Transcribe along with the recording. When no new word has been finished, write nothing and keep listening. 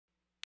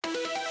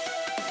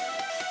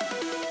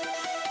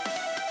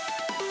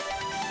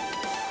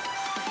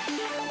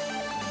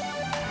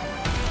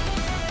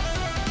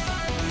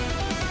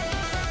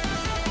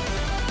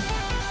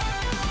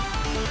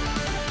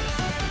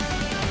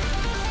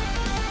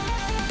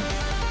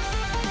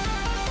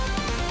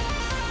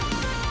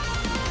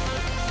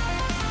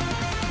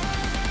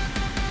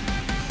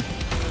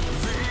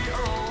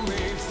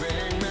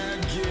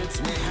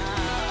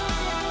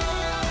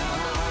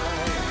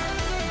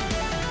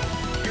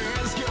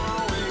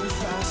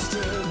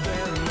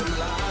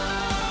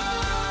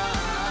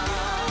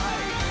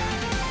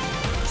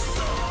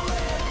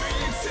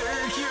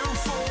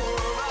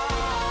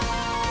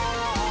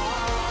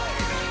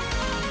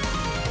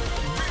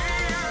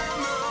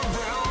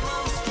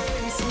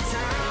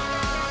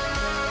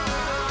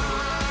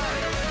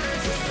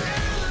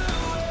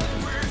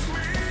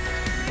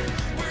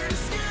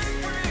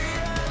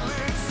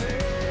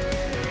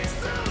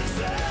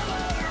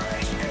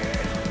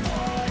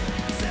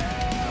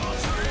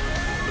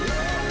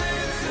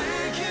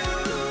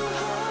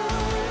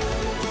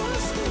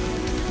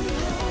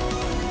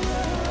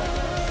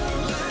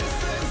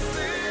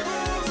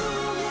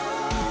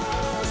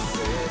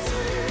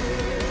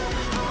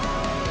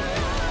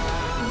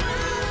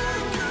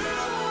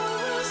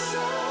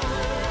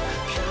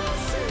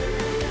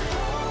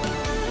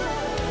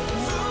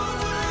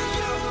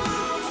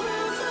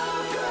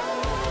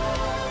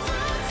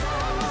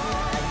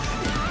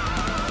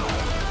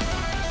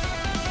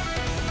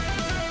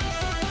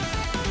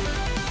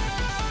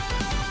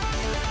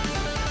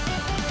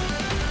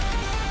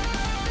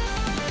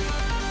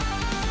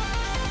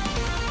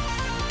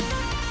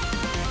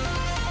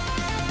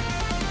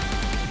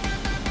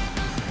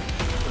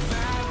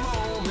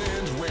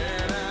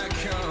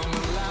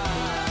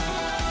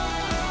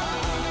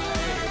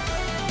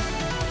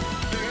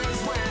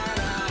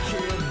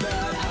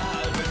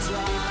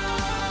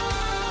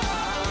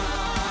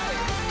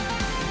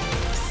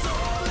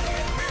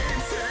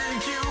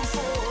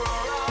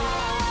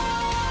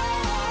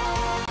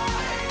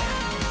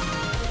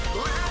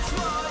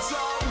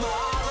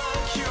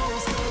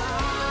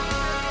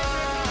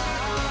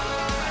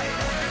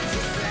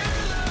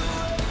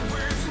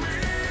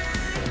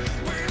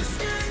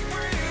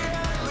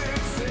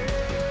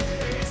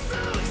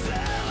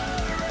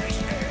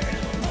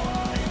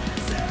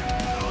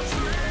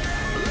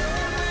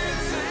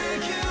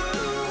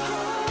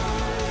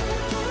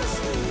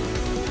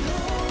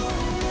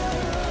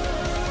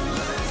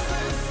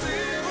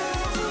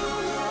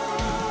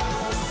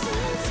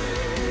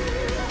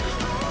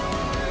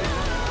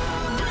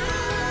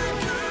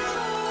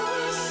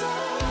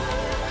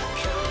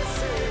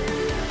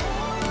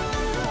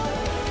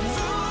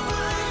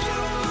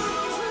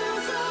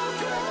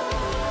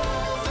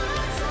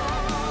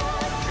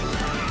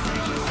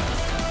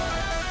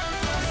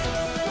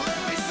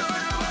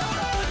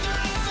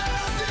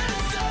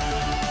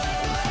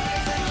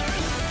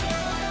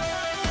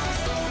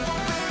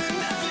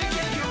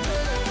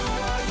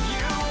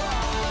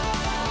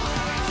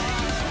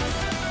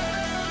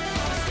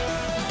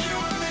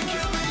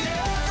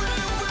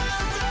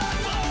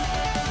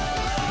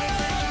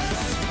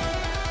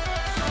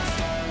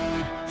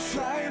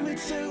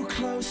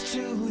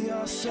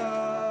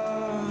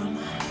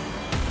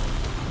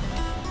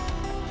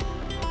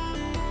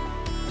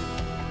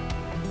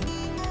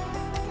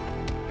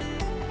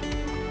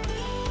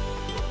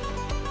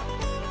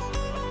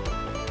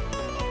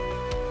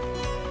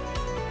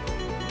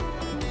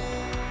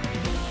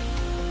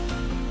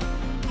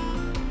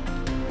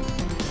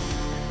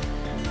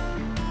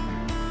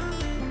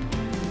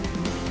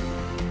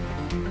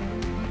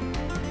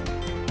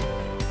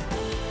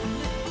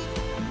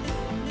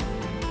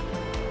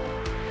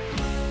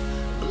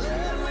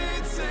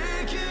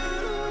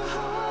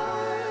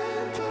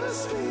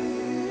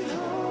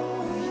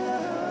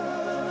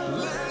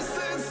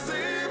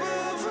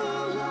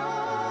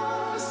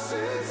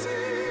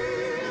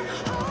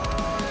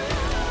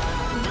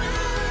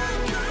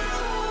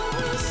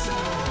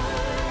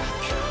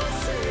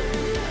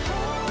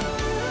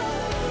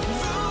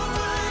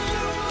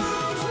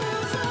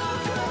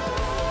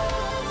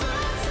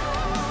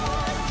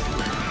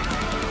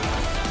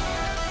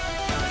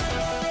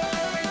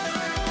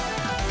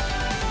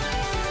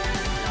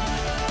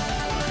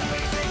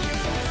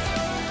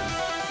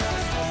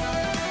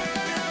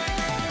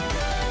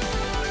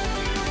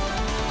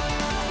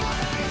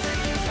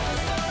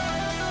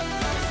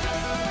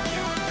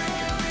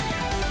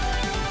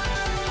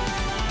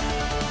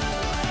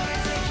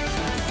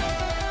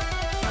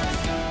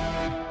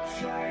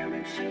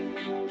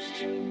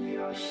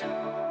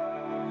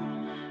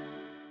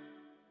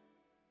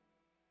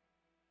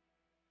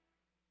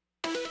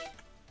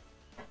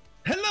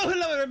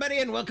Hello, everybody,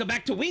 and welcome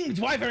back to Winged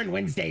Wyvern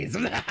Wednesdays.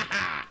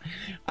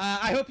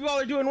 I hope you all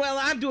are doing well.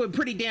 I'm doing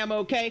pretty damn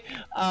okay.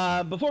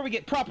 Before we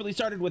get properly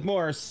started with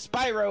more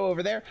Spyro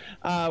over there,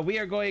 we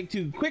are going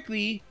to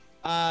quickly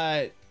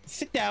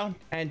sit down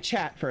and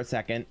chat for a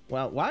second.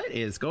 Well, what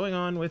is going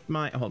on with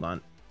my... Hold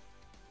on.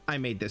 I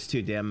made this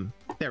too dim.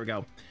 There we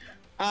go.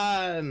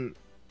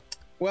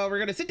 Well, we're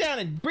going to sit down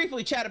and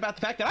briefly chat about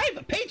the fact that I have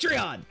a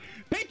Patreon.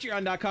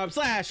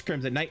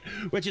 Patreon.com/Crimson Knight,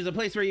 which is a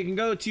place where you can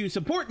go to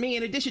support me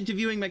in addition to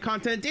viewing my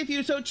content if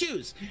you so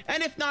choose.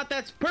 And if not,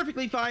 that's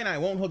perfectly fine. I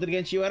won't hold it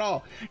against you at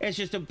all. It's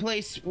just a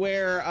place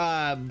where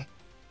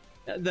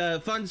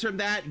the funds from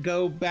that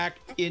go back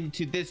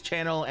into this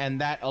channel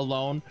and that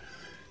alone.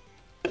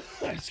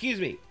 Excuse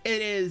me.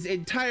 It is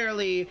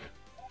entirely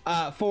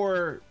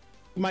for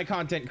my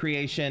content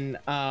creation.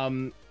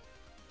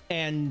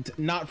 And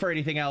not for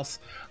anything else.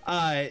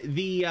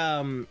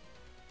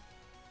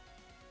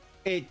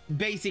 It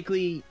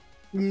basically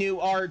new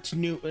art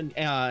merch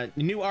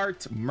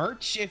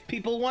if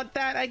people want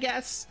that, I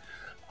guess.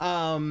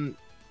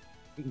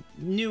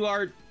 New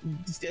art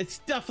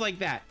stuff like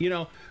that, you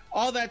know,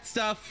 all that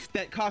stuff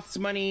that costs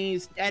money,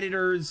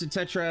 editors,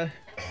 etc.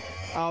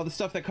 All the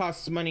stuff that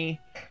costs money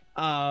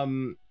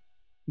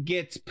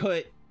gets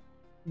put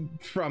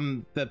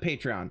from the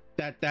Patreon.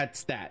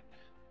 That's that.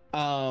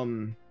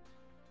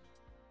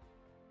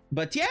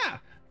 But yeah,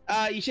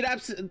 you should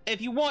if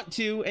you want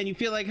to and you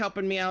feel like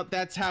helping me out,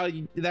 that's how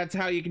you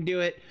can do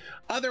it.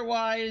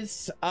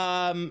 Otherwise,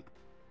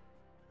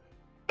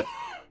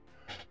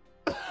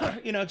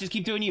 you know, just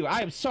keep doing you. I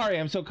am sorry,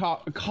 I'm so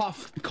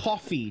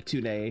coffee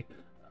today.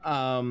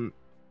 But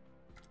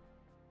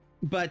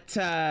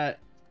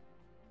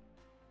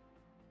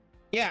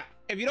yeah,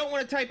 if you don't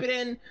want to type it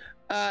in,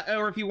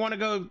 or if you want to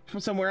go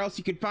somewhere else,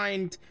 you can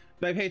find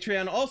my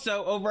Patreon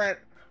also over at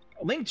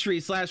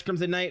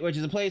Linktree/Crimson Knight, which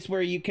is a place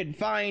where you can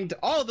find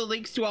all the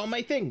links to all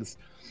my things.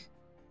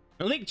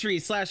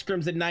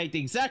 Linktree/Crimson Knight,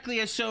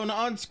 exactly as shown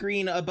on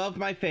screen above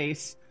my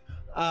face,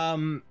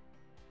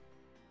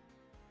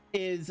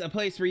 is a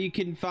place where you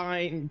can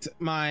find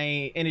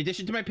my, in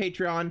addition to my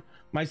Patreon,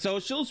 my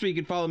socials, where you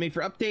can follow me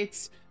for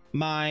updates,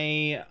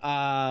 my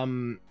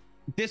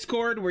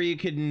Discord, where you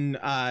can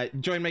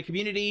join my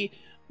community,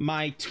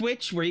 my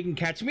Twitch, where you can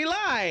catch me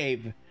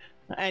live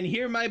and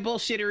hear my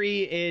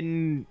bullshittery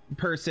in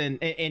person,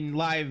 in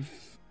live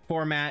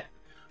format,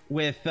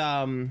 with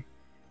you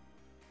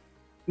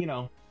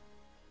know,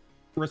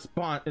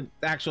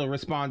 actual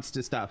response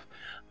to stuff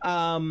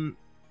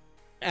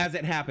as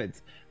it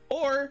happens.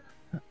 Or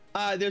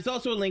there's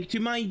also a link to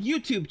my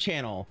YouTube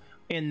channel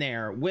in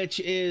there, which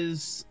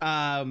is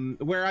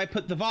where I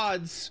put the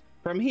VODs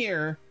from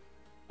here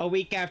a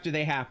week after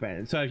they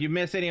happen. So if you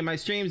miss any of my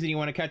streams and you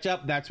want to catch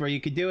up, that's where you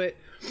could do it.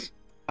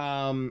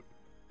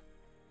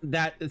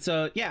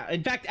 So yeah,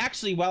 in fact,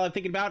 actually, while I'm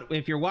thinking about it,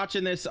 if you're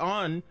watching this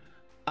on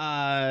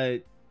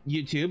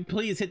YouTube,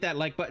 please hit that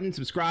like button,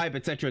 subscribe,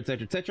 etc,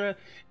 etc, etc,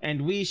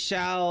 and we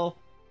shall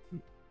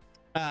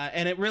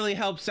and it really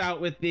helps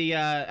out with the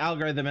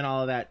algorithm and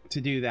all of that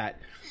to do that.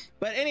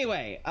 But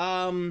anyway,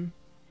 but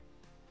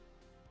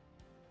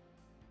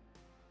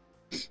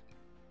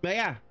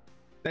yeah,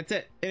 that's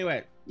it.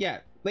 Anyway, yeah,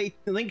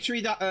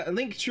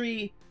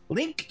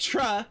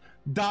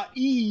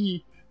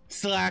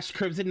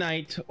 linktra.ee/Crimson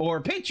Knight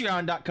or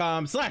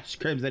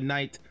patreon.com/Crimson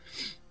Knight.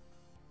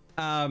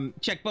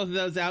 Check both of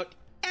those out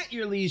at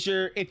your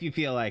leisure if you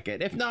feel like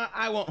it. If not,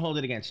 I won't hold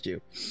it against you.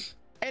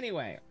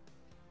 Anyway,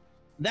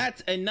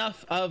 that's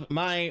enough of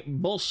my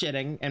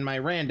bullshitting and my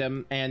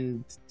random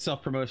and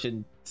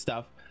self-promotion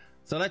stuff.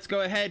 So let's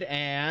go ahead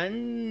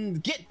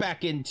and get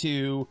back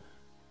into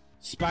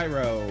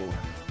Spyro.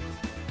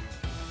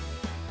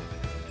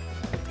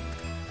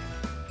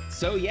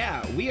 So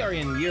yeah, we are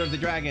in Year of the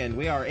Dragon.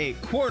 We are a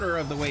quarter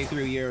of the way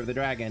through Year of the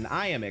Dragon.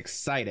 I am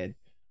excited.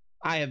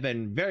 I have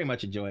been very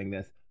much enjoying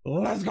this.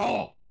 Let's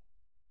go!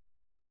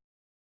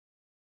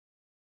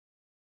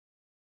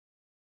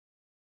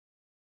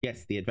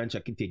 Yes, the adventure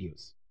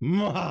continues.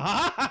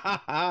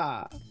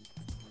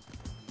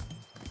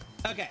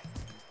 Okay,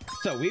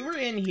 so we were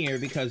in here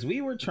because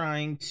we were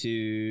trying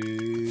to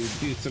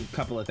do some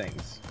couple of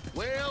things.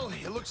 Well,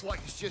 it looks like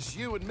it's just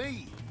you and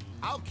me.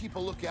 I'll keep a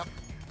lookout.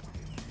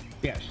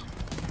 Yes.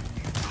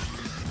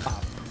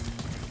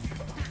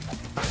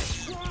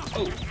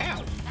 Oh,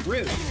 ow!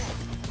 Rude.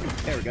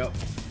 There we go.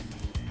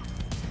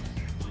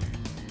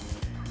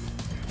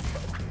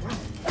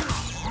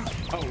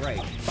 Oh,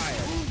 right. Fire.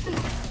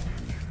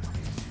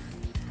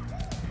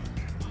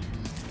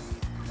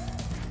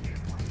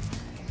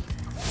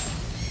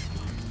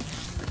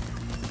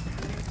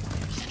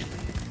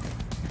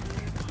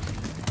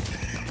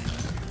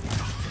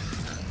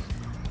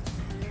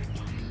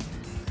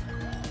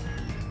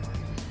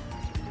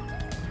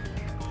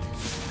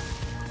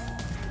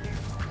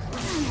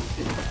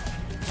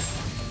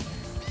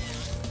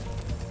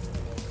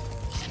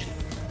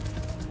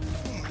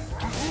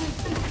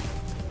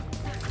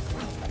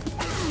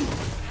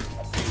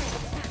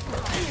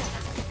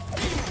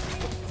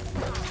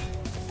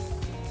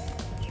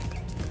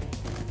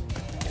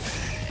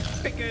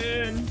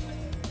 Chargin!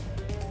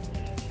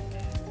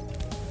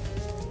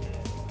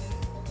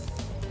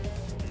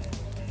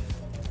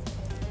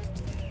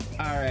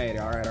 Alright.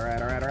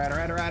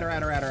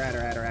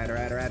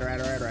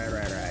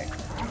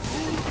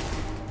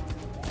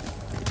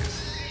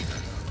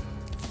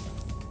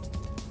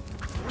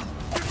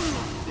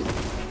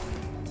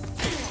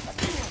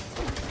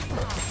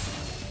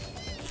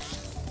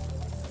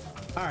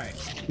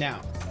 Alright,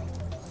 now.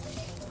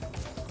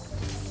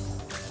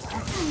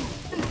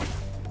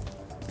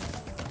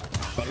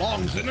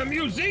 Belongs in a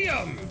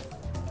museum!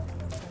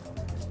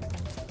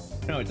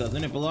 No, it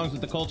doesn't. It belongs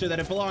with the culture that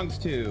it belongs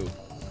to.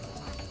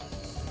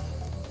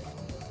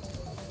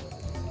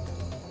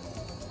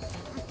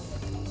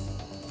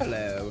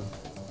 Hello.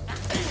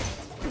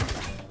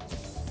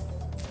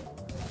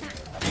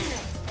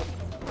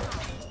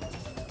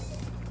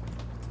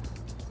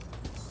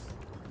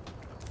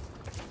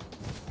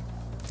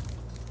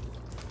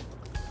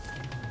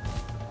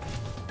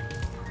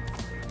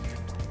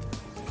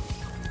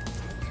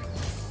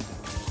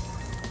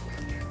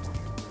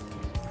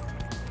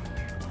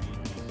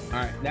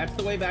 Alright, that's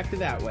the way back to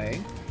that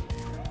way.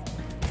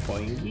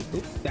 Boingy.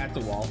 Oops, that's a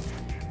wall.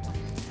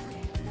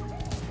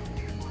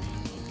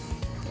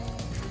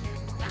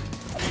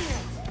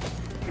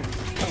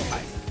 Oh,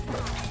 hi.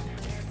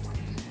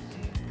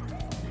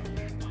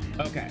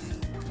 Okay.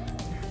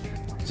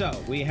 So,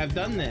 we have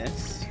done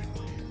this.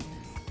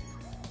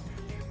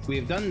 We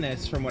have done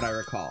this from what I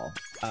recall.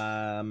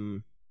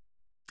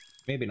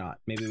 Maybe not.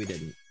 Maybe we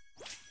didn't.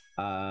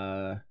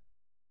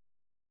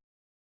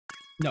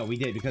 No, we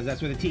did, because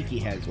that's where the tiki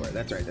heads were.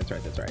 That's right, that's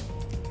right, that's right.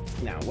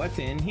 Now, what's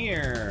in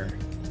here?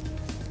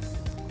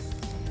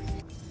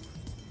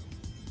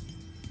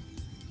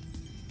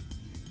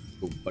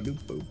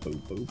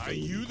 Are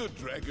you the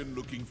dragon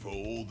looking for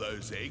all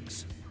those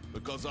eggs?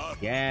 Because I...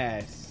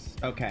 Yes.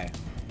 Okay.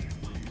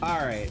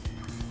 Alright.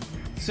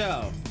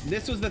 So,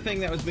 this was the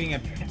thing that was being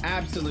an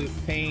absolute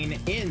pain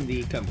in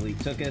the complete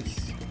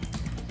Tookus.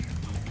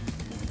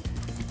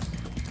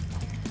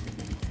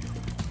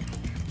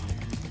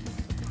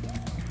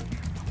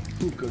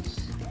 Tookus.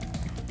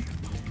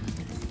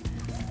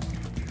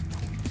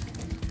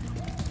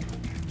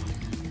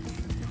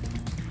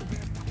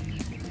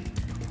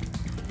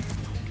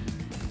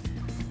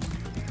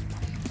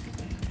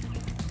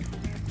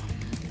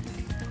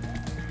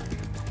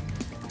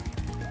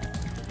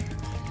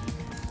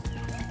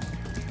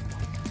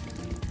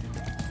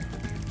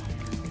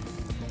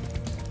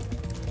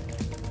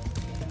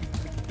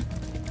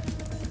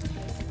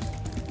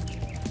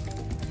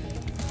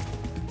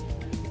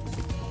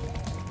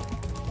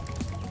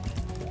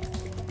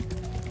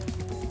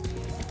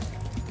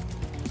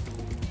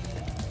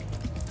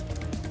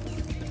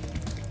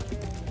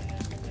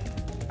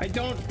 I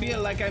don't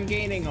feel like I'm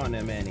gaining on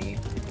him any.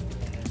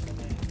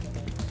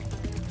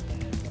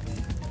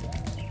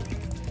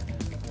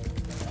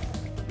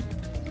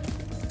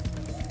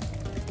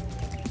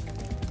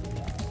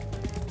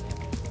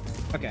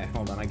 Okay,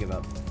 hold on, I give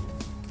up.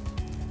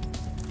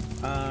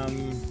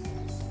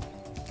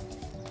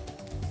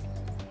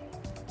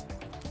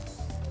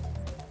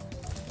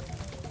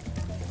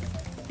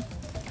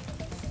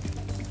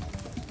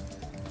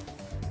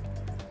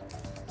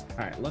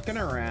 Alright, looking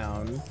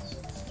around.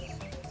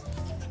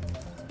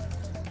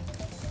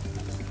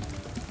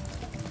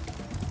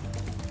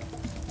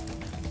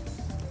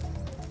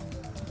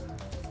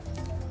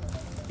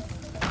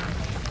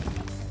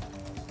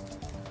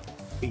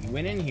 We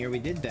went in here, we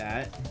did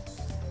that.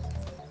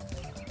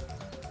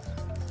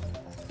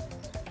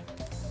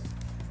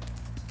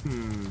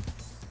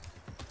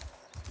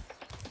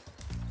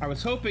 I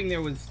was hoping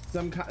there was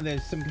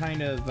there's some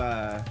kind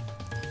of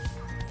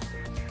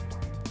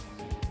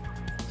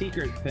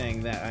secret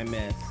thing that I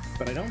missed,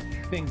 but I don't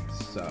think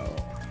so.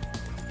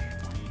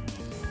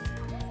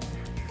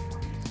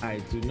 I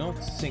do not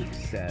think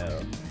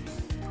so.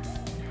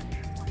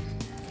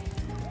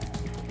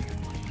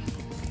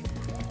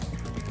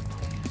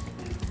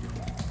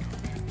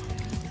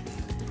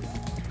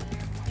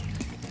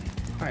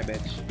 Hi,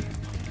 bitch.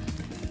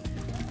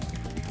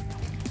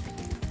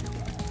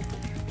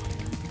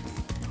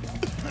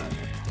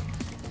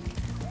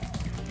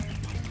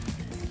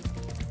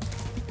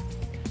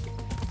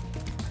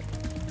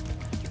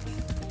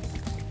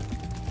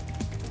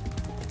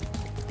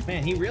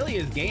 Man, he really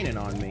is gaining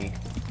on me.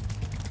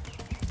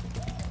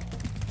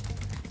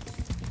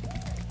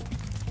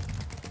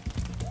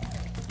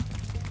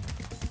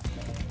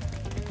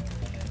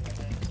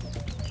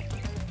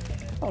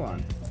 Hold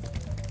on.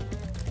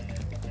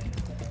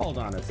 Hold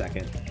on a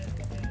second.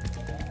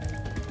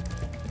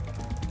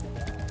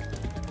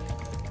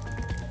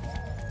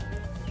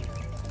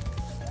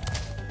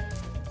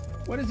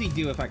 What does he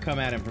do if I come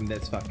at him from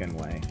this fucking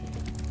way?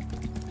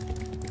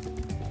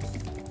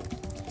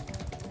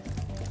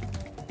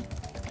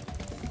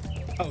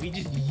 Oh, he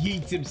just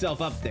yeets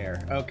himself up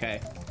there.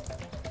 Okay.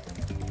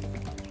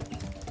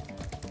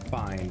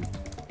 Fine.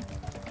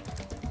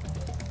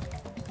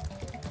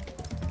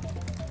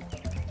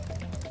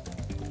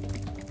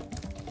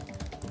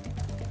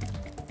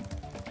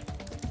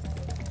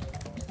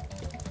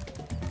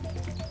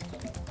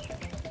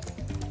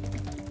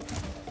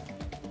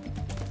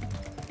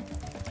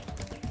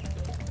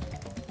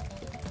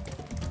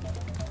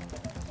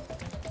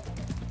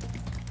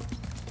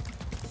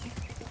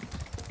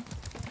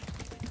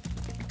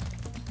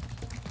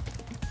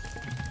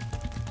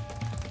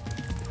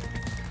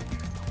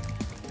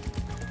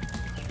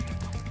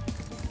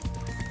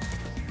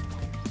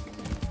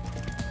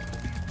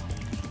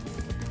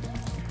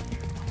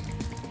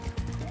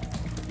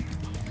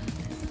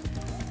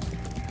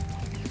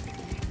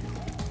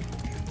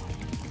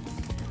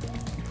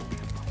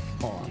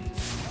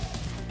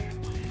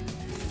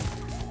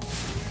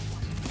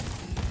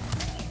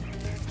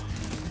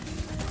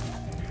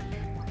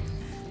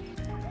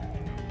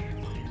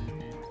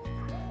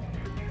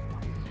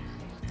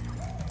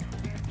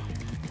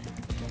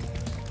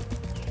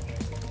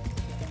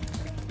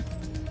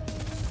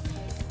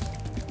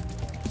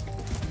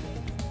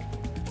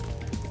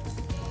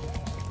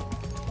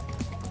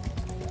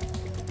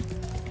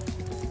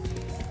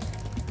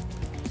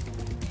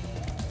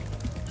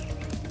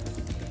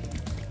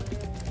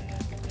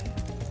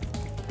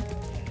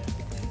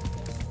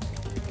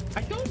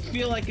 don't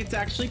feel like it's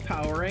actually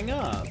powering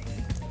up.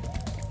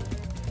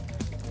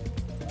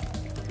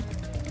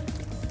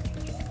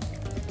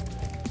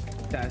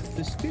 That's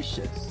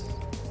suspicious.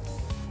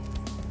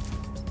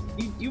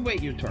 You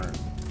wait your turn.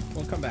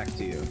 We'll come back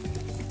to you.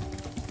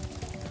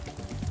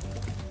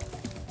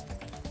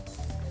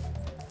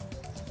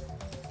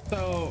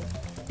 So,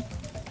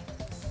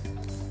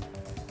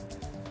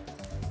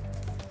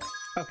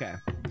 okay.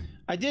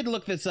 I did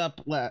look this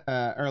up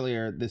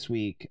earlier this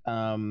week,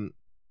 and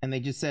they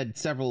just said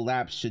several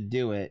laps should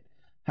do it.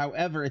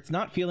 However, it's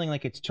not feeling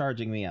like it's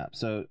charging me up.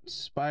 So,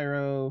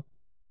 Spyro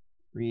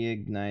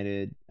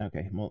Reignited.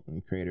 Okay,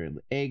 Molten Crater.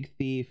 Egg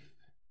Thief.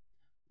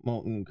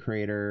 Molten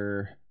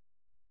Crater.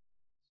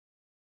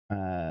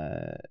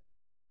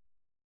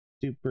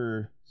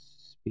 Super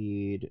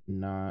Speed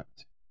not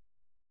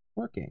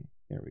working.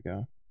 There we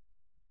go.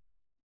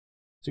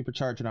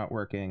 Supercharger not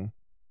working.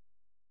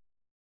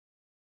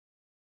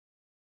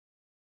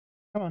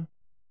 Come on.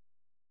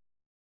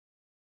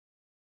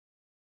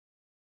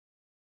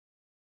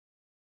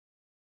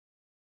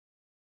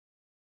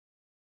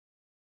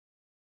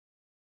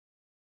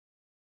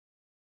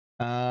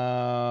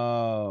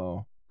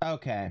 Oh,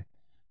 okay.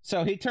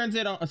 So he turns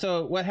it on.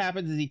 So what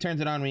happens is he turns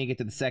it on when you get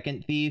to the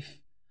second thief.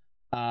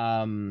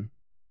 And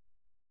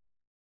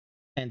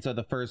so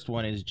the first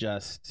one is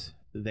just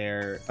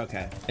there.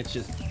 Okay. It's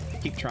just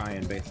keep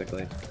trying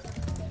basically.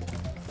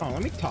 Oh,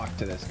 let me talk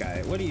to this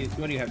guy. What do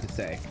you have to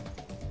say?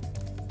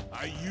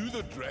 Are you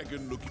the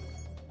dragon looking?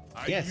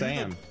 Yes, I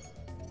am.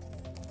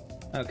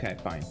 Okay,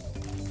 fine.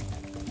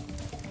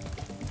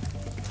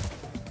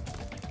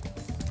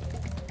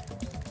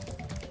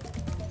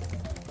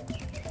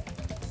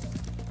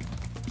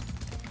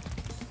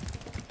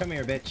 Come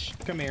here, bitch.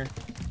 Come here.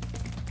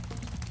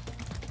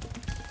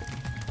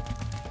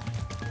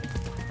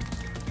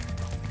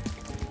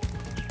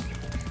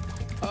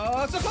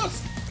 Oh, so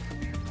close!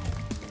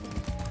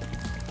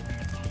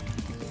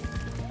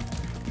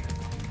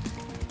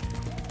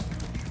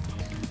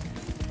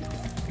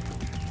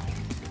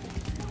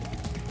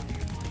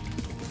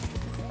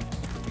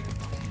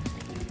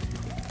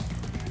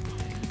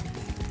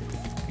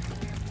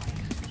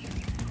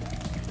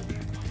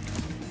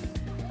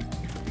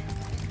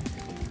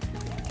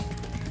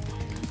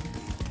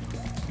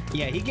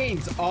 Yeah, he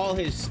gains all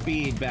his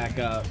speed back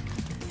up,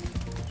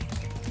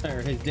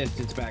 or his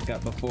distance back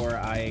up before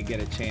I get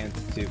a chance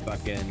to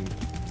fucking...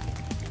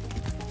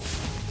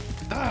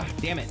 Ah,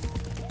 damn it.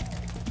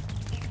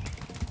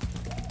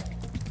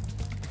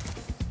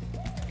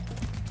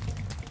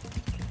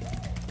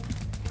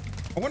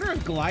 I wonder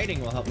if gliding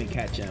will help me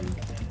catch him.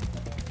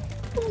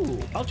 Ooh,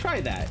 I'll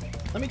try that.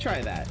 Let me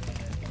try that.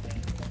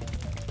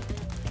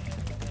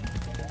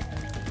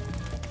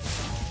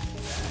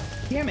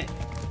 Damn it.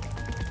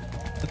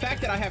 The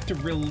fact that I have to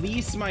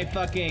release my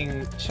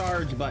fucking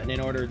charge button in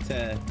order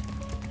to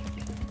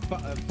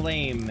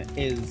flame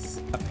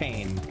is a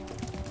pain.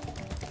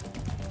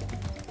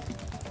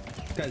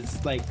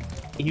 Because, like,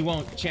 he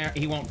won't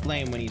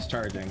flame when he's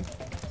charging.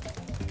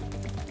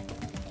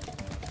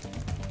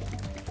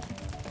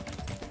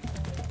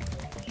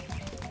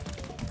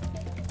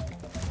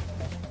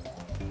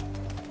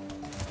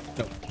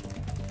 Nope.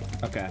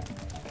 Okay.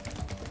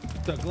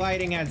 So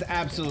gliding has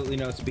absolutely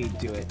no speed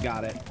to it.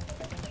 Got it.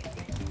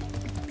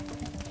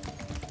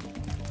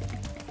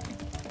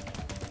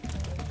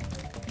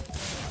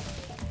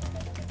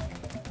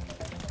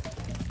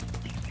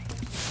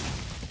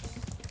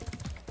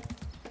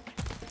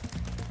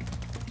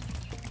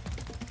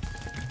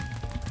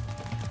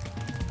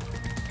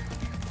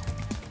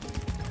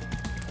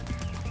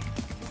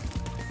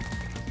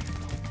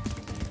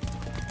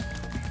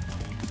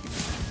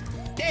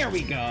 There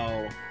we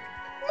go!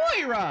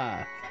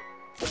 Moira!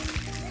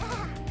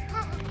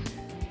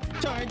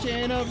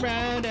 Charging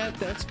around at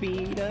the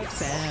speed of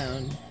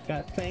sound.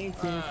 Got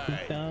places to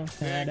go.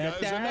 There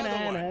goes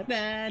another one.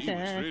 He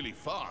was really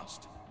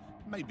fast.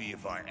 Maybe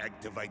if I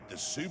activate the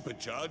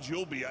supercharge,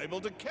 you'll be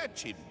able to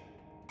catch him.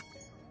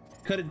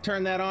 Could have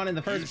turned that on in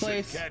the first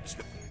place. Catch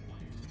them.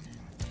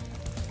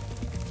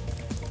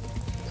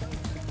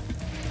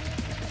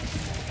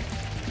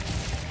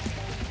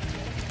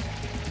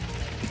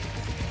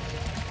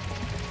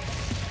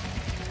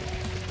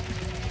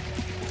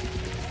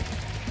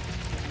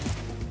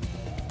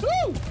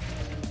 Woo!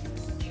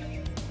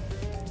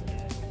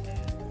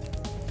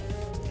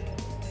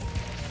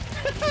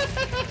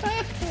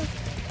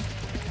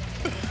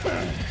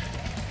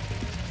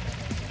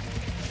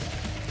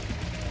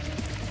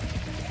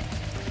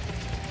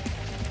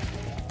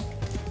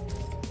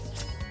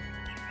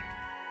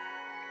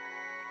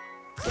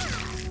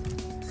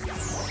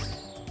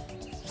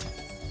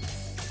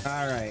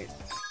 All right.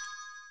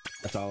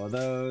 That's all of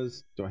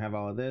those. Do I have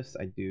all of this?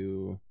 I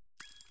do.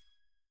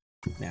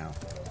 Now.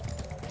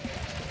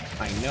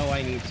 I know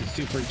I need to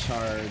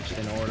supercharge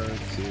in order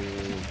to...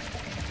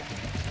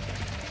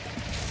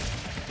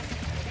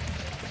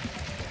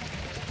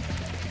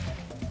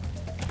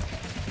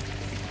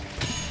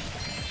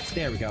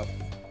 There we go.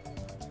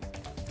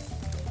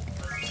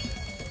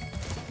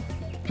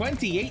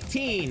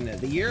 2018,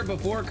 the year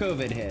before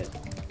COVID hit.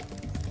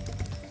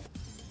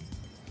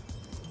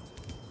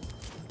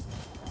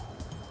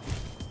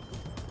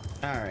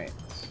 Alright.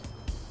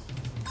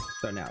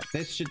 So now,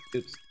 this should...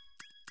 Oops.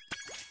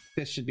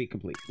 This should be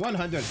complete.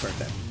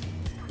 100%.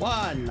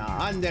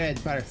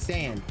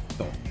 100%.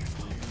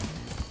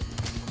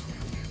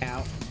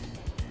 Ow.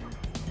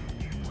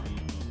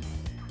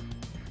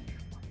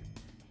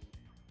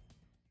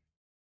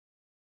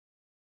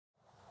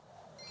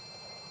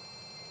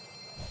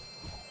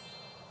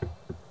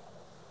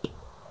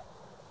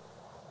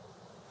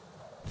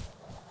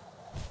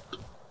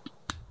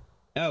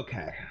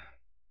 Okay.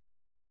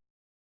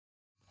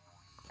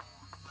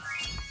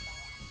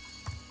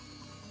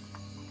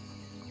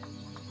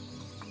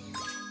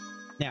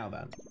 Now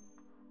then.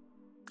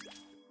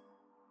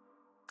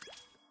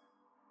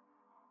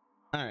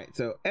 Alright,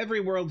 so every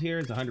world here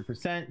is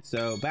 100%,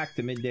 so back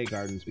to Midday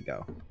Gardens we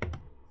go.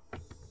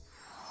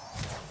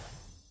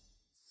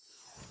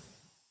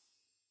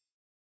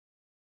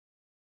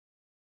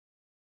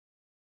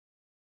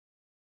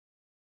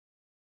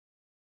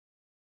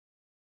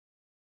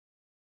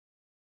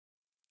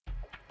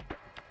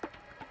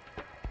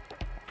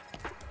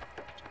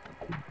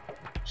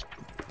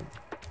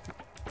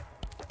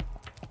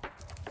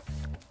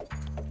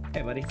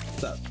 Hey buddy,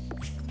 what's up?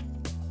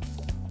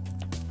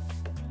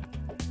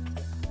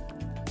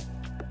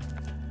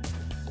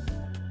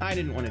 I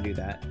didn't want to do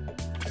that.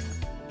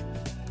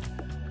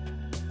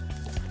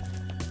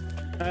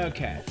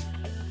 Okay.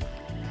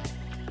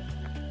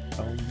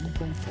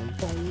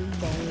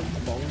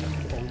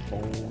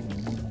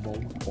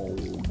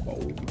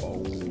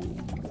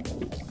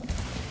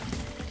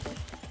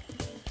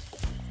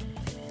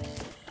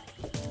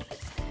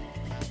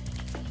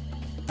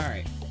 All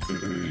right.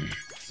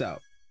 So,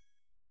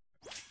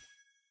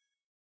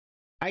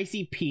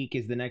 Icy Peak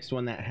is the next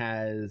one that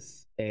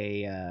has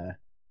a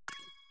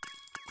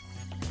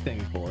thing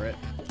for it.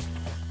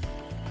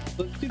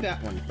 Let's do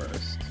that one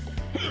first.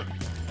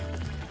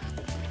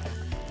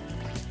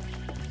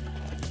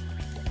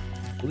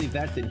 I believe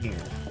that's in here.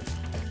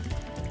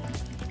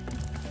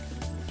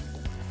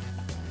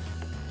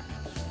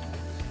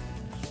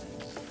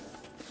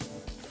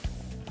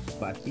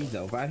 But he's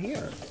over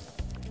here.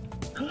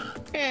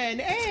 An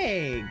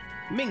egg!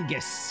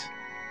 Mingus!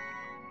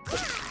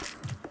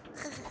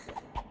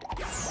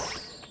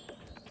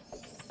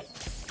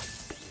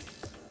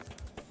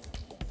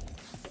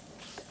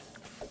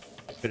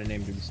 Should have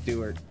named him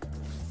Stuart.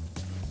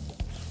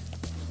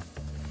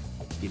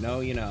 You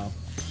know, you know.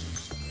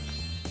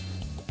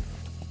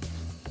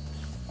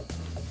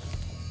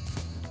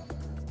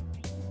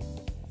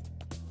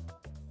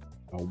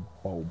 Boom,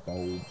 boom,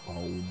 boom,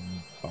 boom,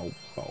 boom,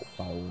 boom,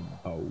 boom,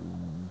 boom,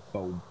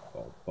 boom,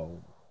 boom,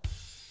 boom.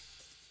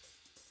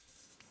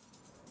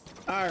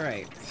 All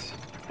right.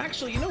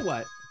 Actually, you know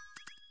what?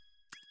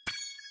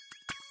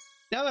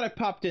 Now that I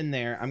popped in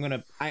there, I'm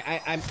gonna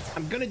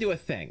do a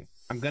thing.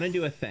 I'm gonna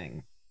do a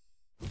thing.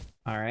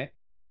 All right,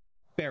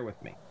 bear with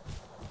me.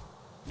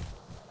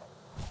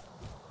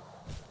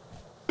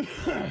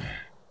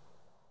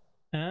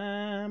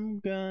 I'm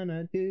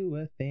gonna do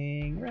a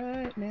thing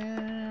right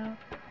now.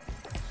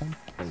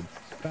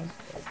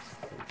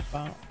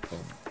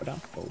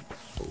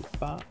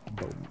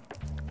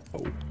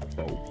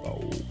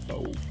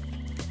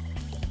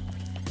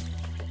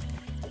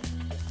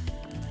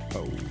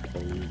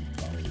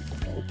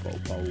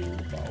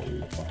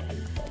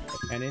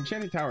 And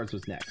Enchanted Towers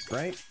was next,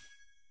 right?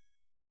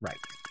 Right.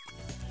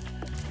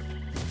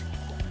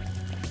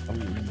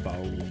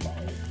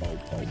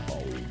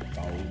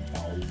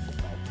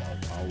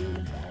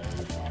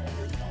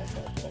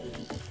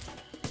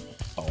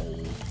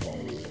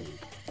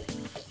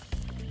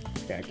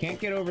 Okay, I can't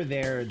get over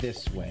there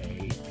this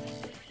way.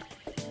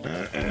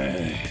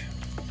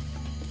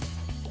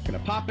 Gonna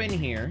pop in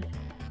here.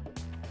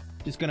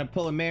 Just gonna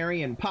pull a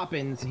Mary and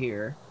Poppins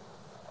here.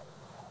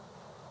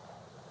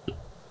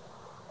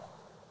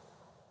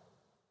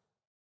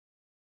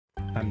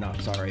 I'm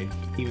not sorry,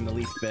 even the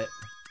least bit.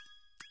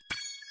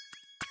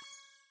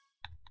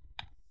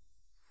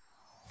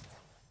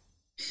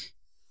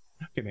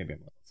 Okay, maybe I'm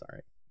a little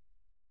sorry.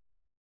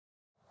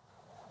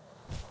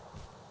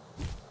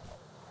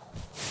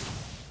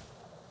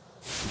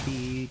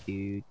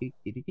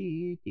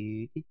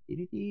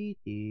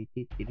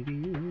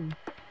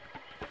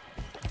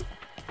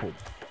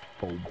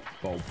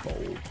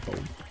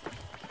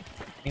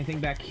 Anything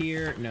back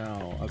here?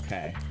 No.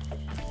 Okay.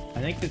 I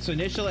think this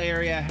initial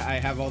area, I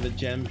have all the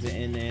gems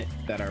in it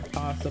that are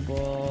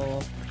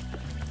possible.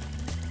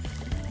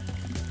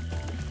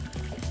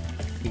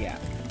 Yeah.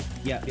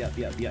 Yep.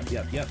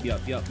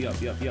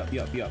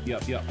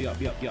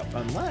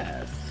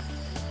 Unless.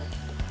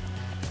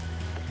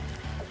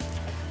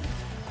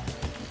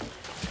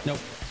 Nope.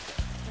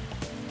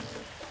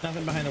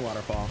 Nothing behind the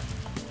waterfall.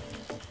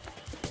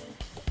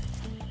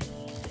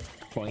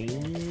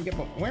 Boing.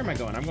 Where am I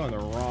going? I'm going the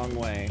wrong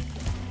way.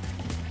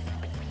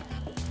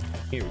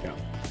 Here we go.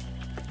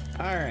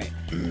 All right.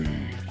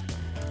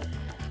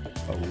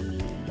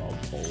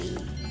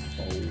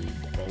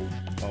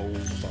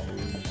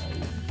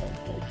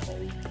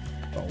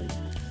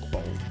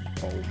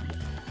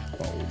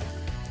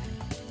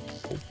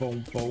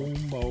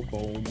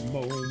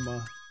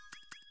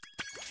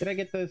 Did I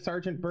get the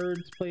Sergeant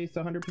Bird's place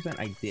 100%?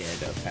 I did.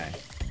 Okay.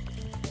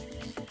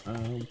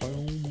 Boom,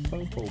 boom,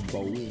 boom, boom,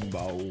 boom,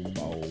 boom, boom,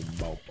 boom,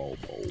 boom,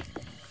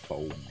 boom,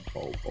 boom,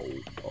 boom, boom,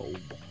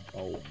 boom,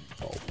 boom.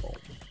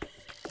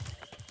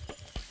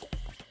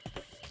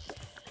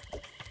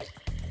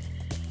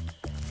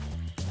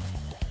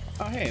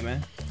 Oh, hey,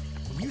 man.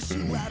 When you see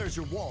ladders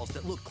or walls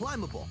that look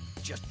climbable,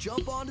 just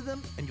jump onto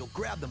them and you'll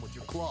grab them with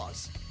your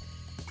claws.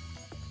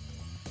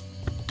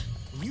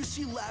 When you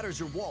see ladders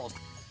or walls...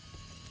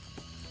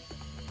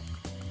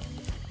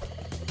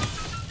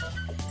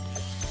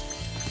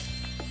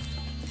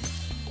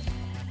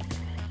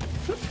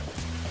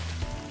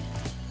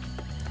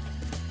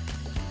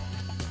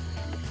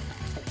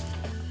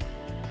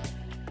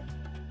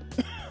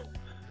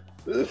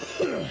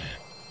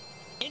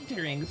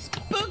 Entering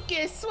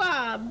Spooky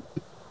Swamp!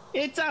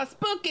 It's a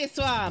spooky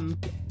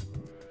swamp!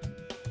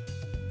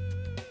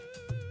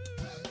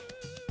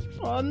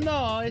 Oh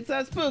no, it's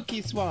a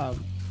spooky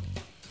swamp!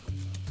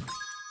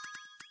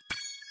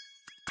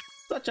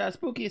 Such a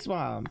spooky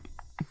swamp!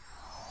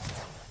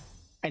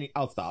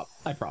 I'll stop.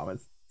 I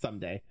promise.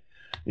 Someday.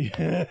 You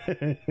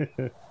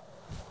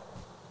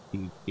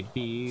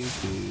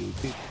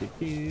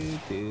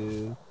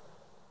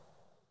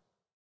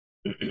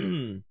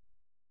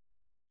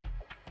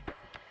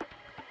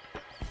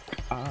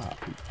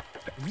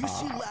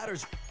see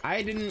ladders.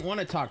 I didn't want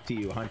to talk to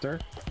you, Hunter.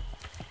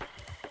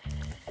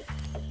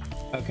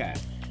 Okay.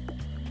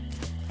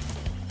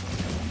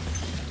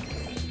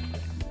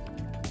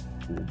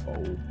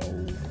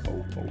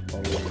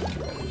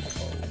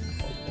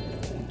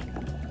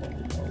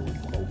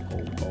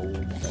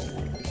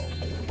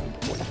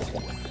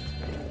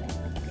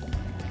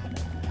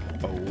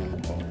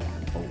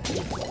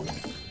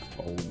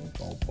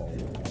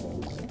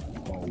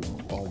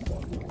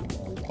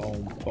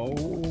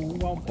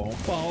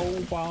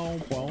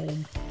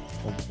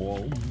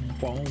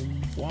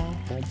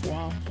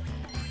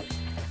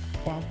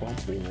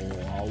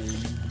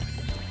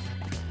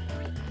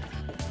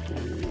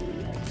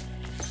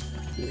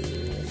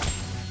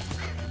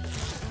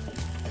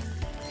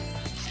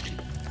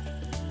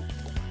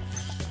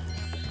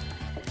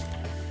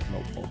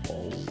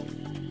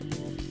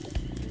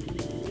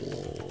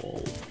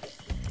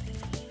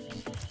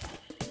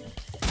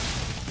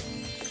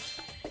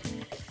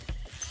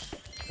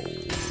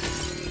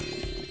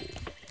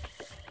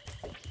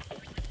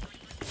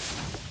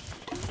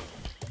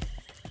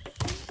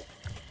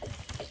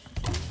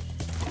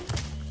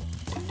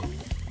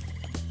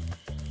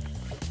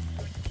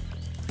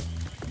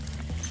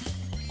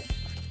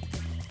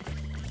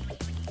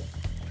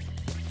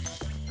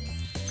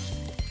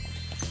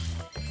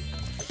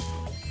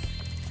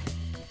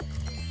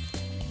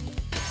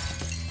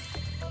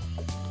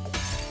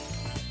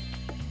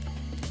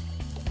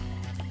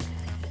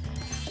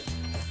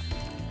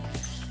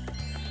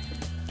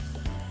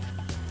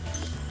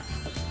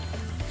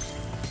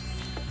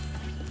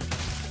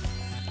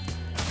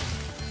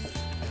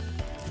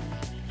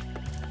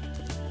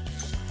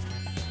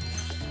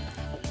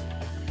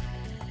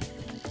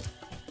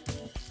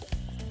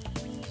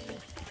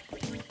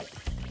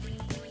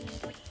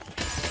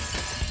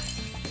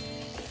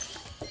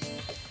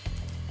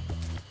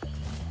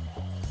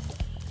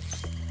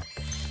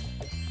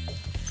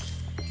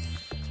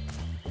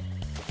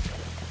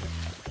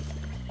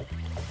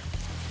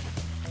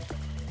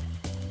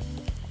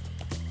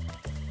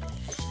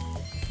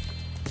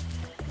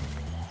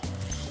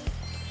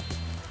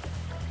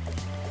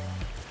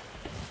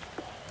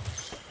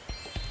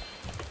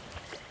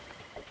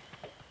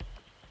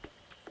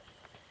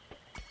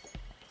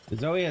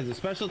 Zoe has a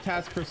special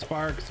task for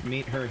Sparks.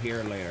 Meet her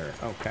here later.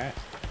 Okay.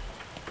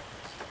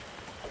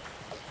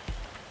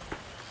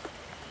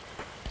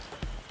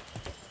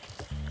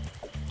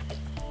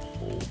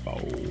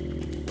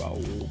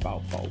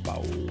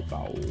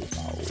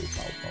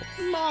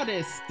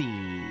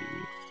 Modesty.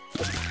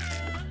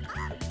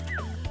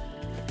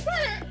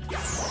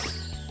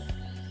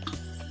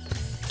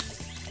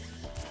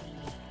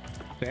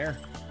 Fair.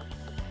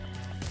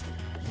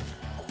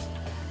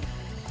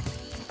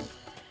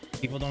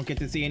 People don't get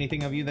to see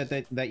anything of you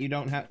that you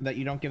don't have, that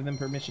you don't give them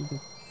permission to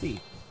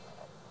see.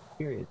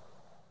 Period.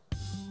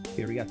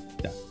 Here we go.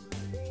 Done.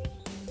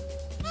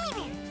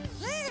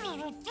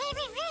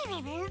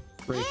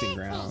 Racing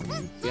ground.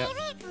 Yep.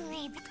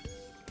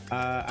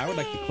 I would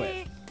like to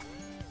quit.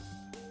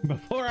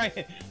 Before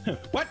I...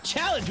 What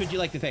challenge would you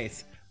like to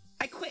face?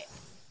 I quit.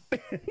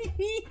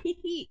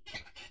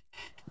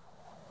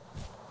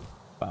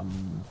 Bum,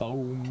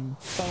 boom,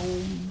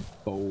 boom,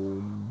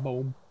 boom,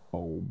 boom, boom,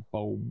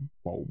 boom,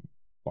 boom, boom,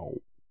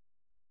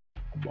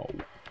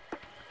 boom.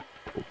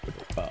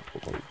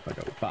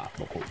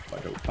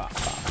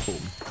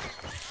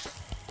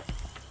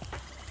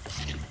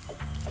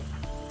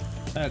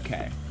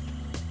 Okay.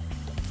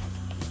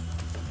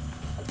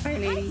 Hi,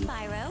 lady.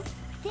 Hi, Spyro.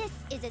 This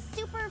is a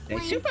super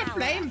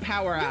flame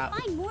power up.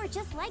 You'll find more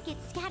just like it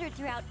scattered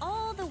throughout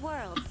all the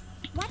worlds.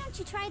 Why don't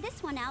you try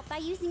this one out by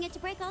using it to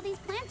break all these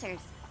planters?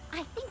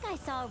 I think I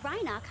saw a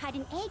Rhinoc hide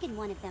an egg in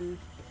one of them.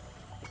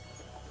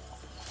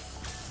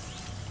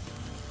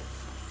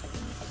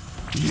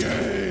 Yeah.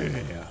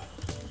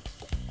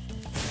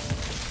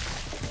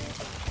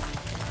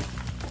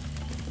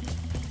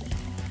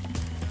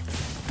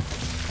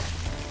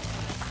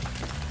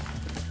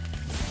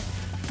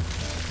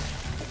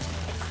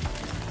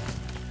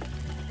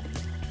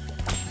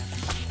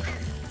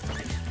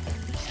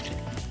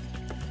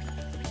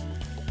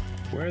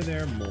 Were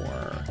there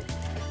more?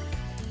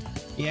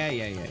 Yeah.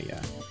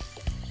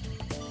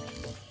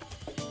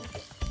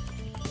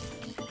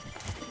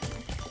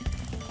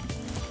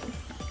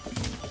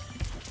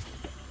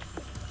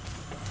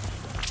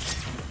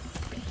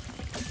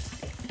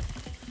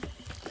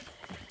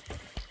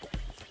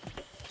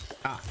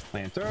 Ah,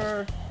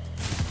 planter.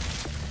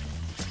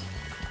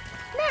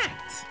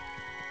 Matt!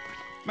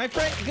 My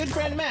friend, good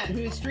friend Matt, who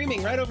is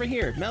streaming right over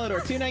here,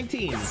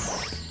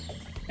 Melodor219.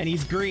 And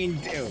he's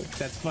green too.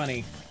 That's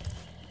funny.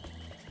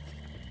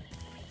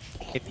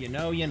 If you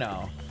know, you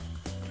know.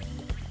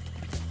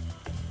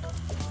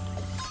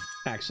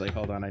 Actually,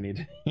 hold on, I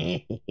need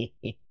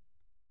to...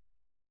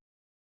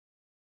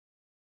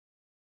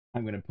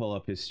 I'm gonna pull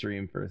up his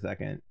stream for a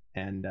second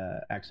and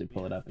actually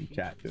pull it up and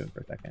chat to him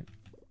for a second.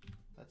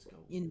 Let's go.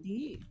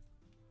 Indeed.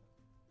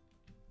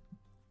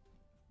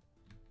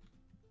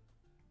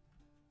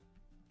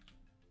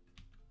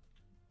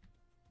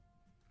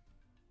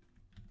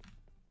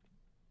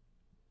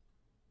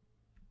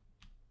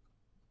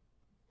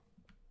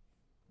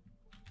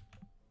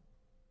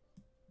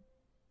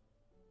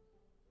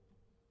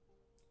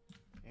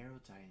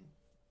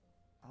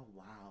 Oh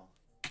wow,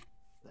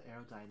 the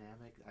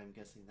aerodynamic. I'm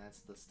guessing that's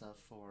the stuff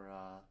for.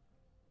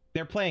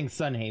 They're playing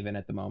Sunhaven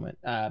at the moment.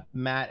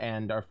 Matt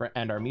and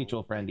our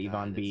mutual friend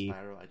Yvonne B.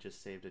 Spyro, I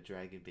just saved a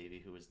dragon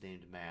baby who was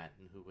named Matt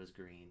and who was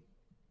green.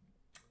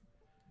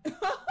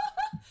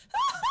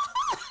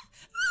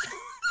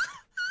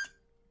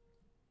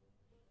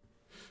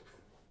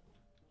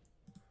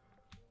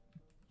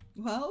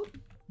 Well,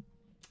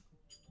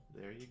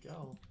 there you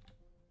go.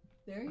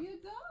 there you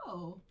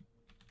go.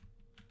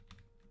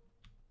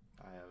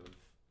 I have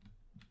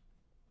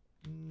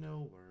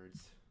no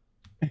words.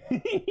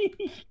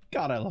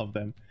 God, I love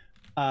them.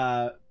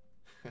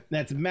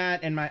 That's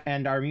Matt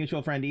and our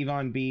mutual friend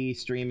Yvonne B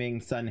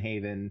streaming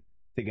Sunhaven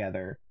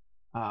together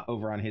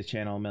over on his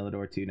channel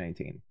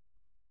Melodor219.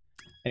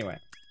 Anyway.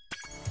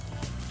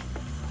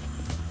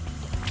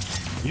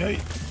 Yay!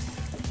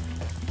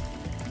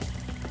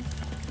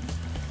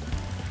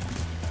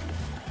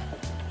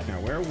 Now,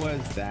 where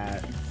was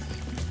that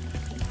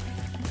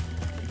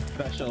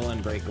special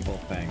unbreakable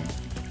thing?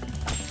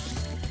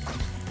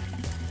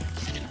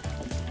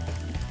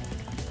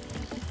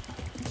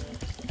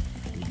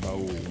 Bow.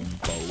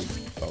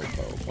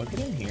 Was it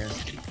in here?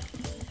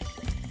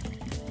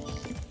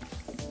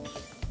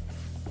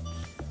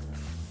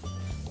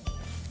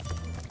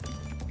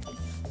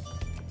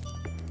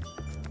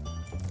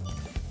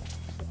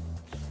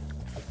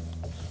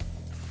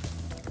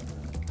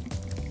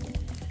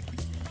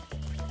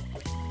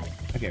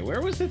 Okay,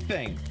 where was the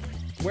thing?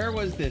 Where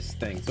was this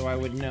thing? So I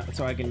would know,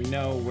 so I can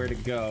know where to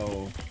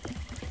go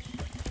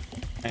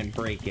and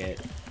break it.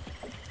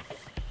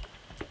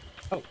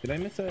 Oh, did I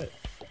miss a...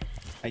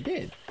 I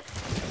did.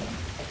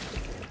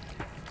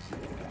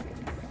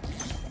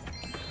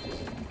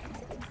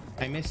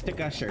 I missed a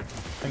gusher.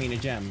 I mean, a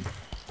gem.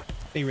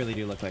 They really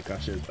do look like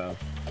gushers, though.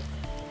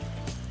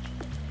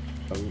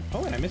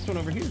 Oh, and I missed one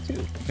over here,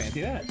 too.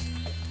 Fancy that.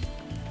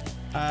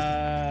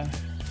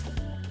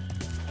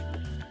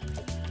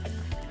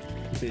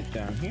 Is it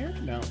down here?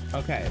 No.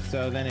 Okay,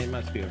 so then it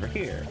must be over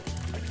here.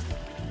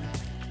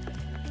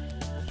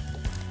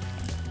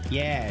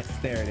 Yes,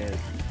 there it is.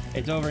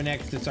 It's over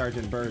next to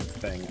Sergeant Bird's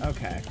thing.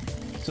 Okay.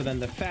 So then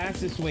the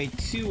fastest way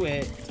to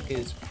it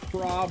is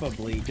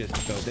probably just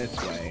to go this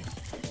way.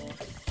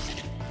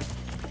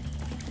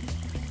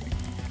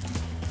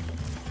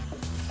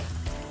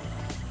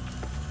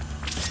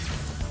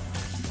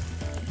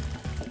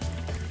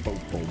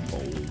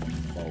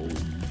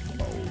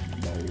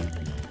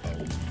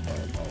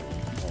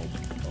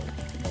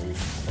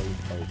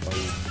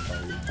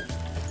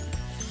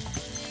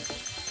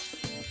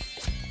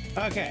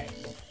 Okay.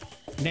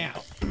 Now.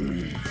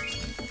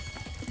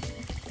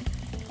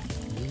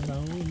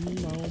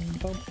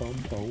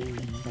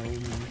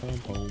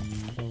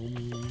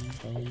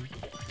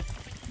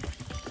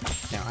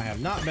 Now, I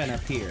have not been up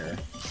here.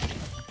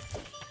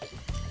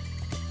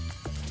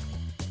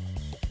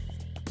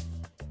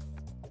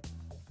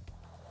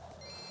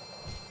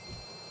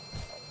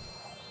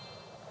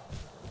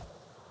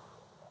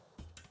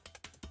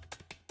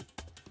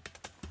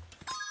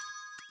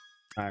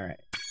 All right.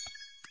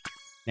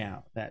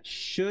 Now, that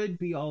should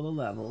be all the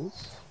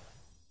levels.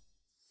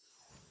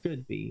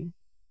 Should be.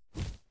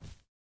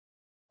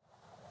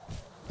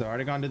 So I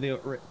already gone to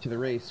the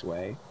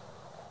raceway.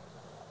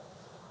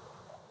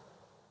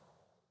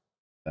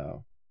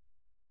 So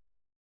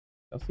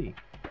I'll see.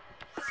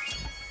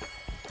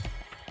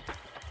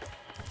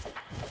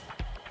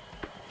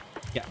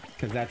 Yeah,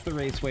 because that's the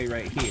raceway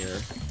right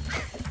here.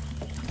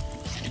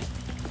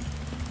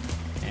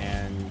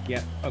 And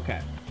yep,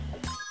 okay.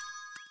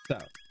 So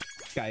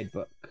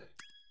guidebook.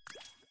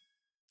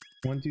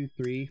 1, 2,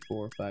 3,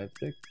 4, 5,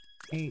 6,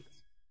 8.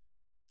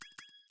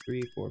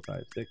 3, 4,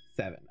 5, 6,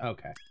 7.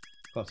 Okay,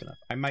 close enough.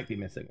 I might be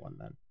missing one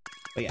then.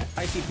 But yeah,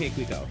 icy peak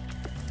we go.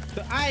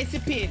 So icy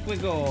peak we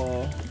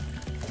go.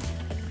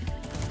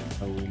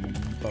 Boom,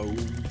 boom,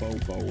 boom, boom,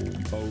 boom,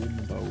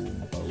 boom,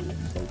 boom, boom,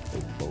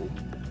 boom,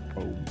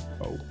 boom,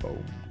 boom,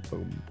 boom,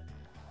 boom.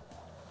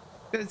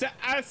 There's an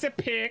icy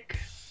peak.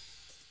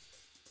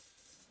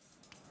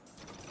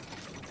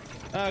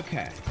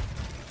 Okay.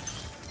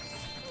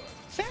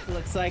 That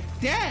looks like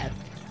death.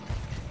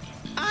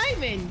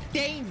 I'm in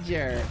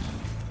danger.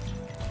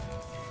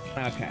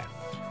 Okay.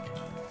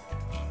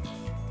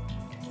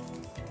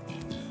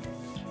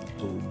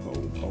 Boom,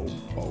 boom, boom,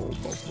 boom,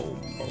 boom,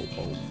 boom, boom,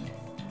 boom.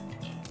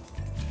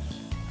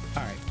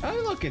 All right.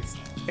 Oh, look, it's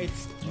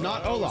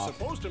not Olaf. I was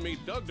supposed to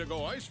meet Doug to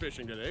go ice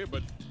fishing today,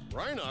 but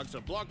Rhinox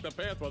have blocked the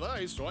path with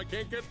ice, so I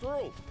can't get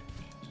through.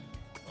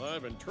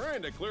 I've been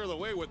trying to clear the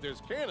way with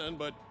this cannon,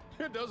 but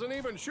it doesn't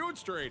even shoot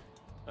straight.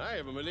 I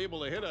haven't been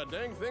able to hit a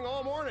dang thing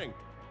all morning.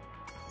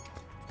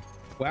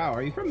 Wow,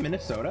 are you from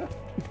Minnesota?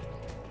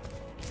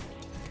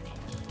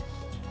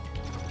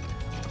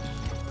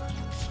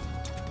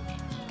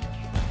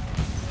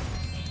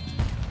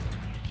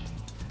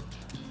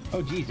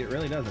 Oh geez, it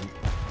really doesn't.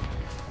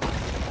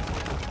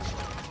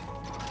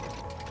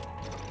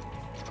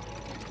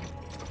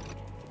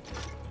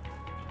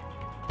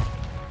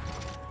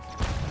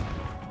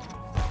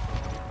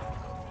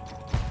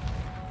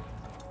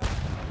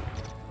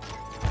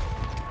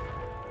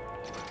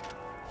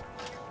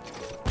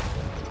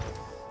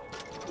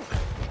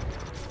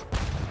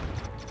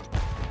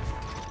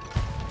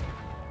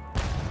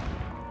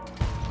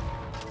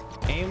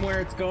 Aim where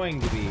it's going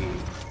to be.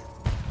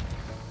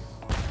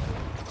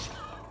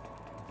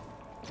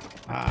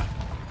 Ah.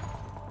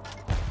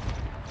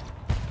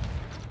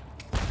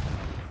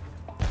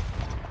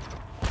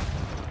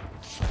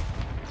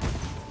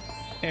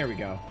 There we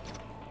go.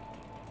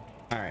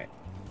 All right.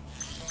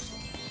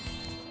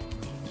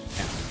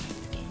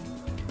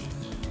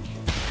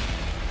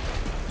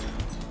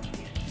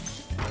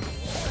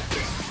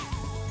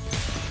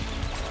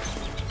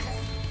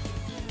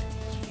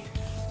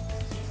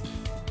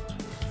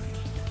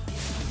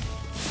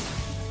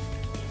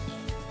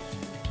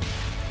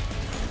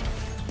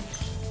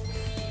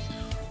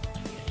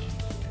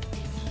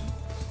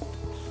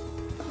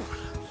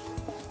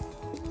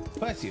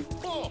 Bless you.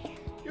 Oh,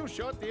 you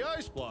shot the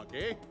ice block,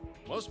 eh?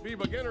 Must be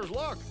beginner's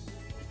luck.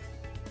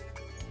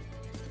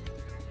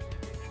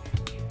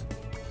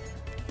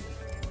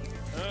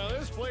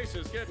 This place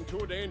is getting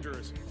too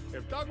dangerous.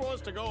 If Doug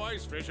wants to go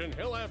ice fishing,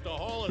 he'll have to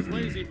haul his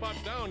lazy butt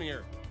down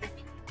here.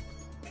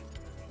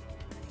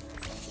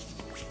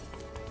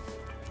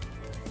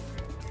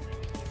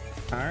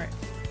 All right.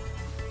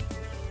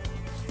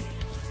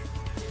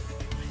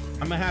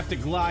 I'm gonna have to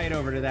glide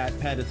over to that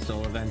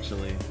pedestal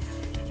eventually.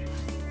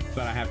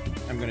 But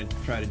I'm gonna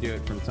try to do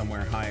it from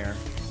somewhere higher.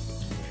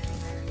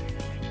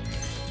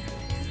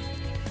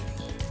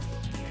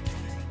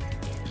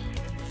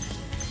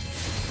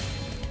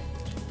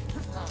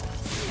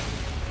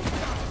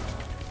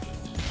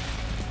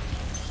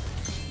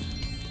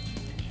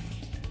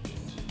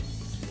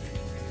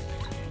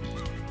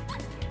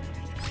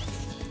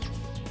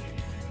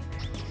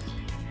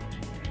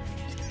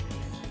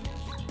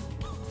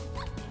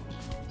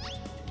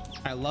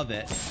 I love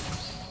it.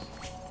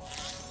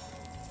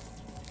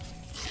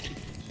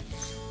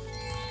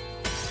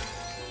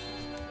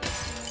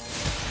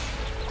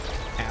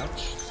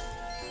 Ouch.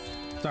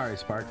 Sorry,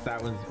 Sparks,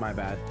 that was my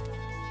bad.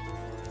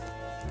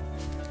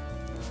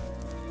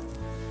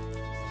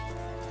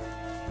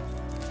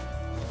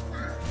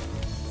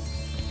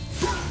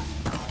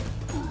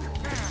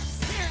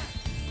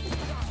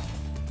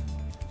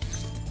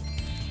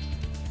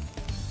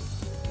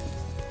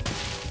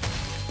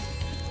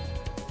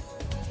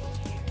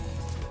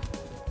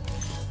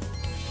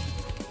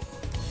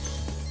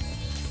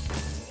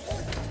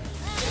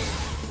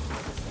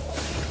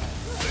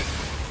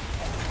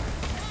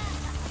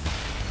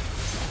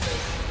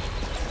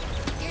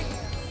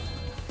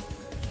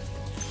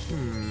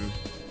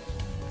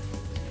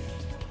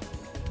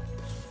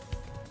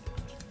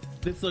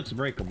 This looks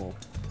breakable.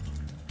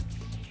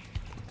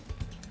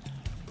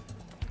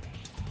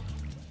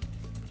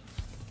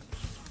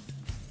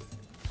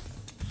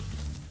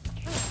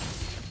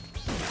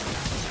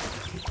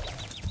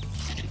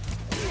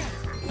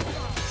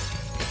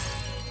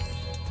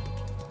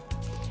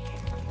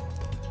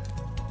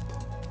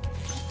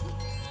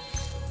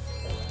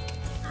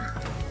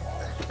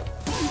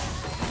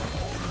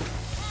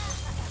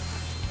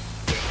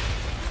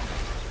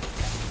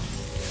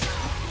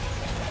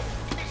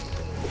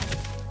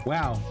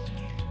 Wow.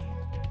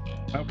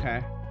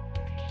 Okay.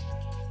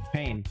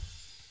 Pain.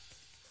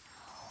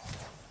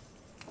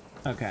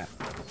 Okay.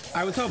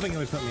 I was hoping it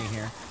would put me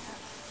here.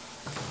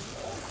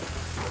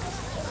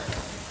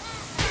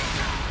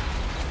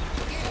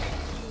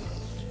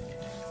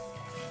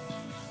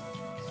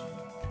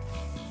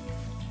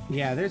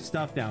 Yeah, there's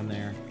stuff down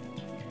there.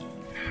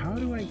 How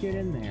do I get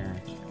in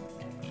there?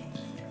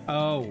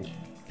 Oh.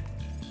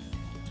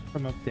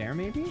 From up there,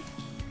 maybe?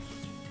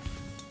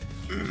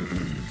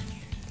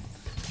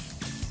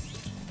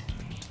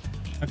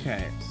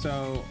 Okay,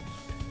 so...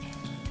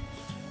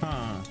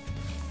 Huh.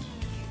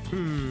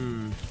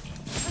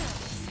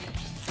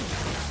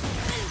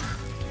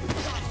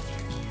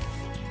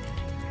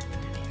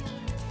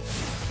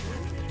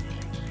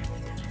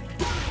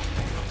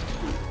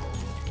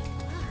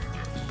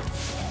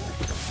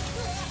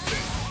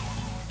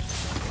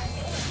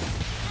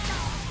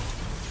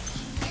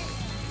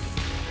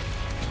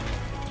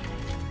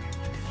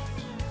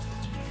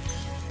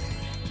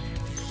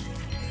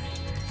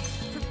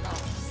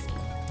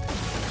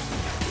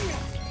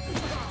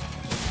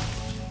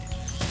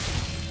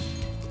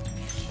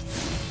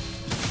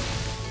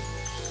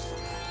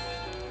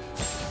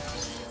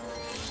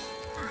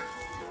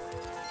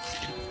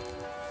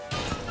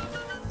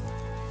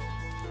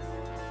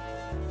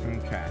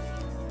 Okay.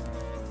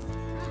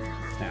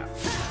 Now.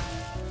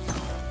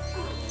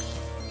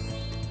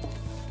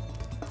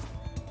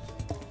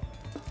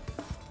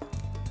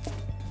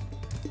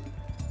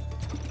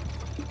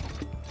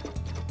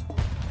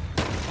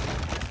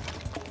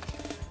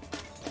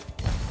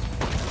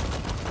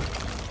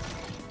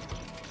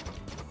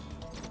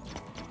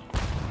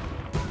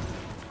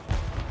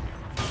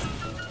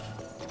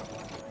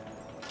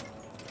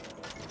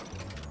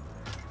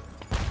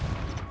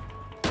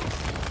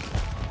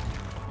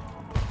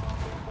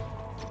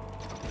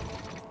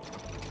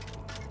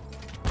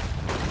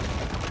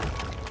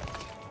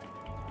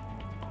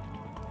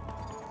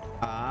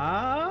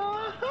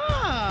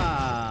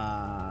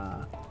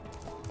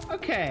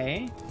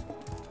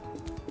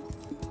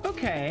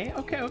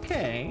 Okay.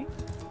 Okay.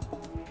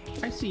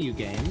 I see you,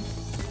 game.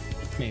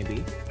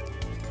 Maybe.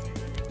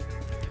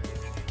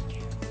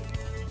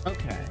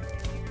 Okay.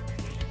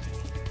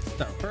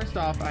 So, first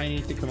off, I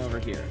need to come over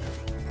here.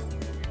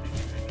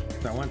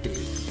 So I want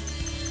these.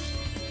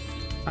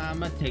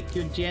 I'ma take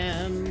your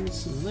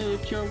gems,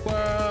 loot your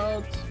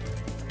world.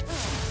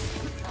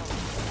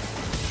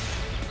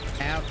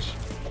 Ouch.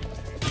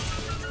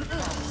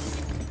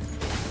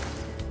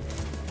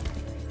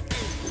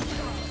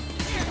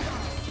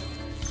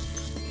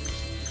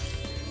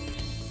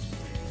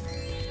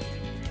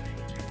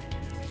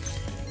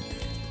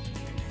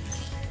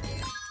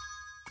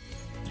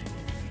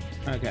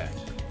 Okay.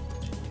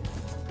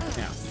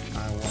 Now,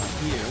 I want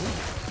you.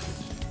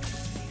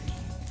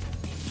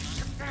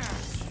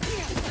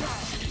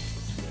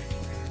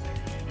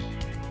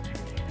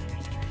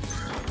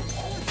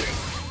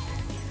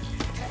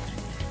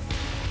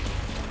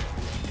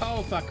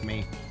 Oh, fuck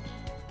me.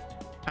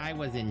 I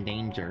was in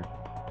danger.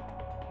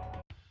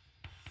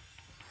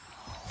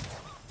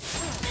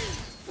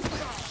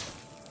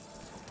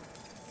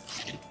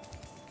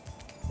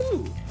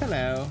 Ooh,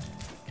 hello.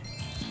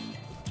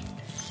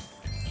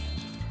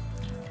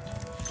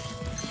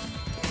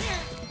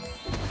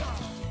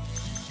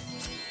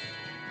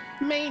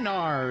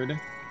 Maynard.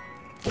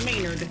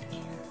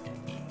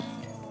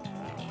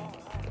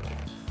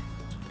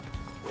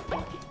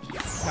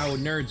 How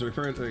nerds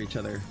refer to each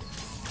other.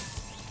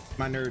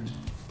 My nerd.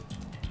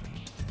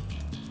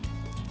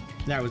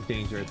 That was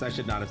dangerous. I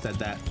should not have said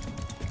that.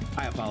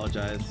 I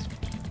apologize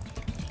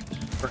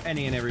for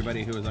any and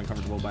everybody who was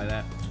uncomfortable by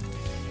that,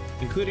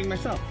 including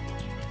myself.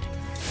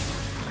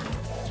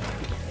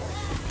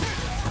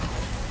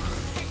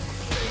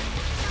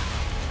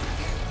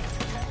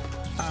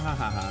 Ha ha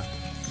ha ha.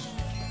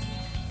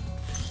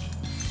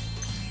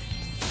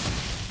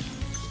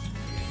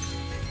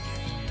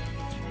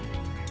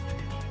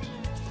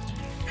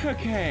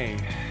 Okay.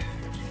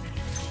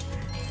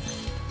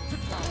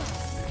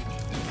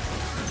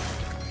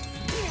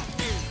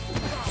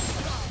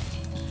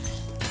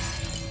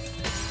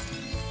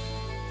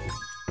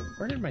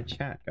 Where did my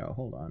chat go?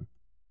 Hold on.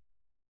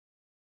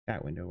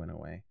 Chat window went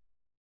away.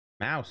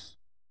 Mouse.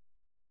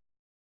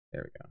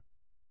 There we go.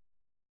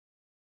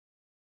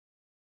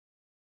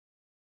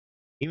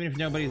 Even if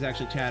nobody's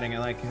actually chatting, I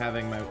like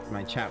having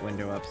my chat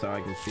window up so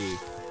I can see.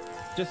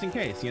 Just in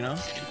case, you know?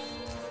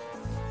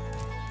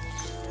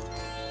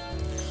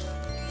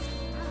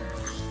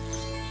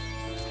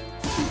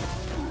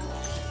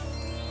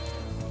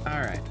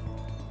 Alright.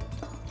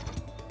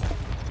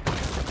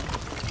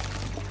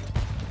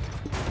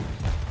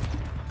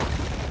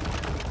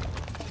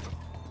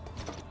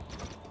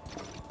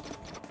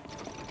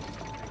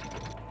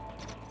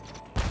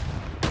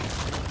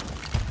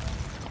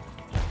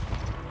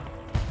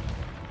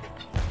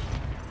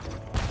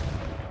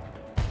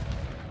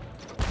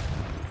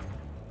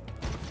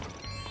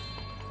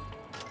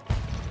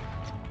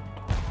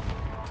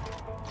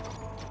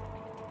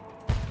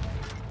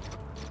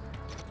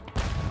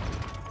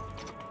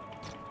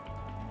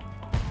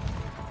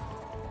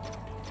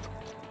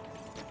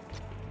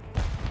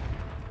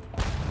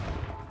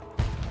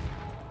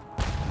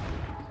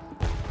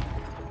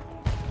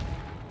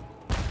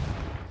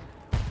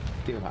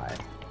 Too high.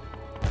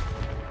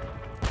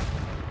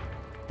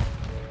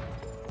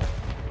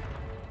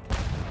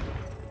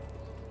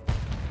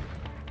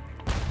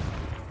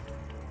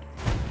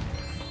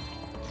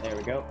 There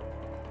we go.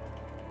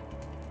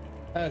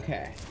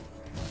 Okay.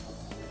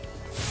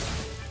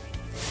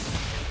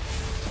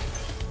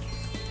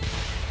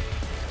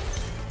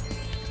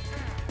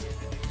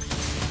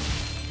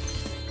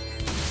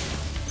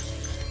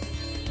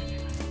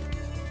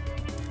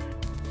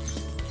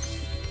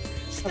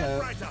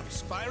 Step right up,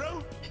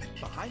 Spyro.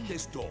 Behind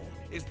this door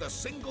is the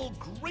single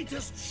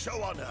greatest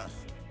show on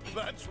Earth.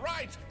 That's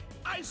right,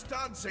 ice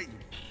dancing.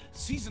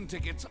 Season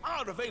tickets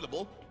are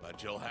available,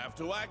 but you'll have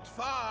to act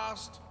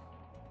fast.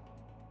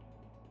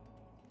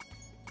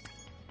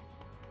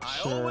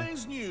 I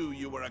always knew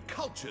you were a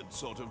cultured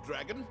sort of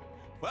dragon.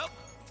 Well,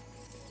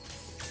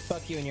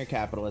 fuck you and your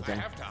capitalism.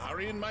 I have to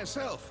hurry in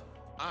myself.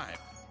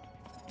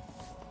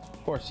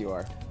 Of course you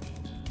are.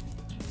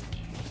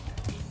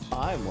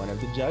 I'm one of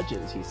the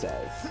judges, he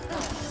says.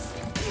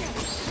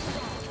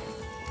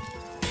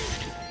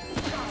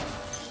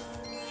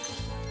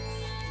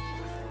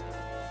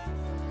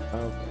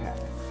 Okay.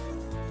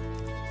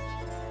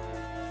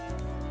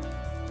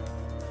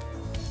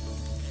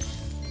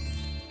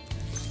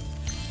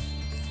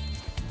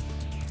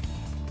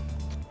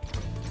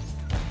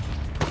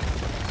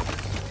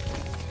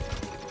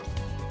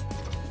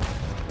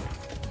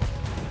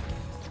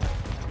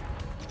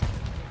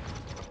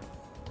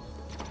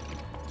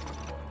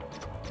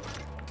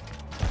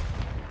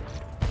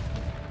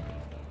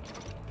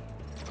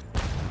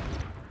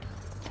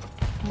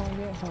 Come on,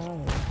 get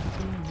high.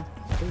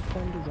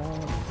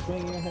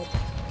 Swing your hips.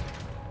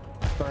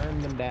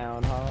 Burn them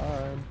down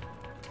hard.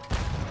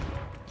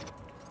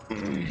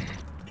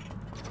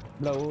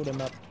 Blow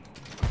them up.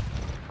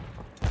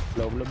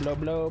 Blow, blow, blow,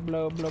 blow,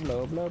 blow, blow,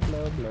 blow, blow,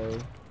 blow, blow.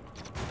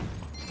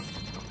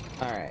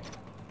 Alright.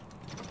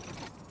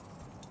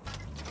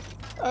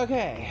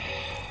 Okay.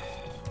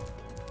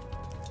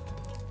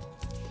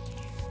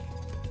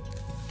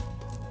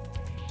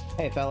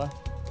 Hey, fella.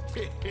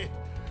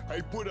 I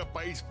put up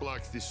ice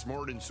blocks this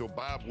morning so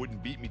Bob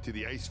wouldn't beat me to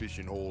the ice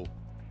fishing hole.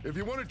 If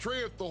you want to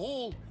try out the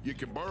hole, you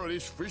can borrow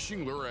this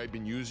fishing lure I've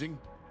been using.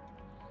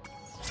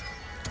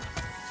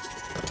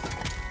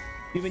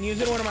 You've been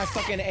using one of my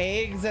fucking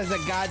eggs as a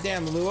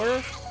goddamn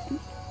lure?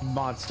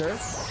 Monster.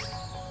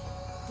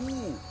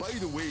 Ooh, by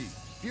the way,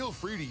 feel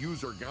free to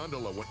use our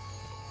gondola when...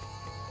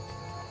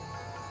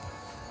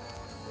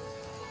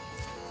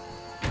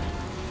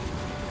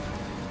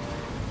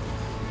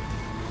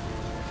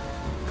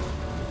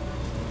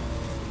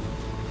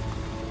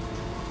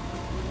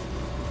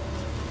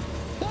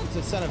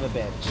 That's a son of a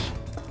bitch.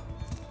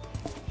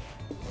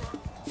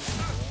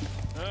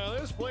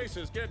 This place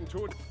is getting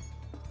too...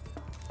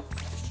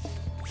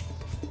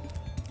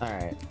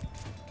 Alright.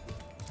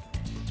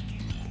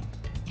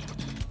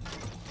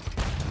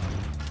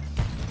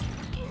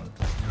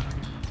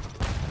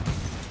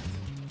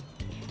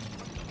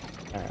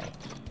 Alright.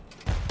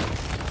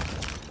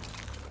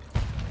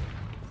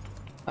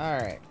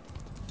 Alright.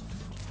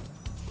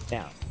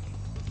 Now.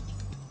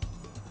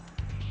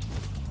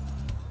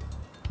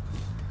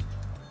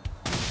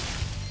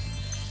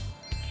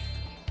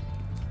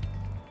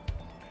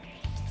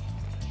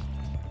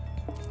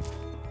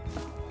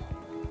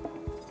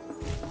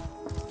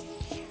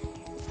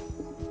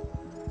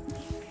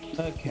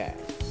 Okay.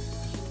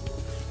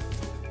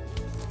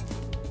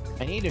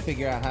 I need to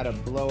figure out how to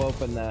blow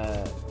open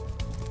the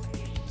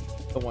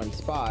one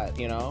spot,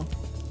 you know?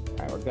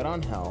 Alright, we're good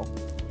on health.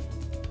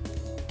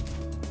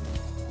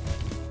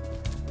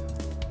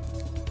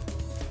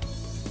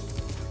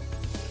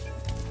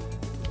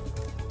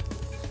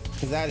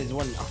 Because that is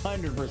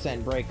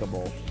 100%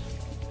 breakable.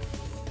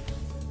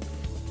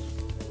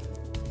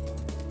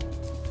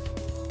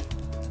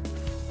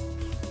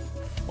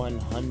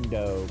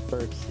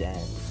 %.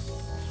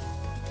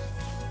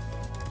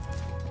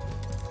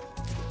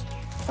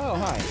 Oh,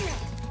 hi.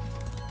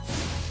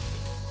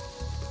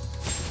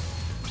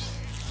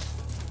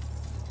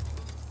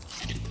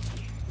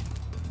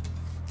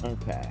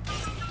 Okay.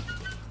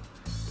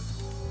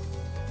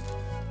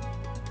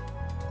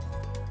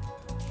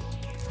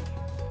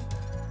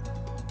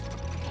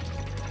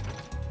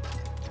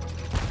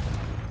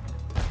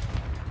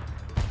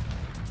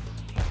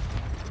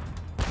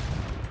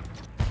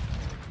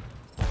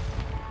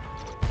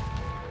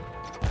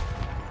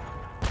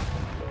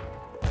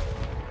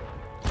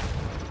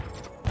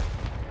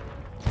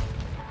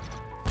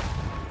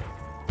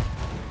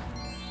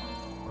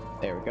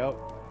 There we go.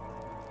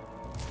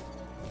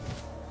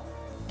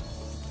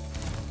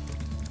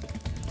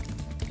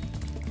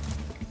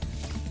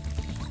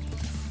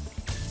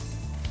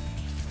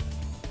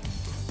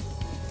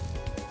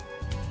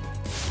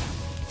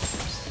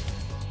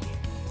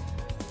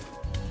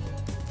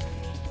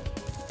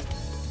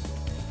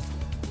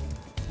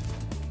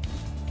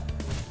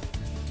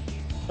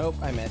 Oh,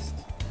 I missed.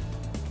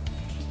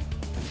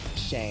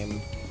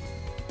 Shame.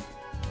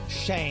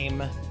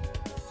 Shame.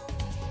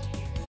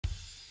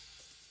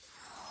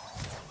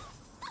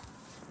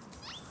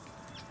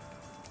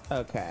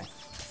 Okay.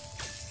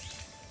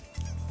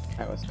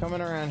 I was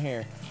coming around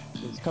here.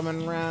 She was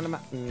coming around the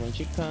mountain when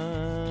she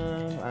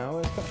come. I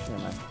always come.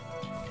 Never mind.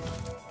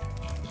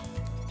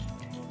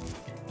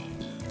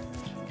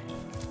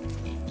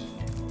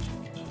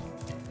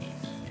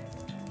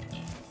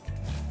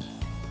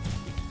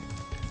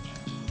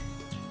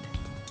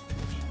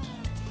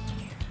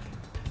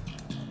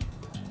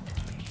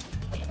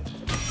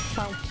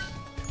 Bounce.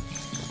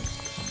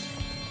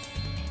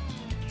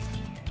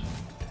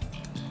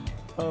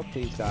 Oh,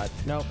 please, God.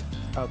 Nope.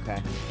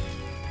 Okay.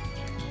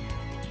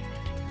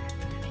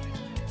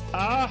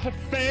 Ah, I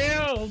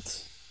failed!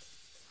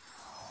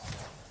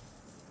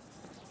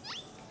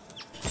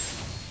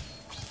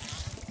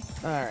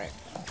 Alright.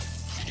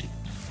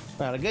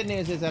 Well, the good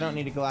news is I don't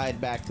need to glide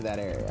back to that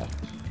area.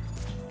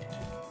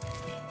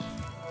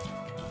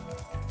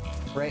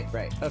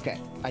 Right. Okay.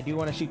 I do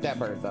want to shoot that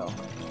bird, though.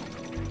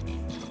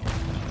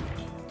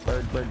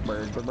 Bird.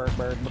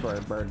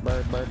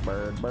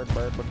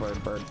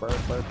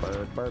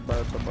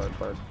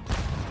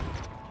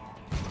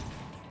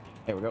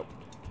 There we go.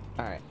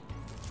 Alright.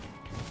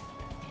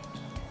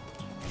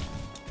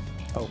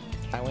 Oh,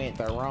 I went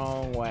the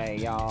wrong way,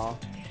 y'all.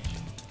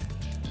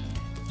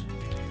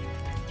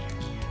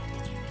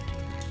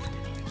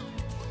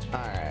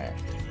 Alright.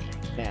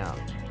 Now,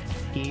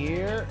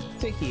 here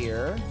to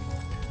here.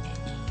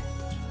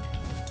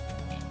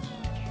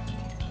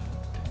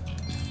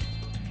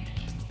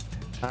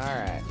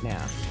 Alright,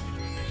 now.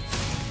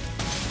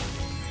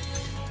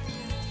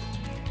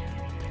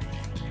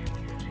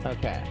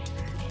 Okay.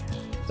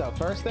 So,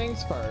 first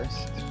things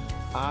first,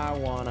 I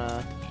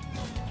wanna...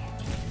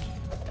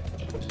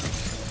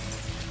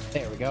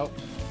 There we go.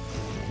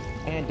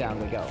 And down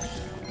we go.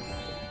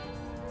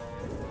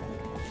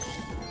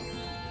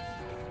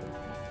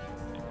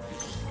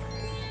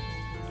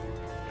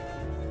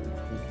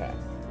 Okay.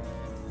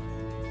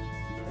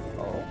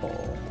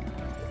 Oh.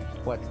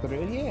 What's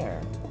through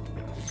here?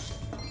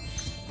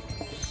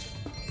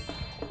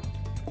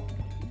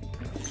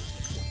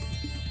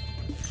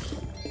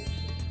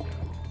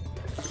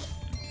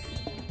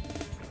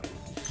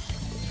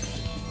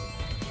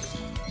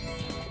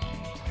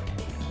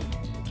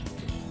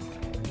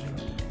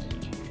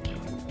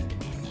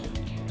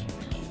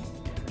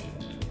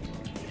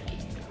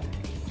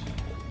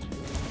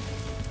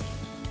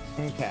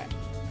 Okay,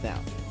 now,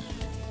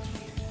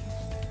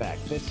 back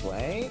this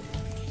way,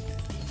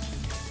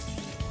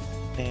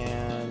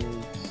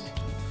 and,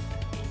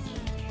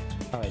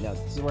 oh wait, no,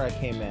 this is where I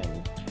came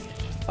in.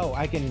 Oh,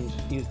 I can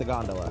use the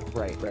gondola,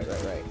 right.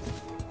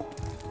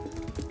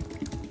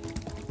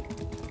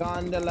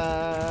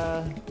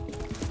 Gondola!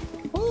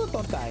 Ooh,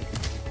 don't die.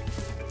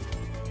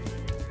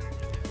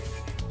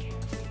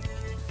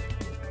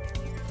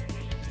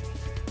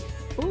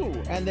 Ooh,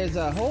 and there's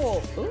a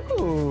hole,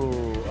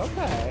 ooh,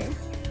 okay.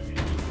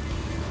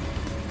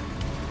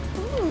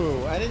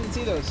 Ooh, I didn't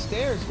see those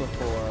stairs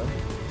before.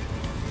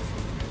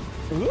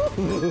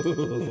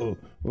 Ooh.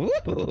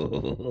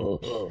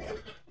 Ooh.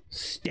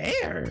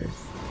 Stairs.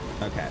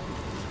 Okay.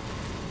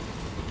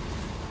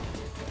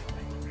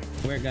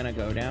 We're gonna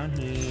go down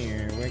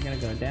here. We're gonna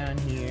go down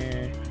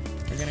here.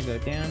 We're gonna go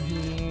down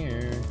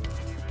here.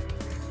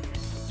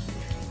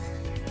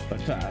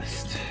 But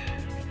first.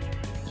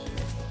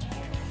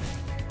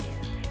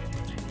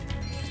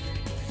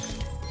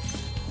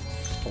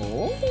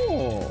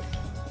 Oh.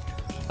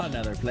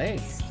 Another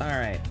place.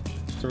 Alright.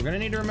 So we're gonna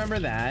need to remember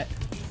that.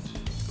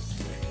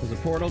 There's a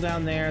portal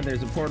down there.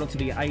 There's a portal to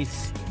the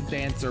ice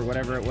dance or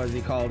whatever it was he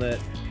called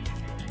it.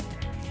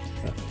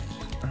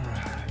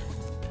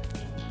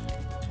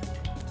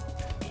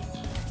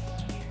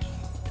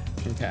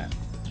 Okay.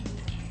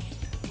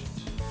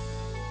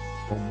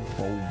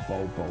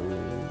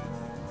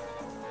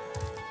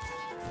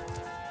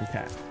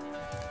 Okay.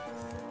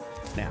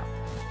 Now.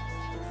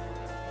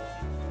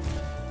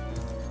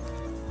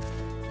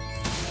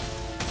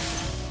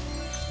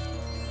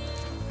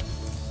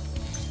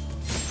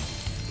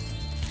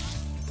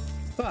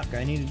 Fuck,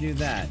 I need to do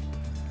that.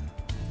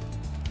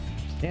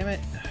 Damn it.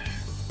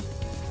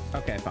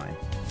 Okay, fine.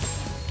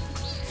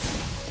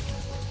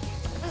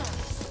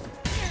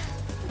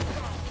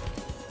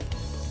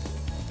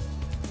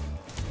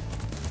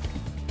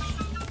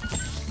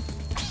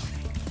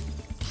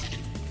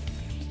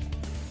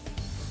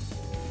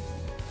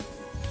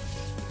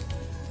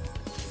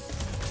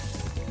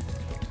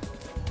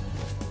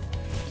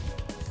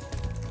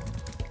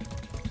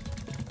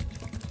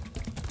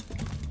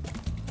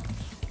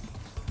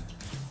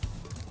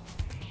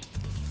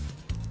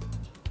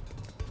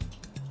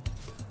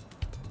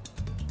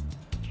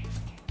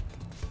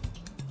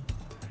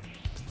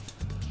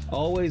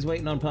 Always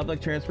waiting on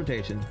public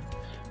transportation.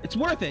 It's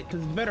worth it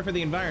because it's better for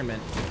the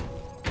environment.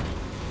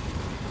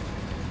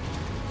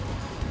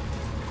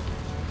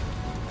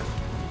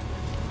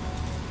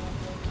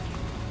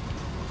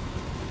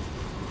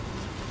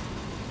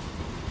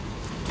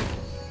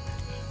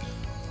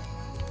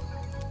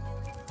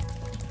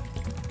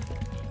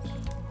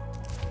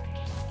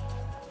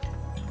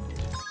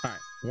 All right,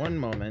 one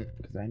moment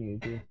because I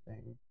need to do a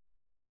thing.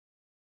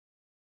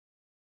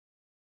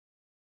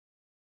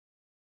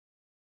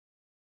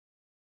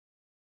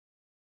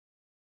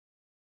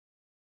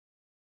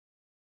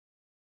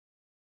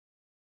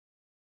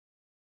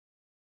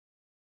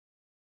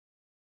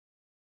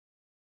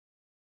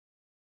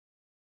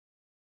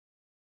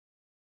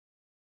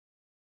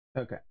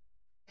 Okay.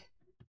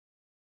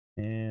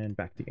 And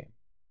back to game.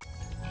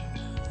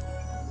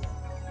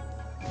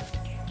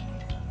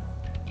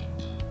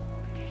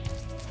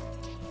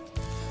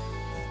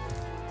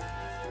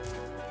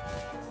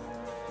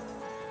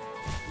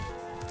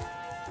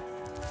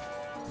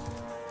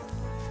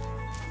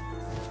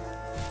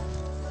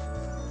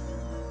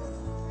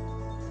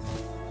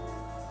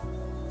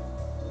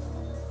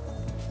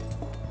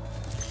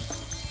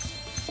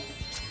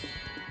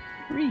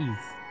 Freeze.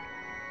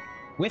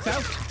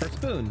 Without her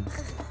spoon.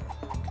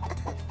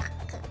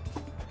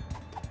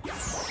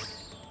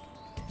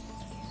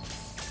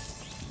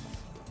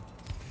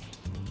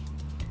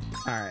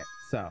 Alright,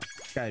 so,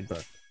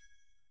 guidebook.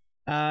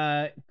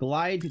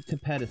 Glide to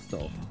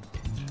pedestal.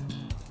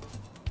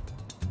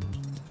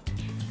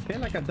 I feel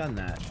like I've done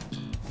that.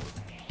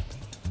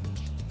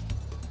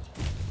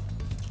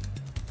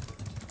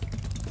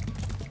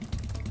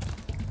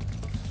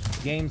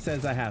 Game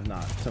says I have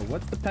not. So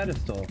what's the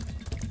pedestal?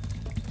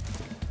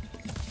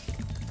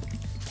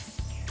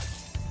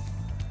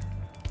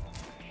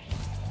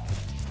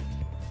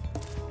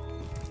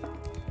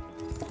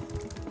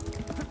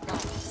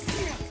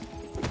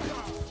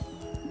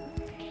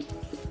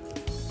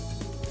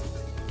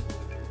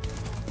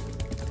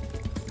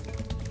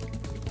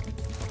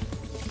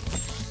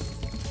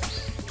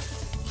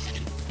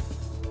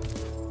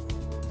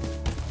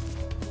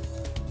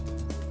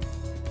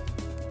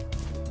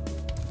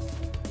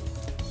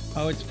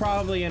 Oh, it's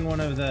probably in one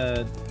of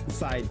the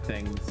side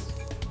things.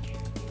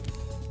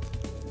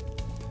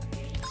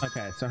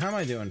 Okay, so how am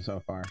I doing so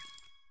far?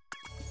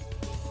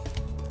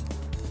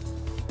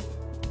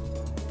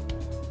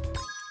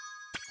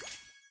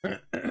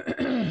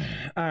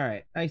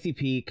 Alright, Icy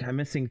Peak. I'm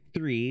missing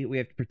 3. We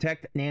have to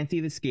protect Nancy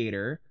the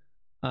Skater.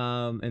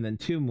 And then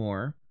 2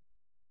 more.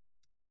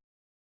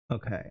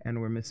 Okay,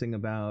 and we're missing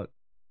about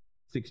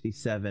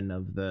 67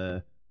 of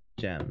the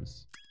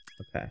gems.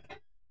 Okay.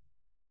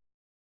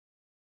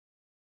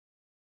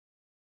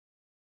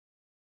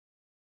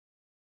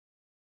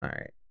 All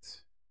right.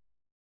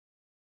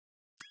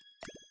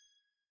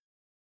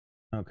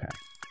 Okay.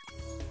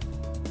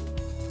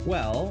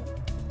 Well,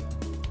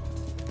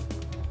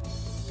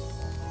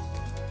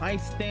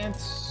 Ice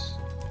Dance.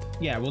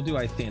 Yeah, we'll do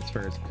Ice Dance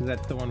first because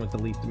that's the one with the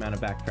least amount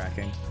of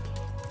backtracking.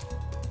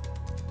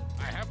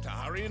 I have to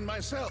hurry in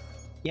myself.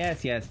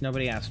 Yes, yes.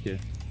 Nobody asked you.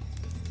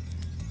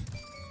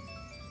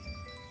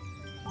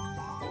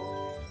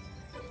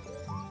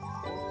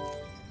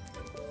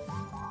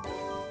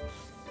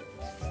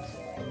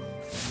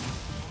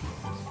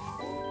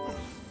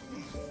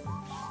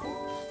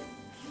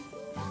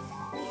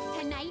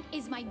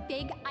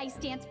 Ice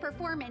dance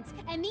performance,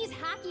 and these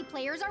hockey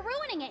players are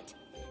ruining it.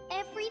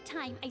 Every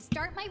time I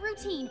start my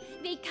routine,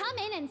 they come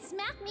in and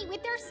smack me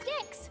with their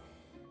sticks.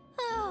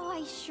 Oh,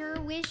 I sure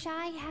wish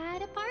I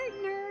had a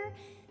partner.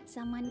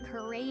 Someone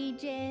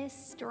courageous,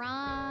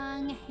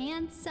 strong,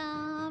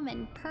 handsome,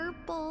 and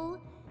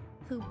purple,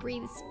 who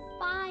breathes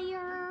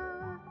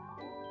fire.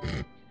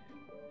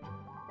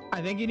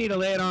 I think you need to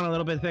lay it on a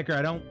little bit thicker.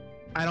 I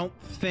don't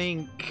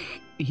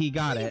think he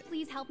got it.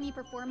 Please help me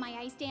perform my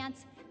ice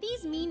dance.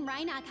 These mean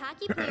Rhinoc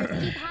hockey players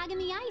keep hogging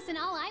the ice, and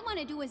all I want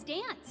to do is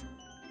dance.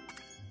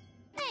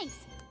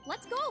 Thanks.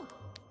 Let's go.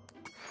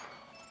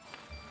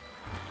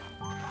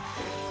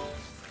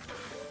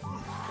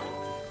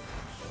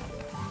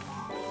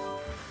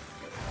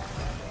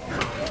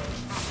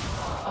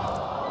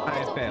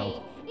 I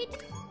failed.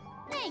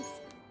 Thanks.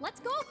 Let's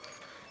go.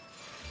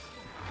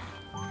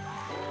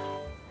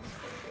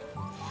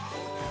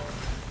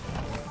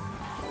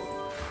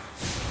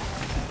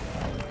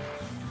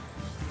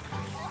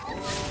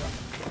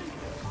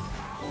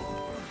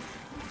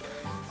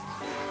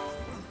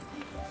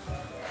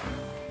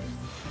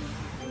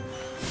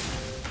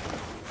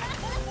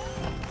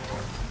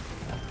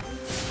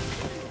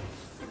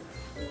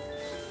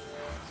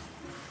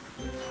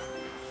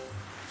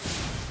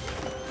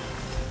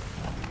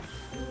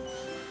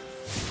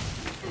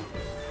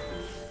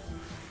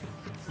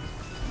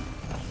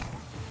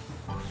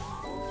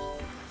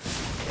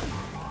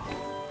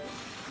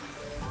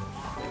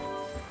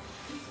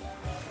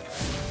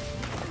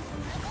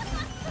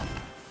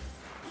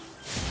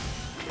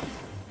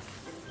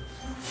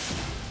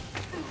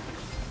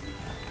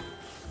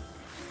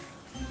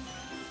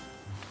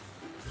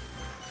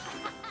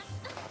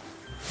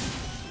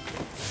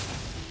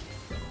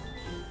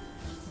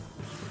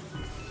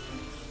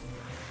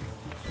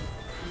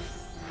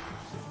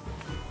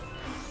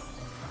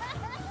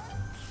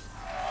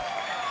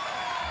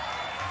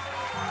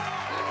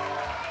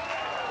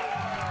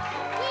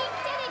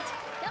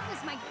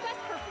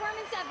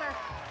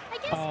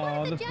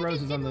 The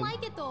judges didn't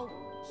like it though.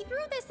 He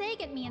threw this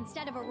egg at me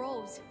instead of a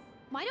rose.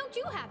 Why don't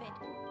you have it?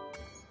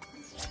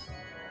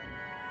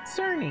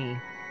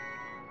 Cerny.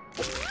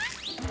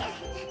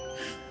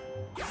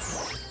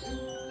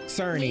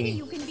 Cerny. Maybe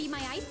you can be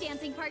my ice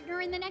dancing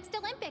partner in the next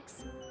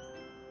Olympics.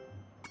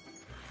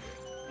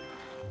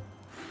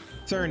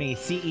 Cerny,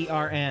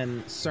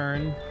 C-E-R-N,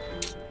 CERN.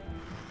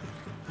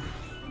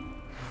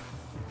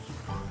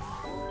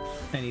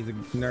 And he's a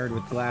nerd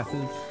with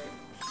glasses.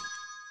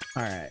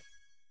 Alright.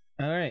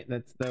 Alright,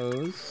 that's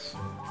those.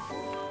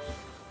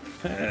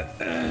 I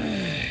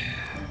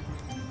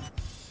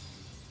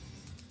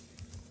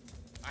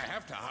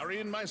have to hurry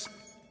in my...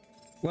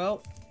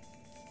 Well.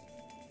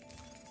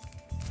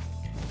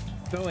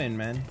 Go in,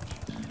 man.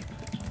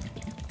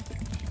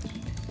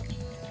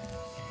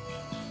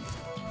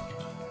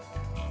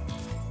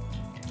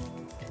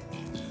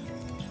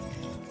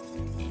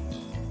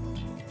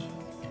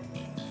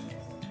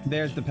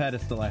 There's the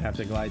pedestal I have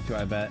to glide to,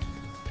 I bet.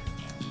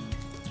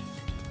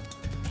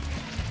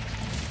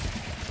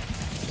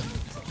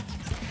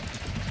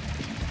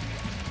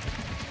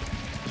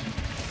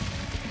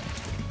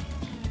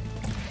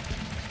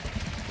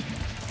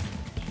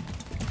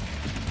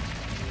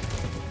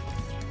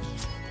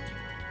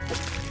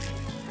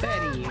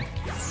 Betty.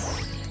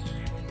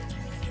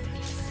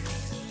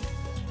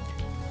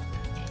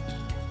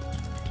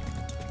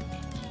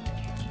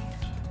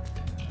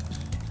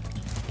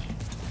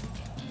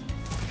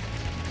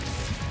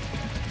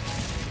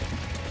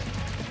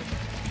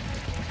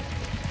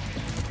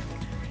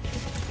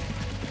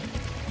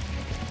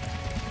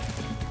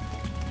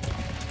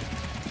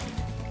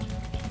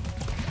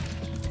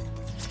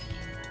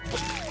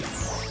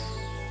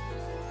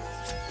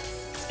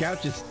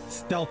 Scout just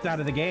stealthed out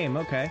of the game,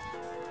 okay.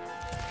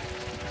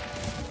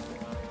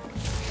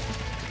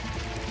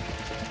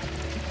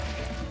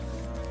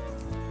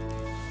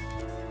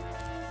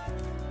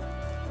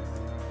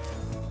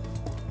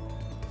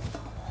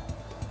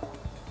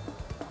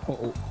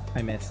 Oh,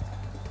 I missed.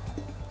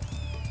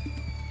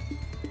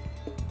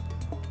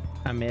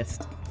 I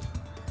missed.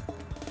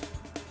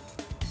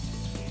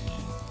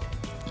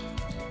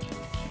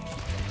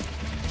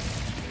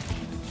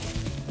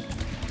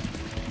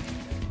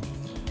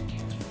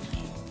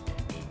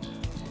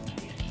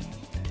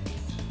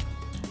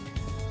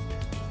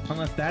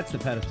 Unless that's the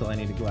pedestal I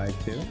need to glide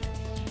to.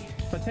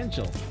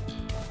 Potential.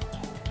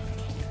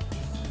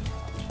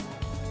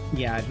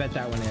 Yeah, I bet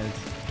that one is.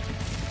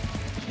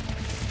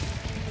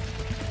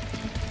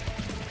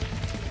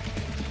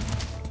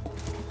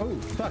 Oh,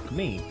 fuck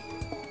me.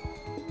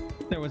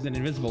 There was an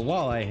invisible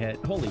wall I hit.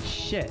 Holy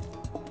shit.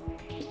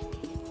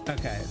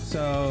 Okay,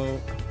 so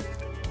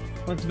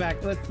let's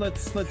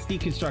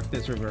deconstruct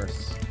this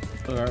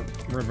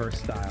reverse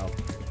style.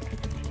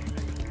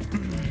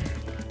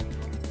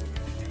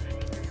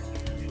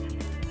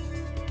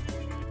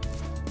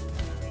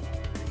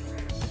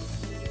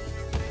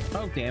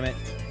 Oh, damn it.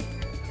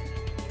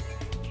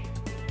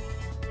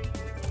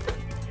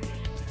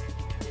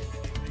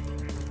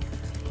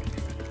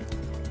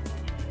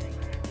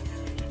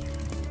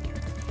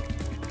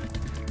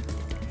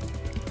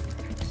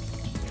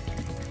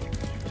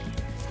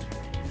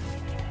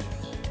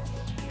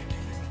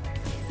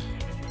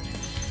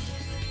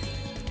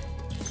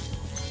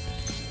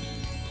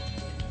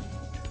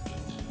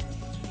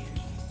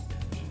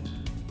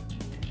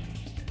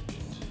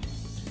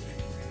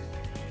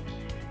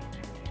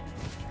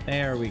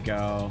 There we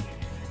go.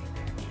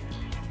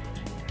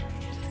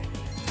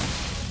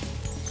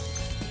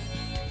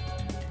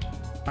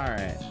 All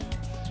right.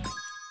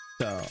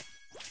 So,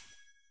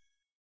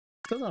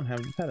 still don't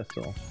have the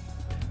pedestal.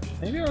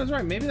 Maybe I was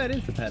right. Maybe that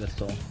is the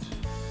pedestal.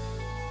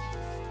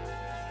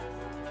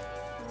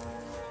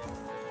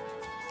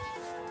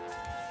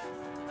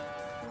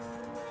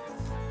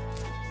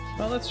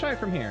 Well, let's try it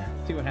from here.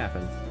 See what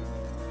happens.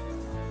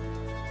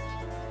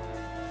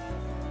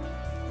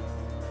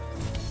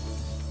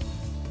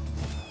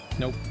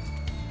 Nope.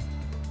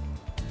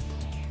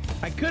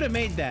 I could have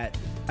made that.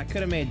 I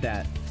could have made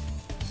that.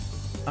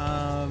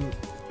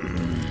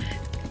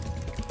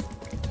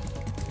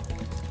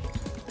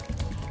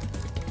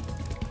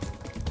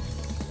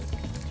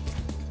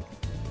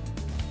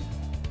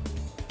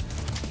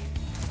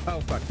 Oh,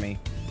 fuck me.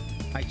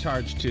 I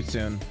charged too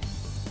soon.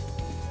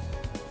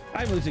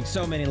 I'm losing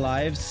so many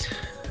lives.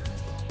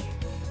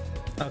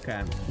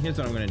 Okay, here's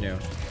what I'm gonna do.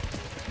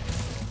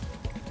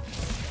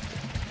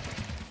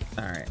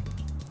 Alright.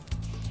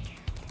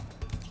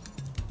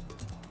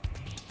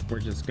 We're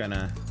just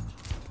gonna...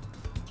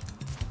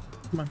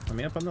 Come on, let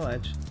me up on the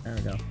ledge. There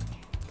we go.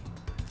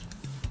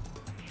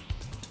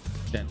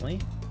 Gently.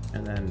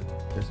 And then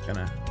just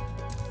gonna...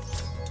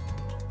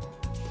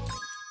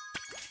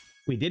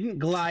 We didn't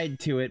glide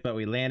to it, but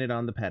we landed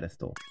on the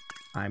pedestal.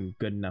 I'm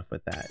good enough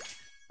with that.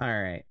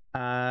 Alright.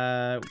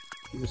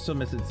 We're still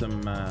missing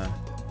some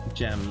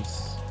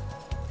gems.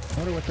 I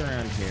wonder what's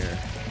around here.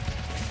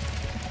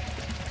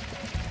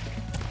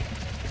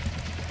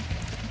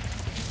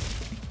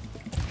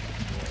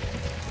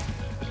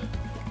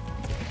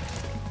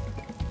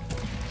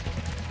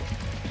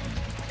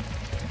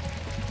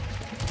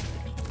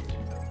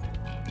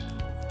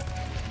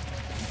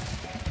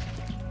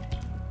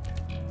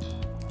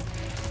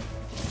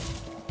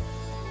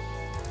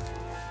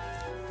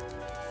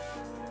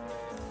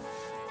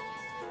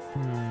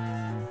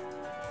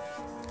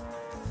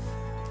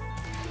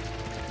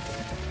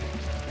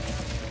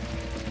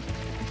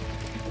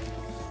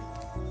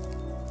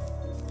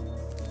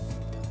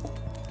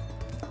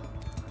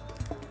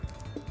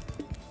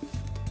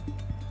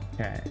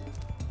 Okay.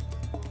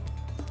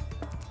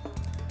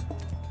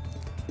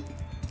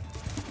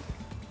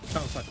 Oh,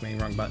 fuck me,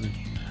 wrong button.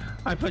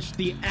 I pushed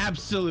the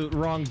absolute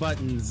wrong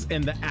buttons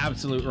in the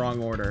absolute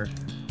wrong order.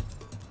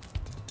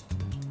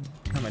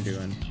 How am I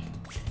doing?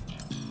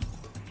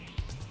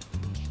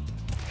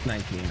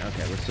 19.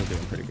 Okay, we're still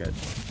doing pretty good.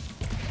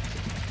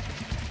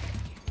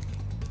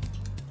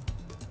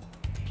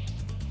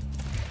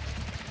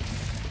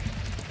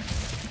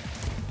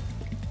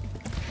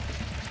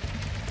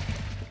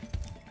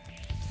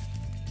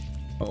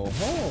 Oh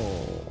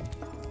ho!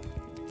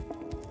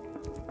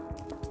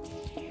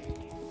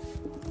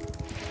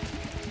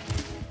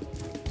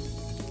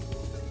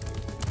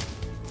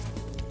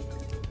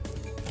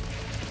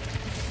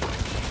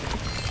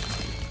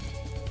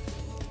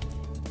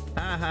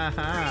 Ha ha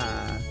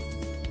ha!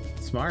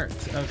 Smart.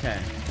 Okay.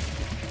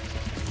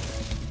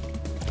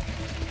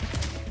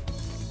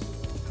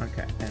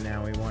 Okay, and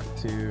now we want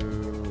to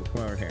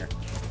come over here.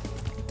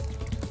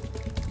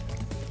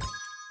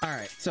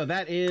 Alright, so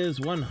that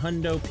is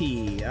 100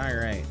 P.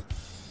 Alright.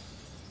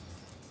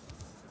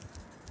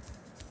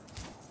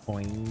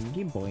 Boing,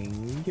 boing,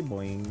 boing,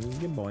 boing,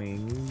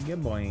 boing,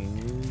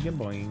 boing,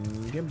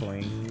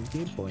 boing,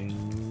 boing,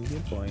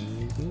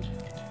 boing.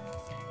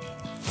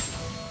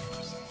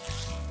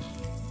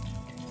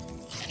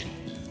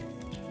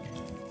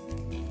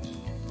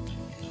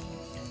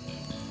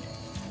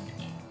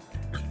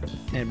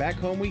 And back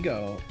home we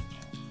go.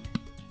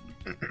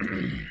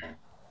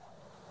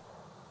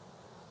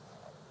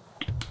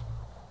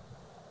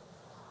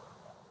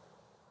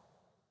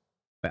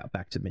 Well,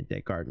 back to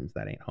Midday Gardens.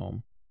 That ain't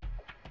home.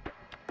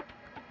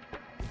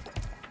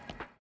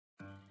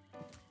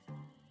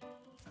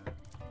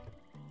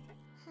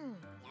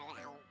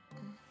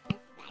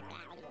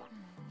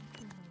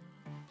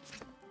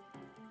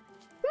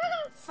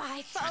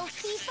 Fi-fo,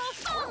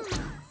 fee-fo-fum!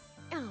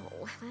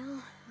 Oh,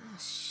 well, oh,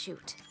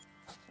 shoot.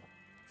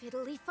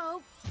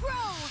 Fiddly-fo, grow!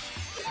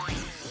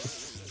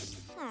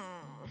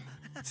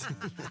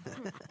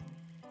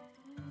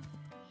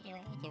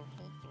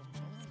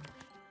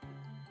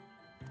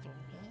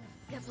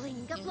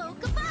 Gabling, gablo,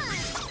 goodbye!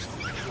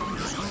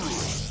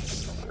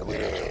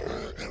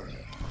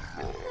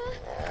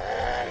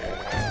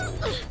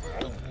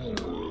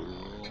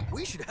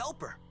 We should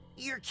help her.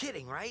 You're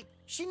kidding, right?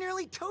 She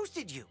nearly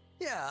toasted you.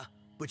 Yeah,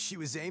 but she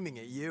was aiming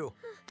at you.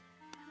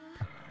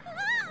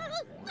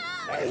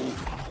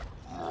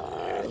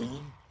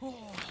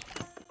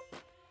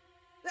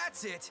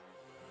 That's it.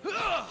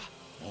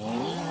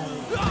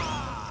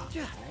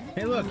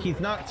 Hey look, he's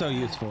not so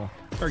useful.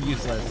 Or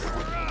useless.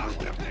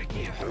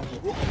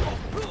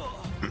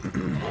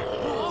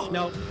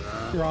 Nope.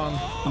 Wrong.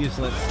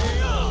 Useless.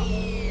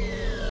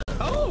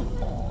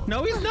 Oh!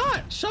 No, he's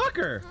not!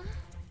 Shocker!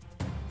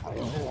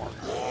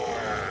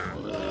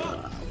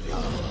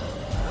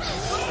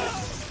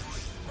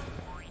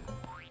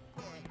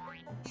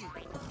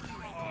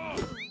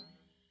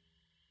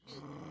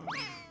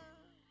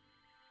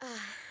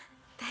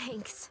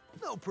 Thanks.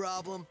 No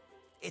problem.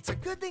 It's a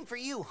good thing for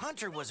you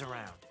Hunter was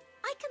around.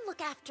 I can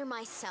look after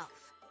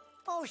myself.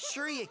 Oh,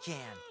 sure you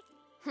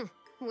can.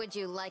 Would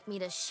you like me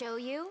to show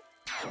you?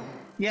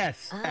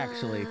 Yes,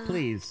 actually,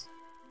 please.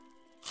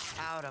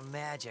 Out of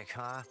magic,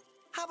 huh?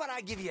 How about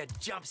I give you a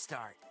jump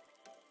start?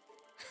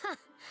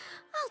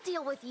 I'll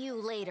deal with you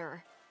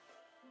later.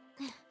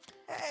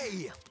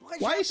 Hey,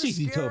 Why is she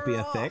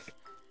Utopia thick?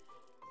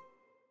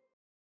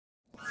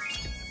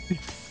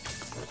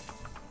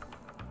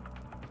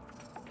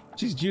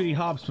 She's Judy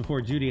Hopps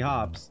before Judy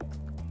Hopps.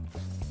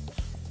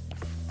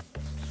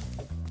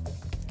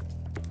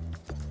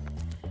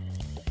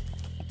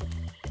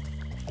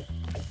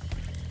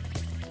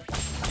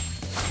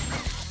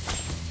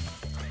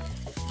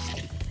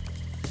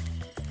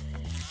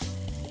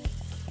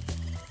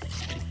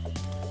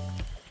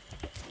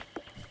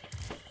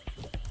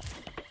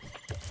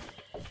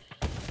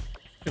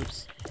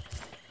 Oops.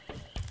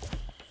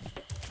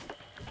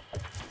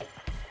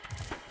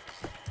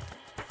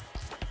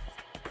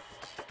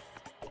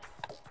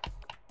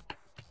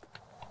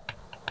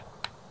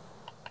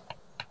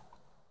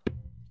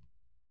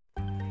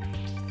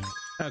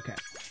 Okay.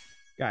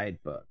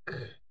 Guidebook.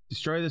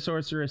 Destroy the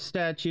sorceress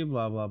statue,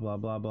 blah, blah, blah,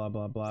 blah, blah,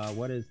 blah, blah.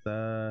 What is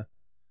the...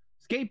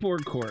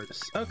 Skateboard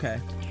course.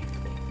 Okay.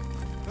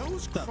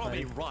 Those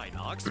crummy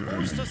Rhinox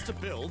forced us to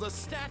build a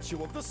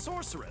statue of the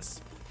sorceress.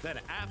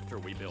 Then after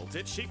we built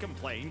it, she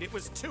complained it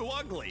was too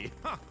ugly.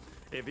 Huh.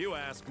 If you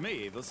ask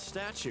me, the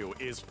statue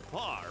is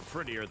far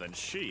prettier than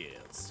she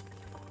is.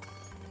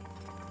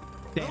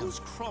 Damn.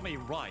 Those crummy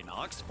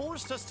Rhinox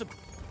forced us to...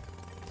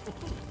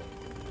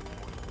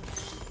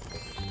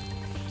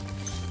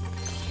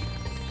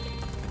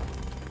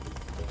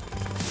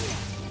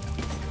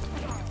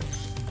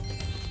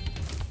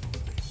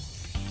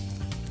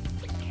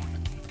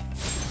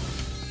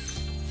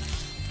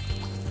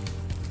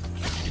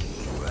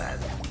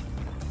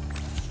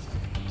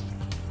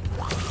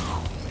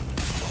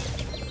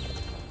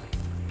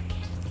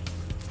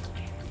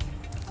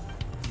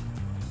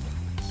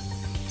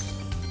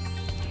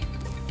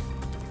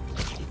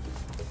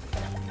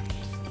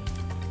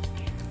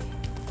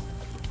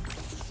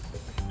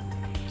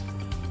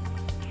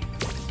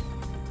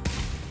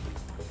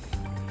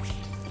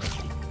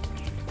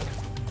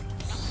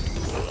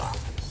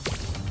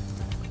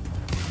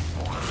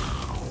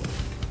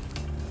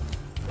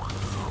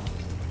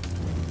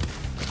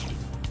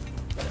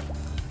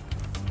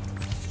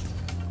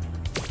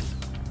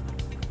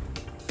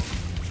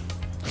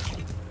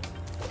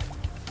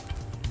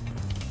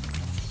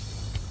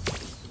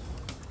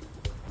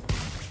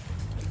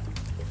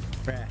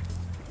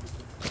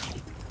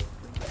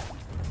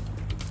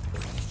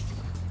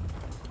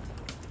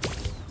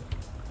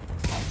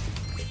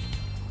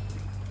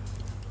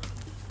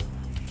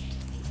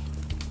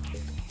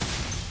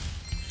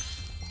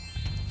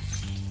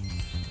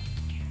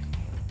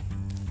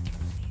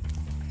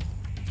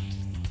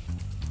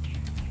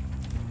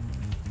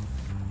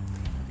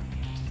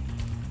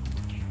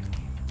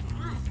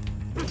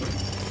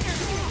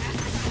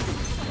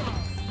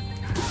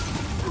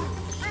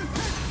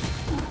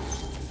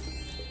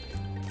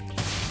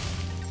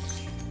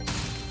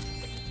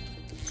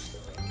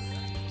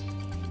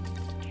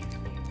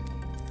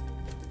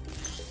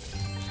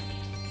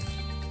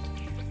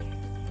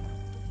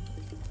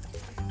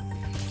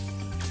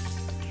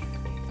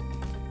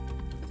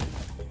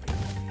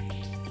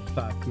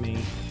 Fuck me.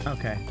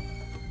 Okay.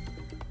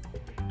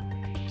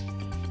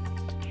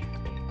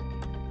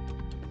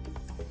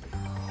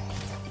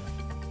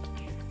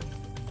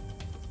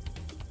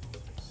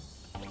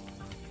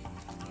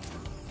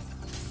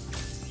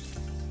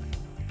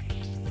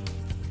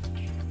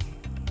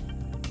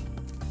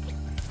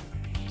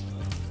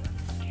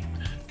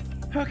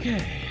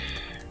 Okay.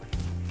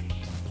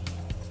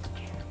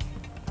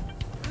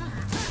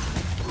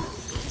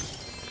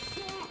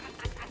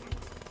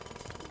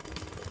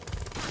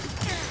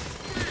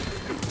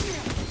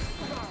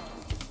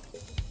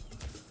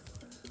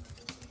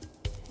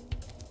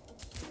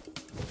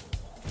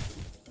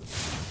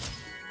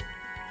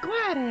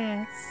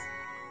 Gladys.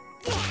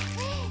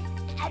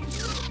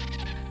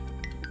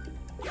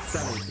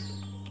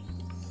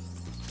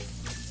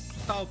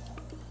 Oh,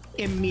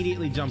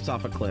 immediately jumps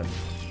off a cliff.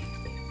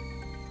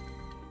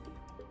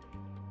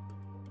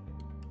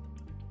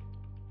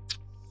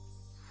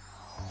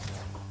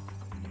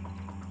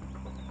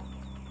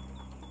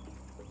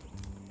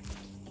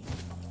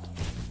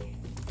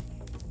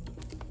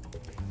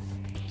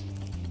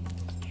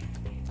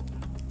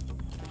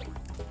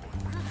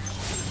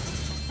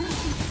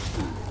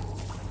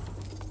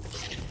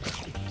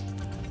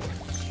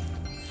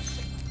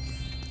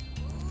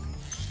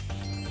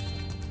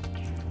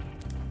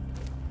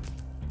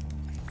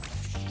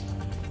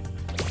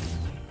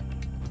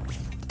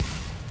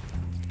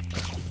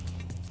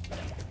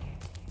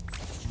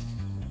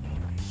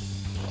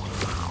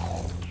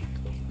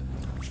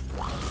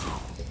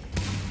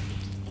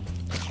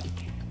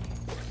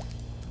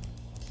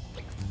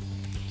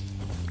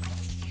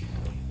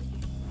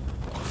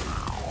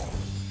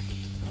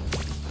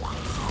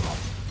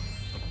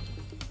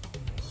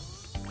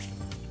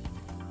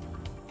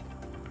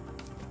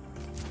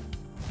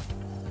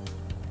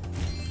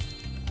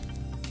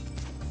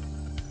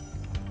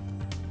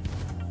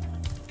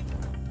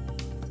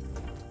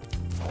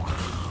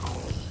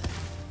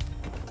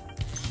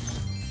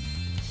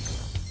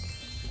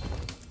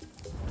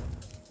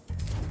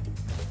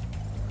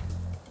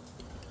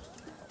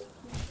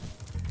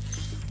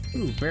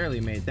 Ooh, barely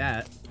made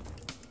that.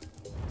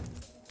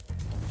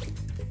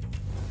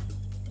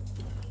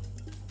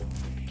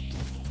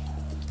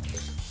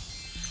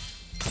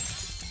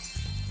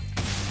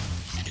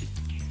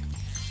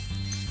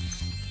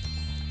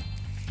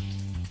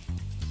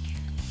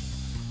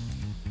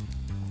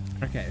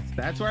 Okay, so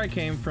that's where I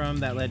came from.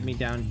 That led me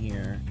down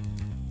here.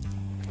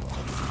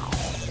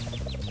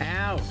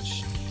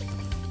 Ouch!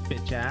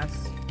 Bitch ass.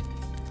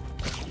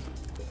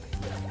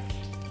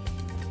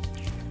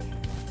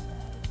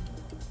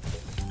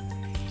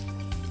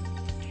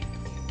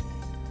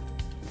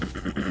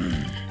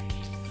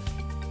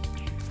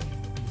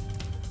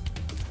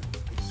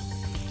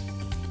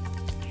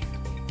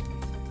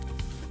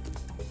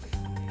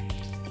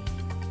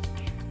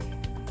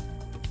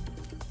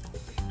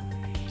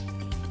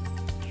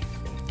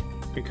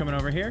 You're coming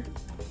over here?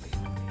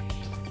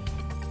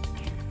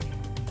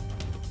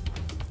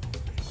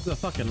 There's a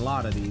fucking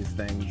lot of these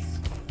things.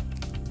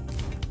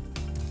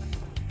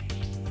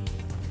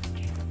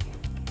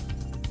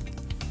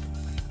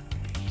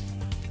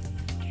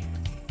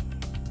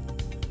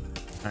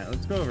 Alright,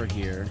 let's go over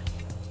here.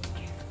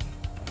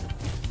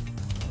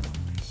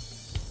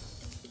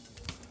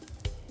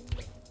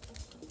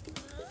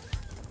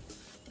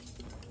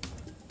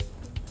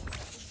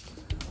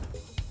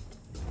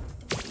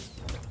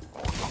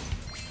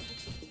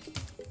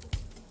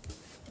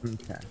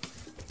 Okay.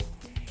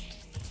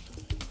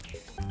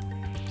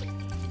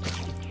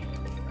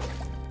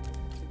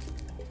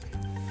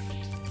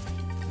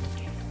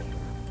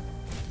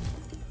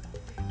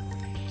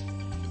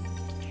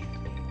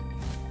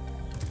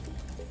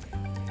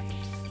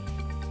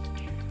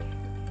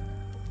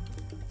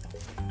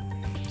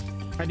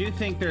 I do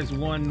think there's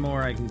one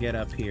more I can get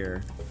up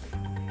here.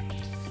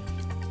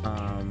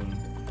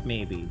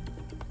 Maybe.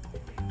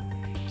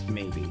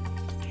 Maybe.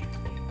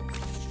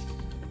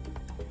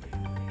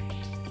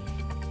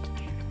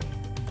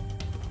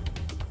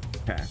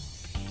 Okay.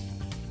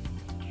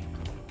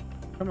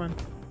 Come on.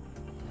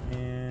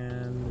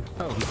 And...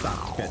 oh, he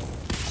stopped. Good.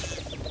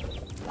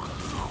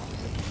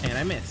 And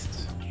I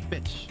missed.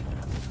 Bitch.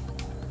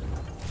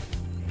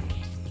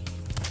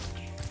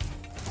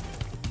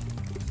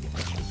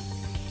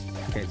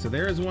 Okay, so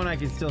there is one I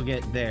can still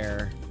get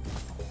there.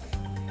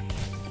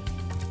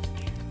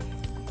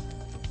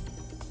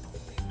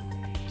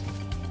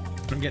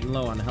 I'm getting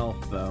low on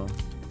health, though.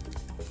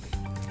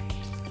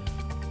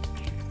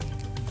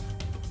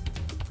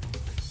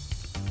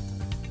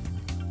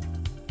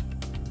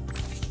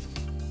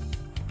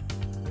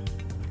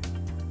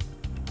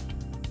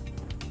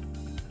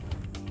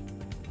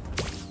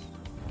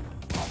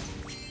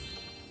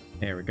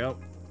 There we go.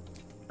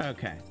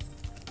 Okay.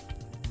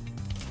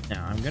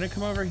 Now I'm gonna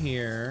come over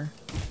here.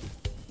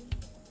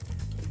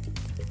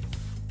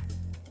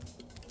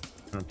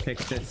 I'm gonna pick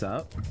this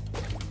up.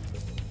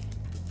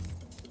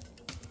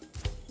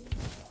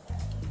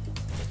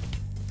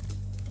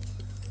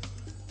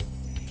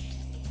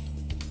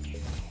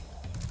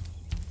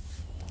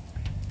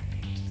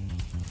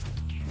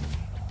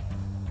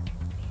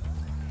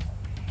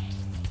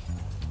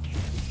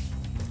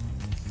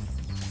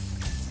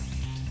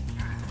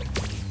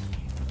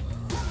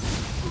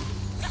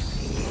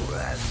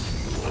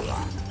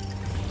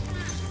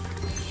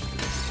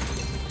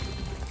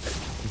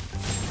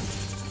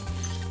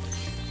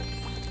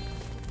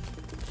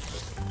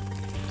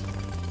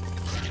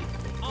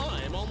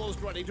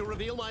 almost ready to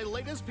reveal my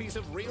latest piece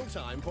of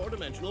real-time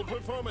four-dimensional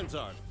performance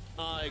art.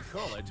 I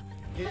call it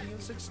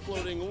Hideous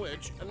Exploding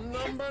Witch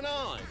number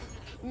 9.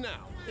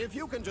 Now, if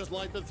you can just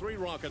light the 3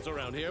 rockets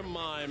around here,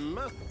 mime.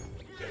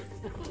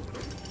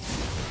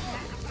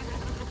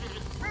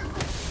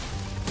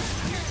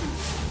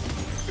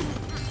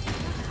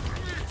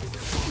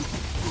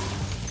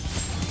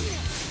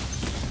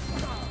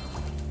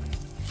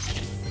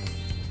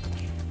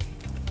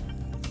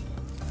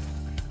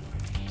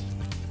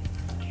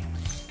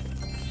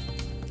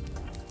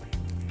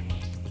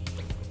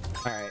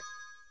 All right.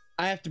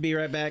 I have to be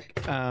right back.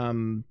 I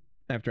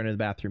have to run to the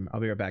bathroom. I'll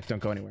be right back. Don't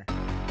go anywhere.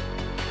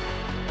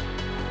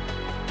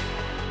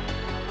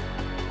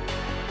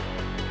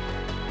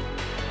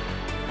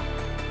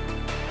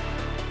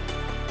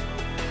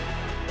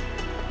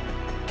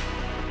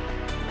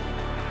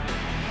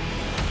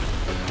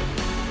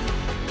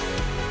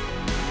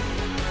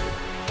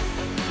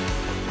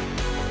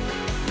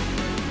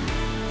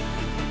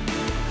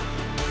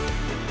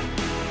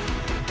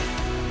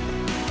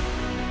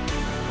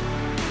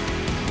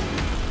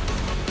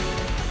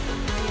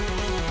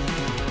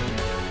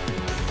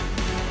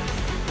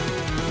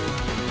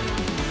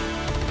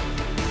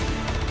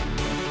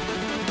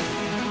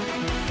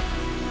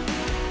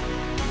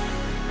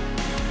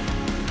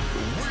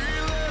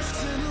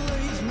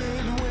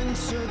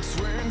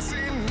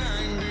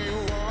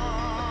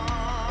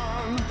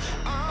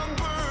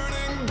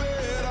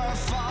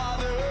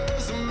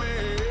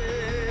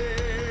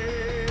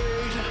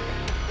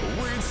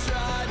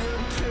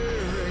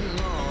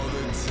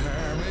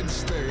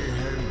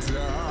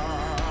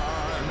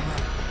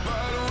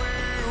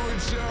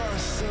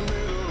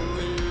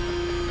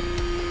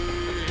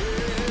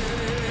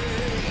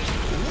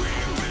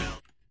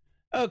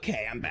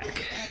 Okay, I'm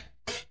back.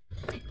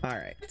 All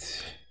right.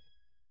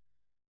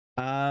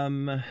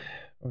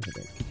 What did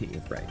I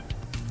continue? Right.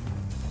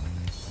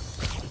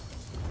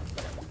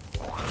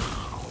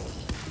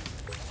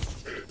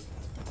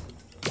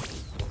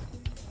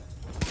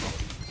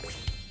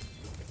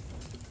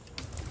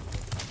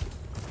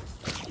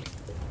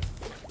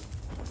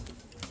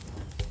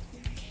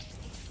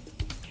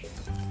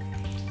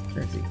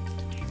 Where is he?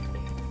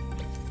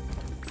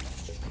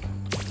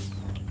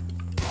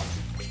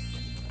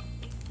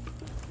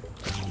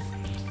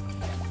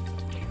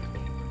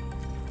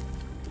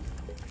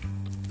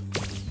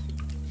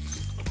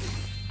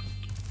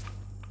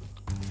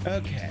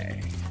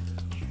 Okay.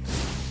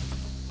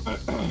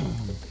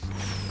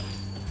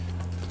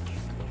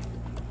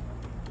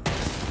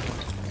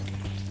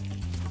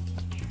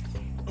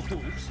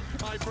 Oops,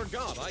 I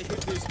forgot I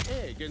hid this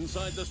egg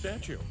inside the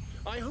statue.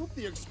 I hope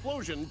the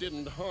explosion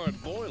didn't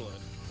hard boil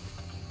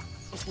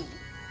it.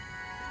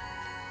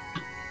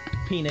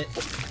 Peanut.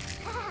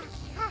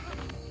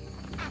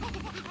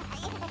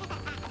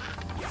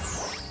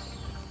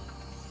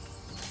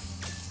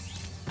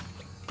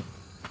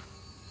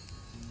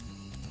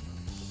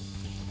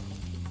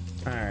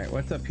 Alright,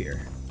 what's up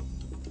here?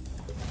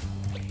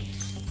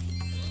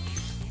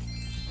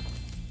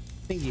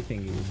 Thingy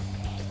thingy.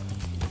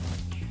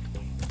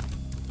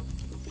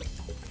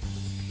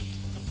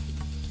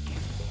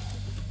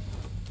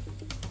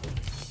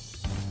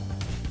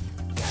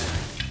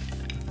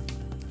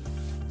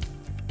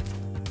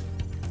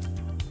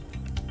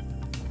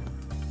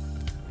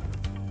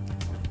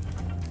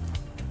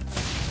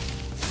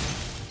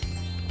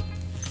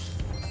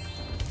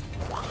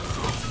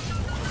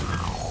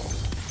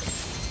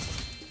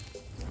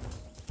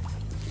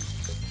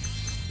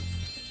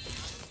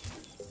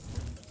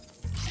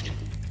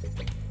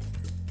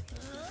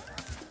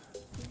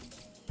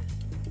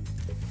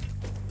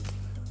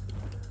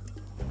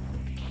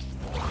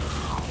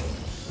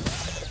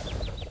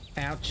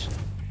 Ouch.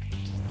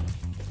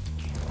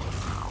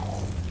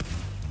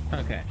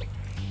 Okay.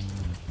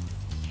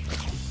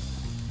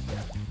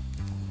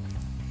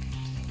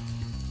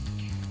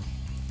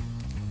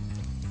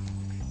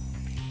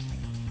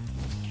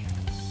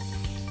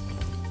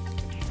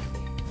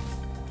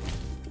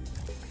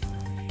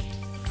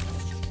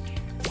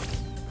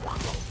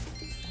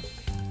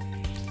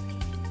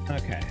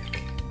 Okay.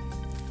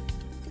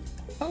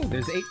 Oh,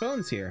 there's 8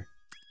 bones here.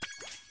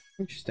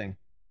 Interesting.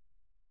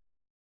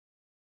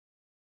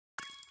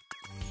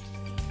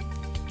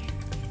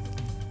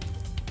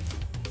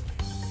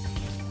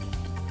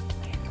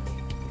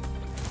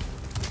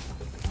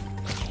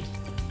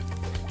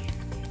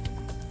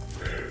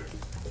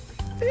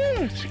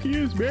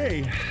 Excuse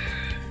me.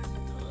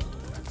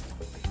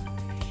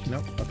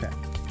 Nope, okay.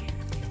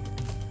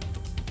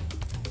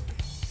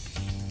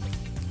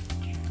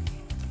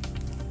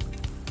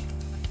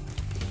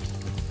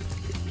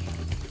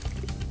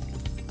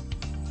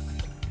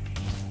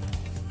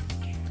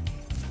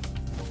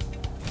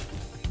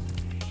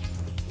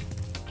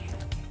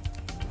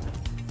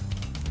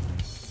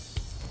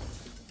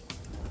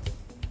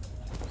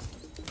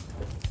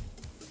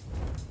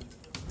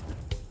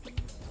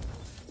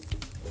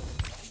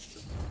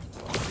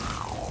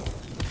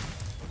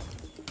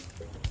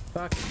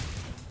 Fuck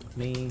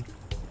me.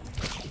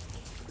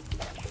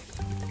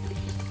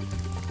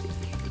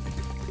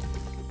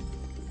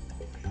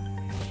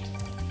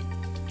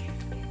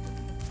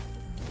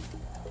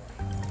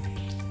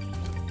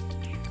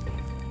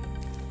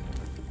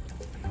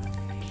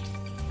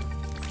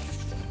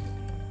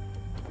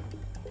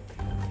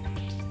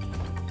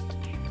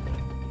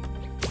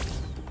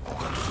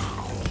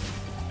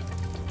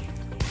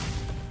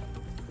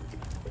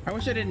 I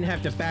wish I didn't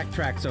have to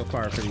backtrack so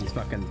far for these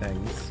fucking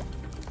things.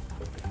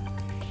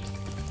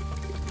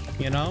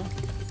 You know?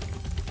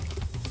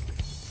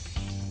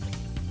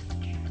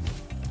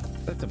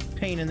 That's a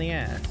pain in the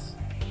ass.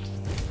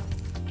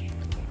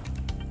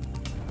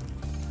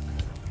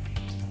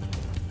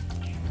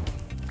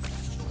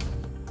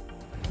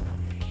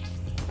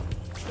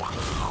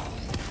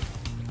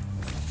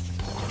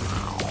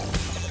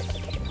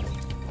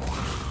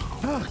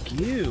 Fuck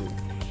you.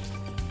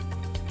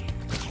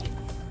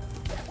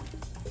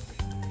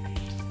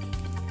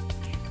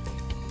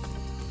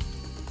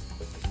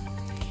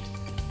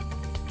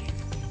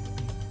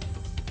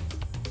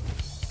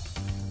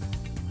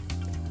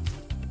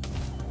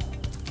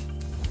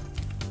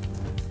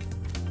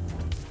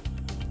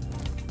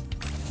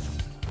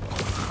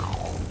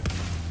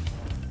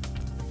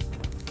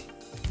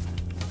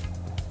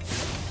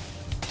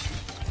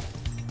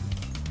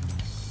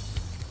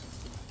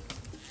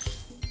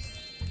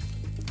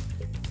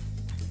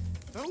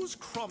 Those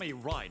crummy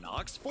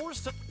Rhinox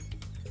forced a...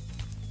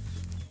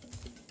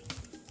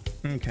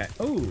 Okay.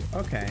 Ooh,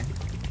 okay.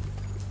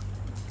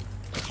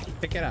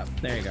 Pick it up.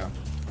 There you go.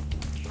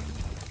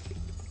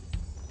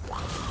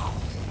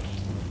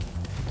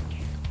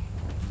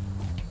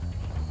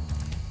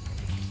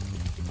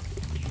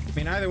 I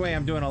mean, either way,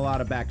 I'm doing a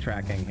lot of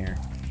backtracking here.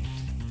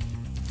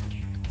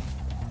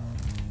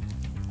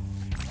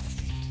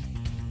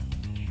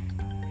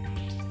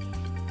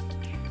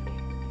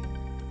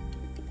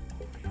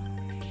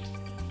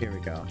 Here we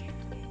go.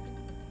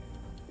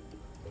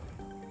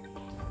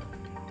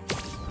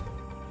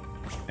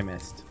 I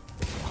missed.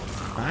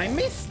 I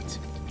missed!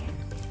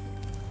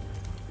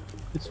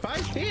 It's 5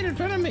 feet in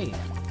front of me!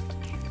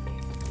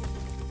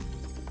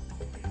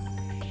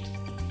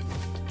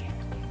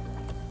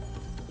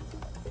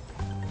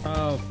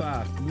 Oh,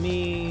 fuck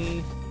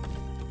me.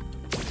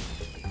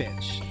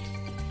 Bitch.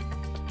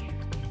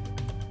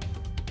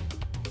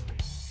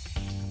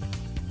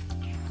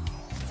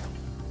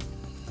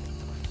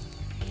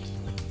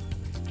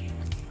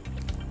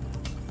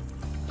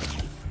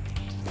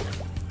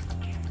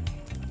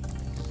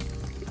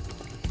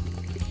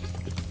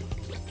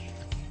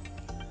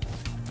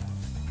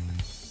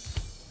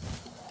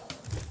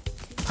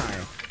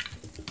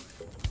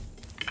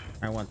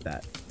 I want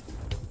that.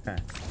 Okay.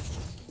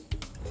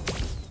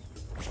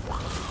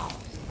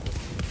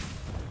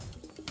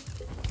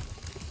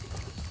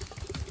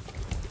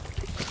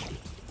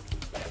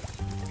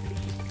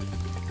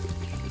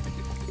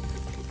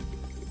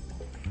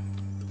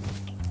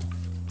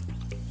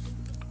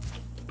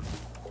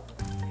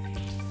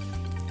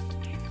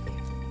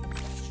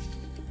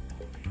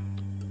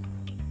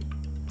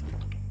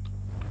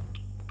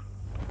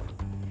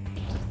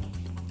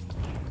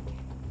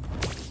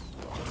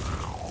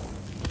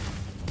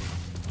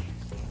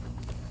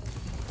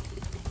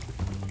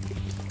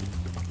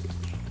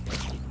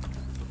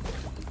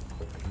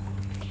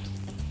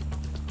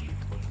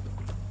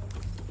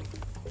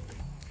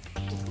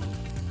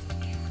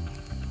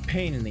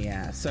 Pain in the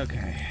ass.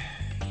 Okay.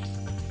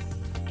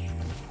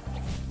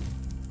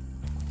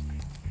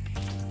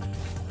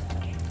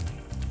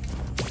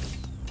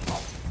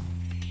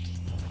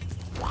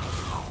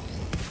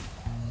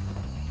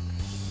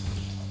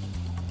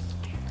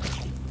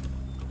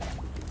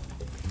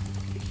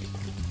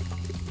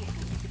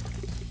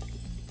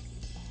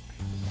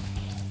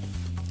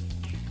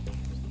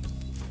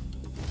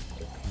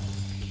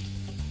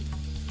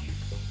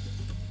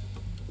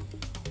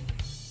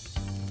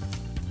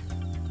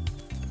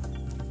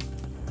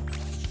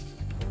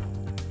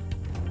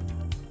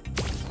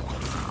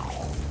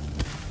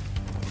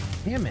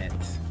 Damn it.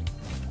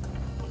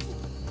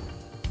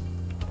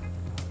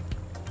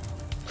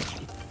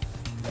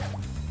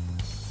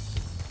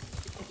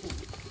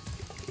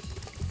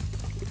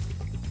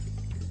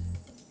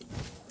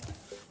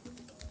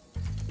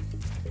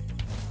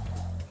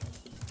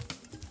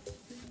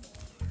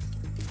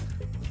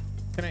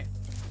 Can I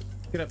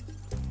get up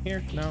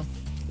here? No.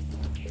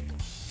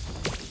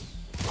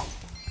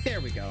 There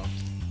we go.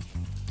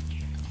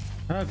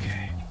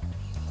 Okay.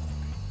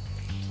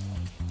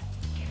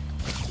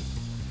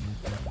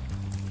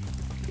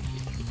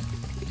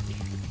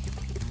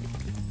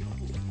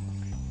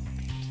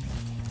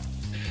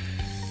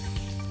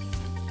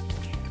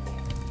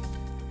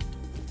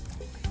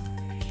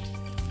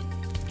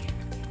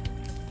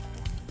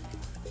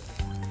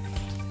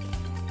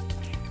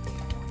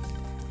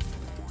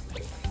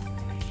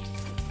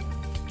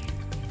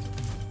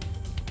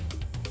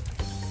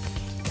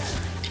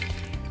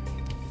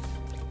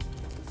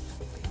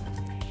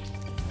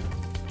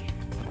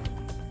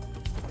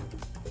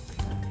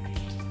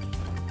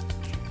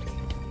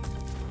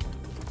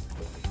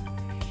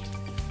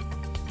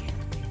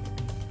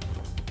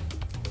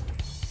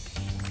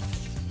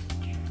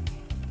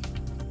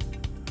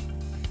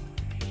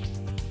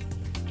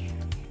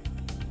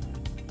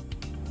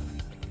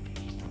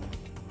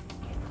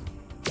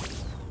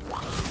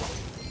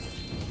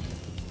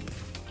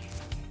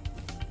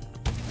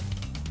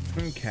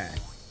 Okay.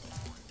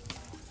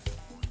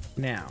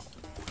 Now.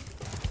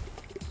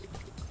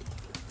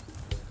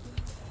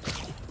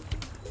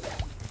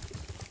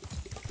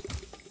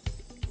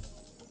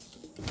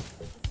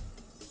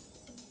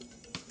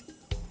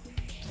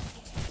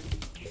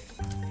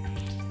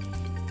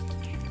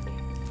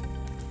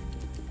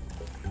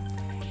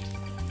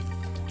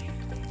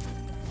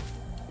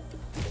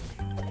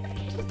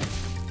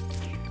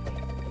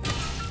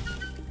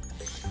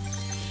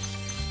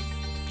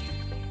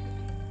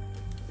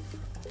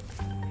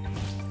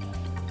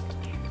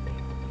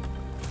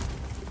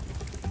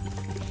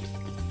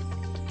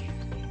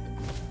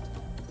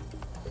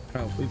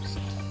 Oh, oops.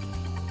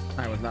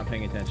 I was not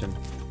paying attention.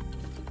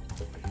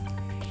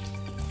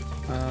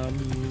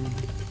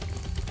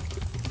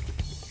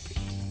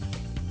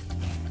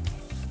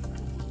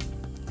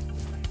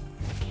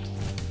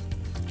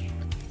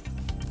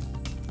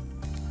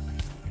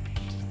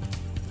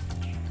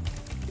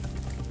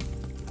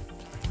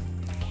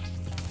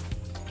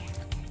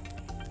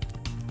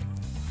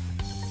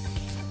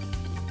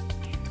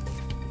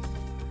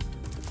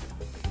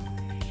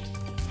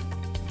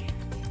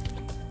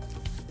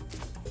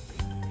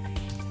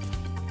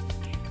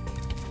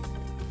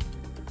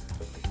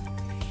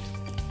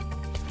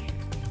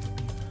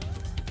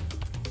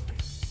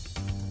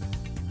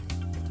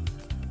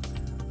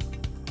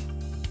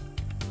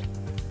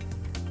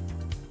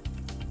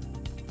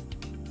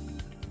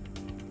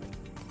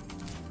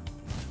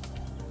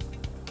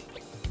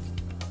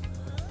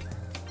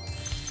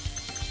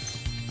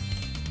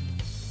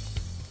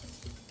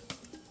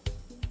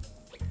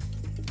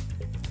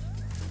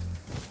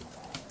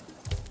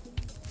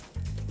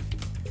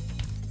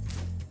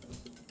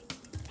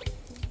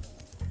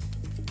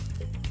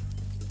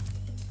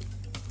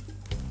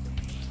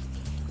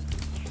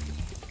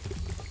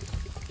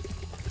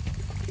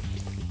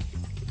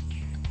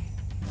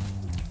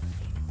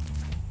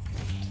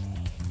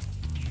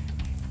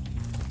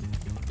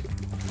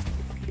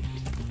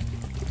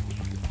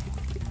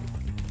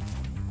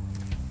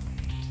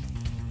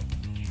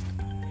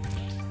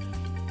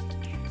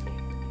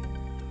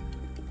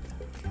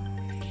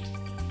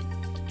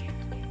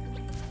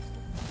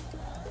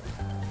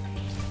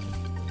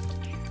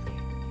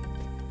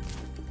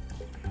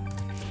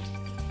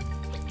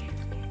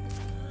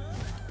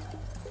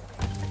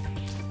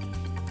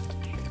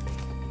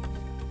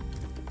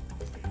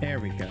 There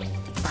we go.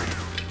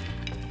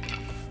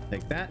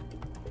 Take that.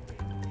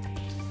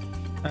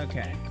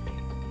 Okay.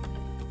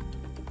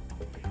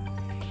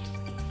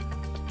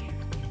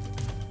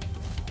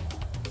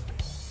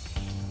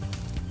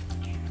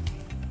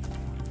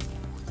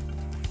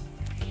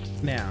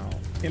 Now,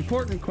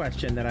 important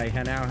question that I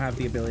now have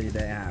the ability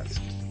to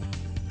ask.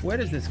 Where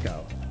does this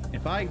go?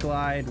 If I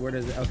glide, where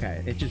does it...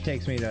 Okay, it just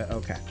takes me to...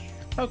 Okay.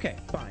 Okay,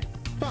 fine.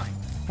 Fine.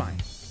 Fine.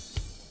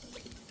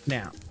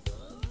 Now.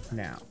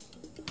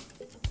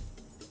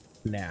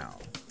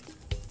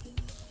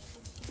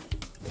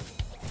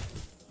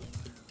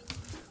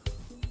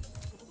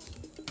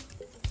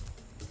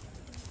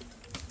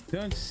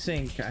 Don't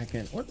sink, I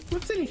can...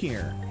 What's in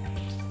here?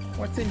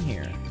 What's in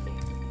here?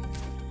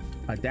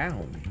 A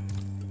down.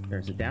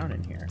 There's a down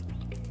in here.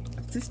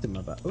 A system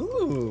of a...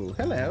 Ooh,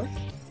 hello.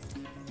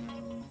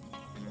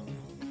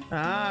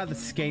 Ah, the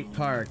skate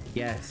park.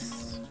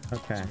 Yes.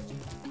 Okay.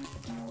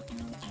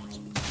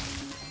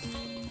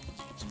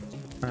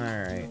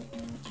 Alright.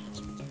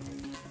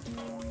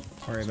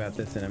 Worry about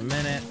this in a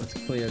minute. Let's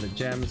clear the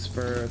gems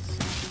first.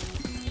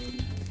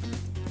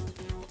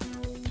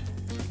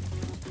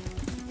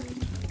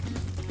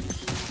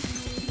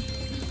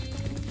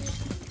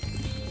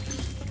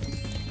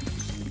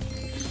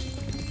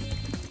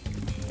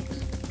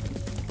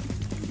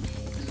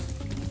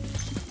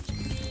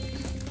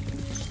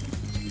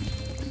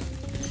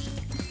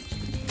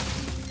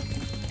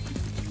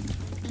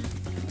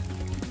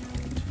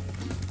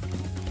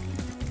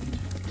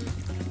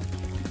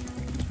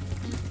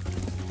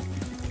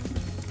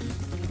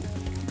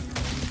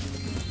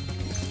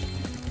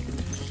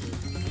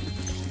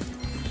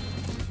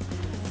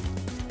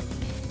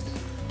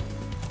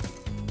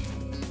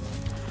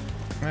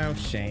 Oh,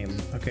 shame.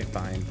 Okay,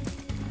 fine.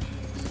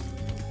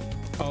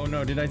 Oh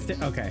no, did I stay?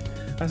 Okay.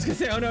 I was gonna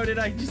say, oh no, did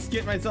I just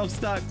get myself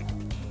stuck?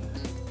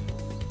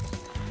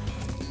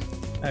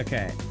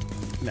 Okay.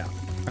 No.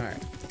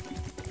 Alright.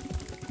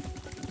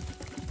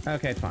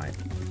 Okay, fine.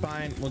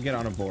 Fine, we'll get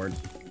on a board.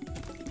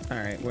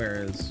 Alright,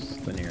 where is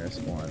the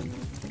nearest one?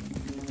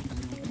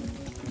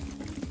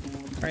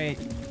 Right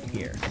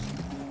here.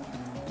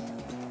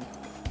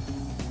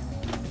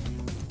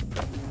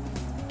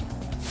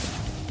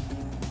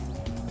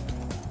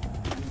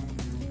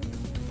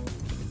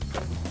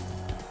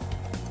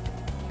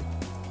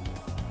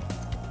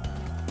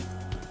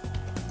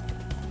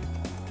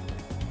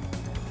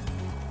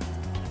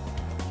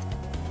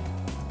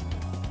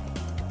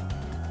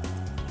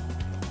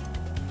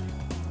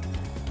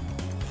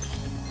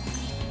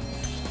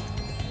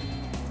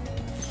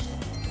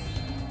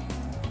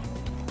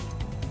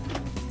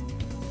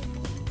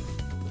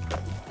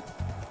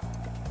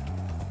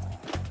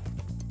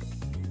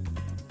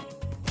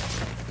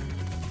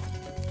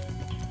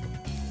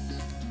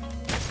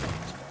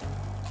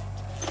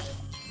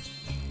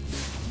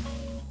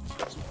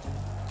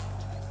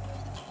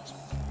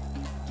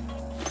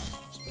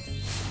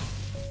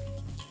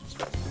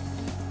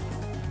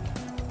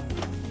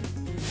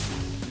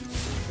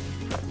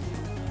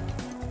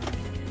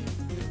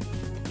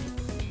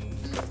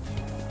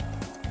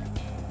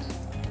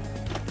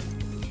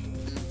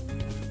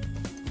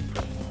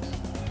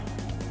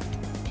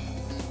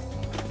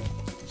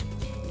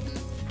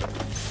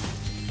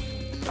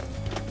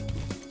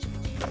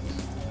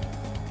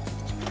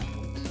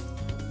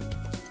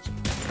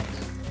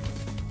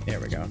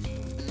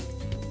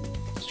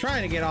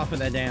 trying to get off of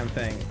that damn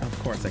thing. Of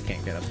course I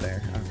can't get up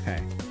there.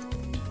 Okay.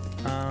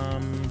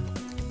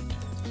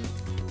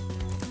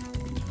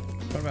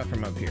 What about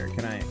from up here?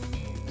 Can I...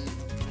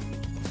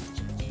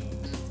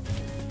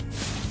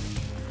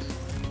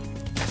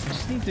 I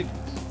just need to...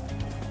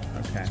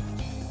 Okay.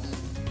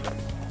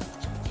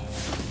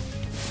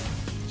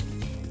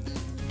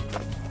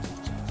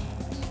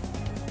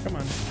 Come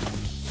on.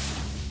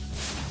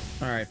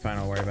 Alright, fine.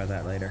 I'll worry about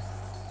that later.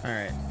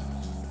 Alright.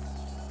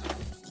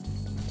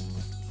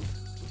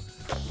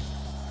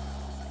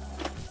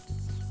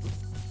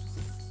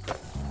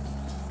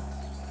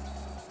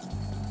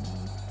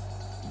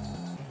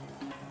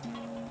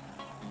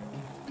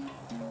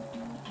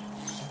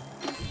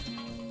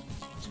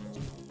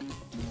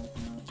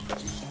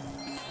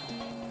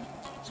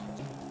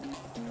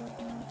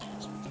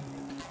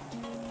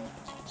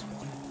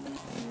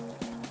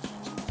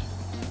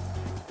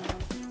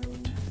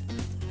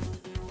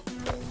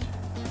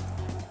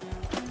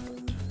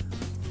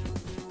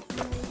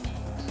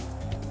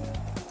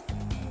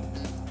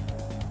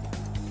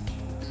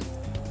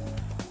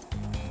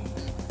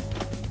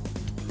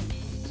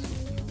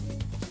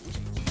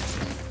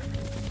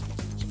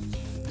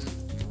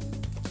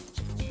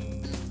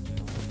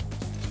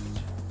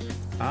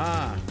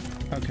 Ah,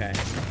 okay.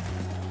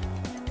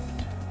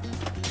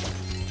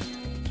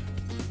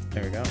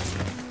 There we go.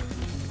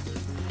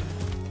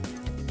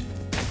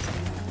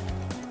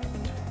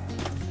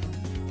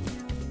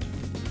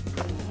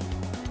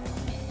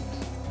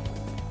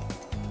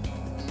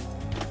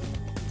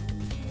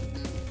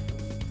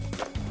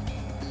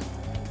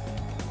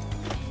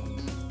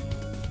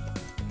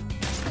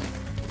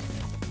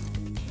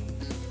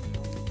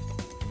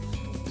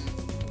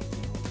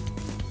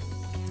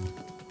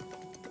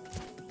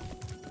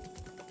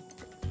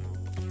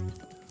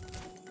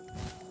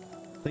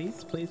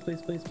 Please, please,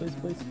 please, please, please,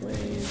 please,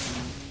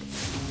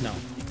 please. No.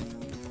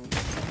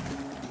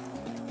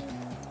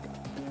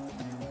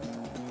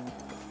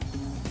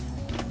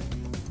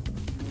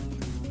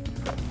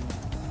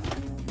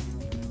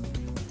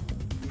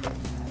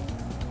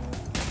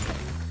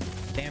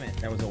 Damn it,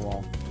 that was a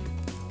wall.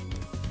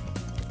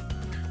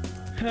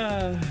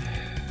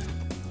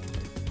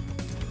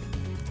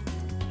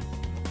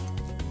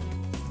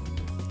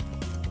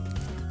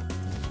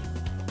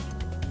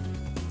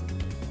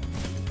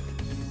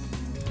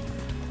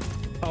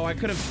 Oh, I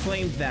could have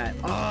flamed that.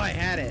 Oh, I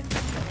had it.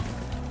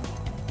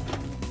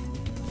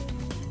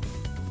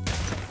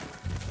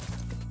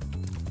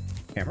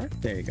 Camera?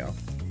 There you go.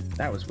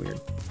 That was weird.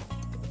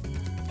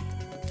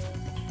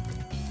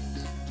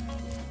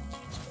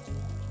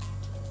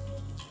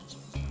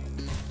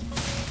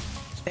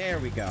 There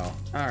we go.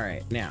 All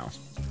right, now,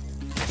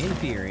 in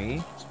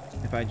theory,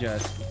 if I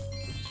just...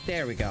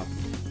 There we go.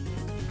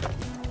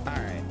 All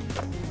right.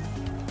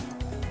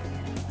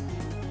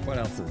 What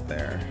else is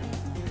there?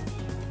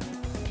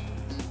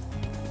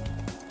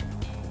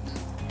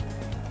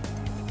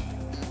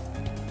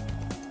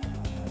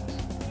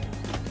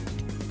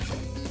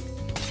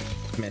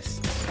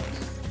 Missed.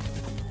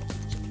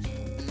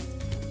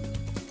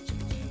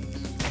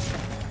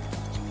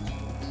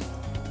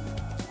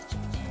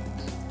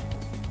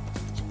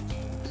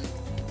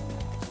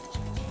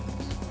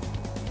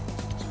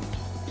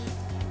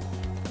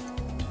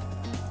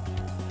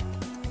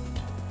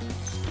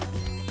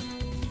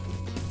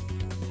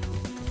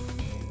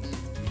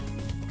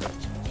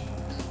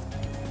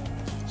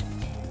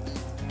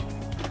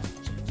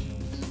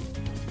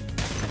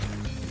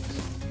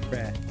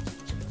 Bruh.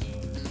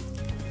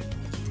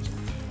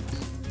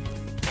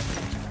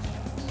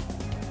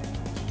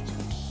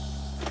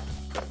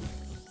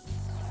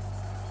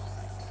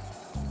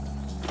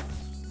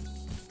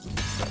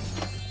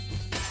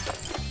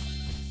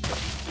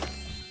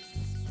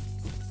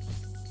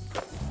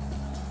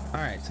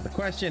 Alright, so the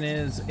question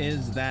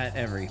is that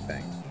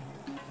everything?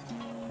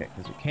 Okay,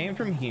 because we came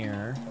from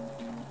here.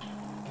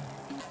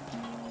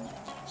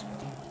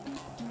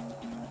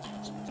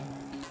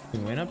 We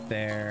went up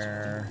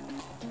there.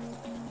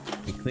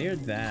 We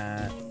cleared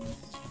that.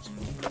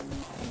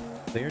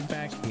 Cleared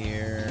back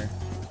here.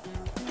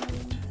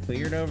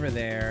 Cleared over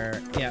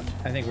there. Yep,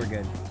 I think we're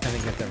good. I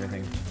think that's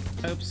everything.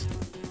 Oops.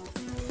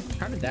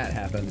 How did that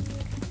happen?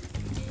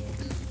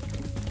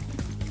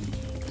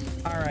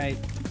 Alright.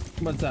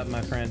 What's up,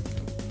 my friend?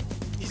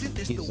 Isn't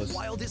this the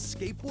wildest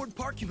skateboard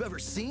park you've ever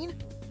seen?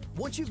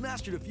 Once you've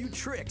mastered a few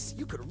tricks,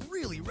 you could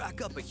really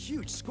rack up a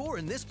huge score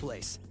in this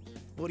place.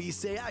 What do you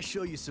say I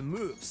show you some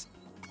moves?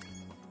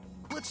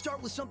 Let's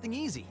start with something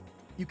easy.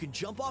 You can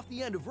jump off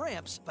the end of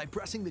ramps by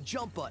pressing the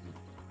jump button.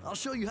 I'll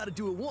show you how to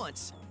do it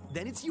once,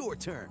 then it's your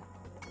turn.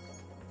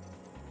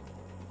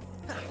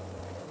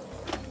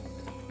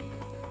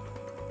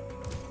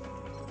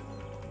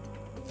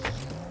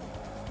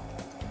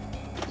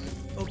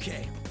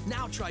 Okay,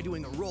 now try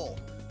doing a roll.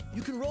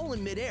 You can roll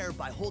in midair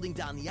by holding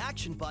down the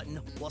action button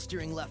while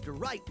steering left or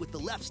right with the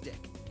left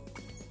stick.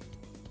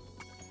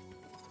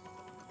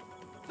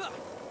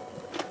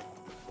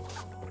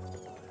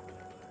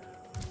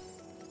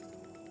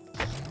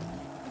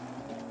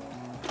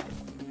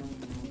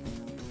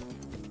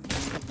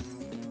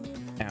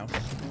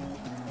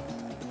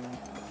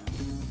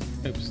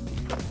 Oops.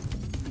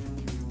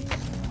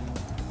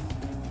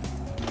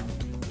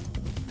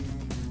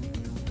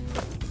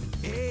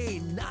 Hey,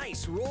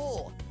 nice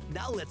roll.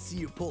 Now let's see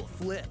you pull a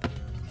flip.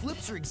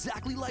 Flips are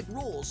exactly like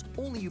rolls,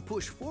 only you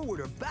push forward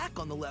or back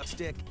on the left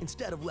stick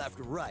instead of left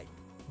or right.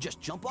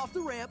 Just jump off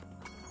the ramp.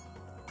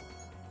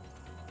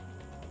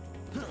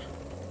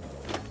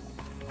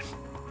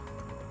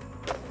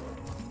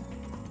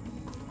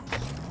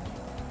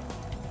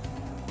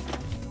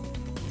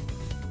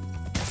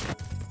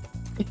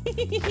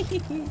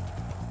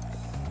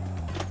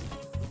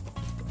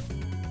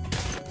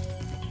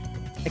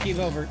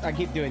 I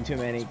keep doing too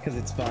many because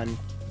it's fun.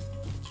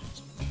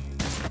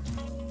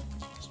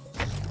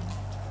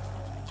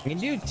 I can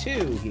do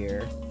 2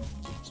 here.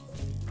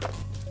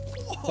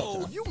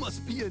 Whoa, you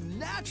must be a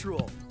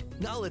natural.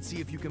 Now let's see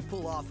if you can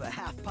pull off a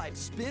half-pipe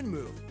spin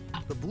move.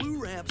 The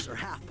blue ramps are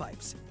half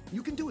pipes.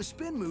 You can do a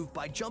spin move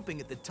by jumping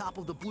at the top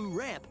of the blue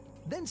ramp,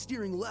 then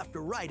steering left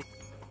or right.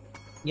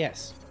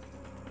 Yes.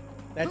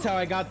 That's how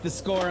I got the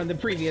score on the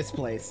previous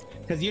place,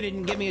 because you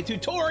didn't give me a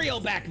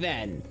tutorial back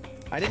then.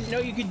 I didn't know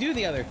you could do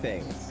the other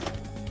things.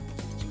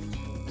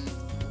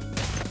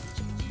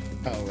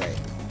 Oh, right.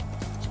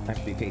 I have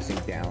to be facing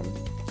down.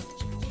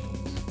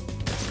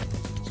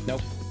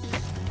 Nope.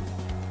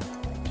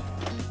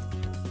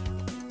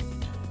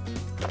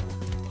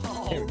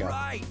 All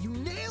right, you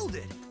nailed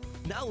it.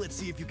 Now let's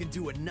see if you can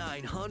do a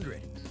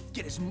 900.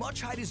 Get as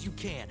much height as you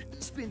can.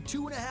 Spin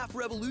 2.5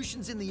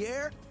 revolutions in the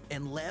air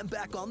and land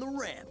back on the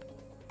ramp.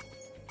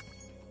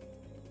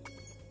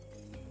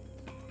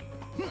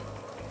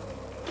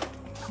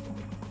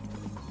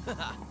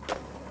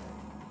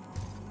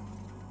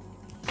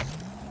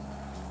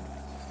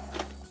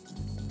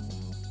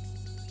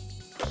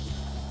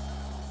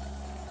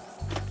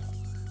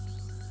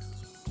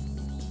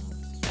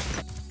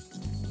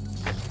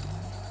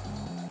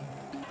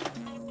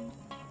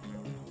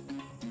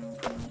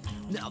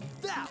 Now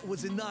that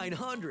was a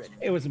 900.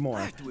 It was more.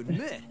 I have to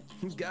admit,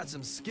 you've got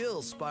some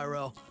skills,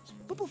 Spyro.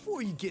 But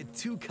before you get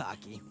too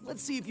cocky,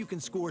 let's see if you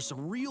can score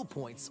some real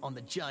points on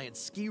the giant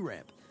ski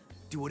ramp.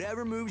 Do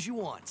whatever moves you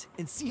want,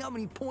 and see how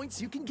many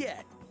points you can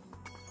get.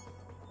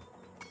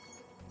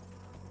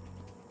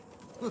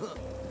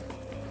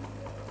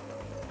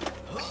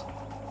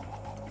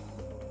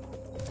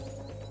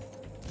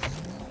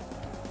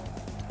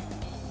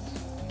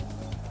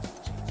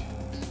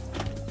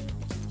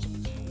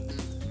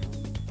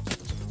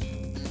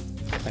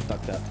 I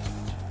fucked up.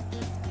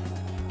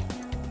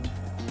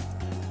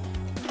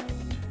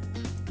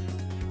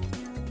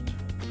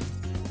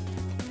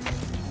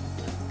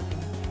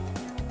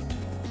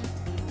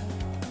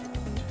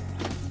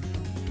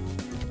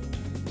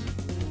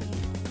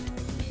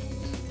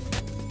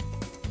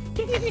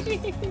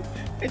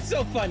 It's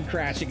so fun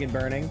crashing and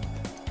burning.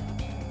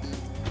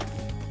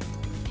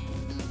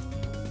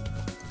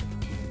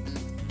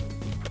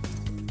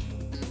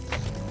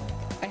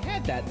 I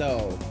had that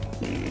though.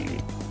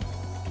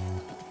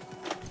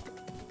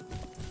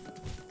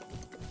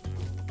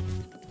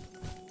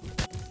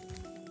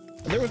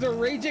 There was a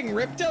raging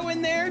Ripto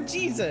in there?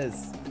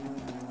 Jesus.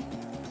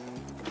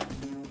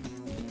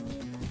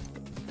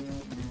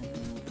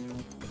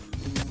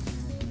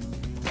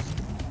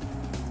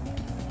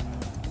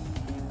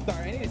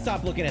 Sorry, I need to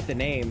stop looking at the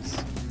names.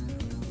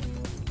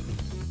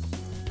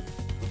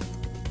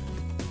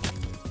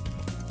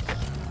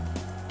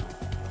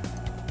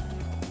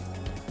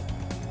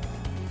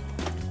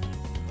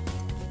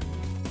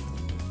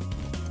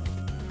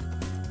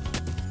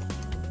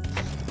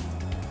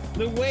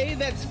 The way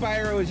that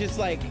Spyro is just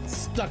like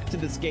stuck to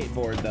the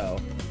skateboard though.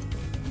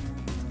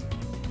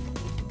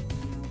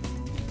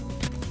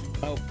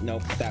 Oh,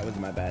 nope, that was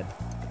my bad.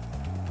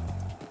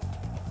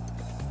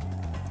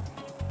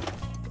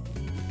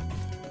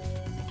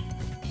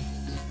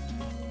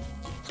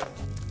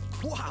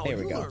 Wow, there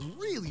we you go. learn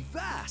really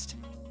fast.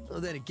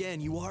 Well, then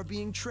again, you are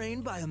being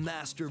trained by a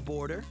master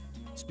boarder.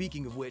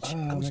 Speaking of which,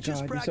 I was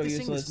just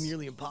practicing this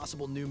nearly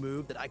impossible new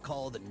move that I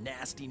call the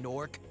Nasty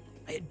Nork.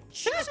 I had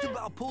just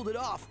about pulled it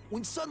off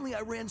when suddenly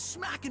I ran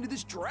smack into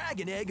this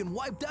dragon egg and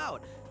wiped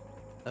out.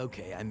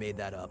 Okay, I made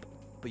that up,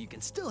 but you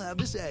can still have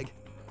this egg.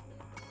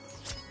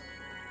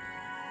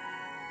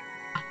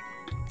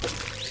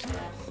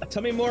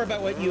 Tell me more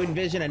about what you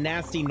envision a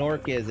Nasty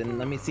Nork is, and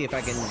let me see if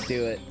I can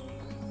do it.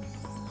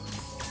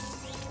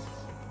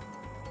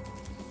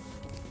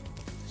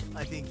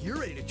 I think you're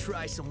ready to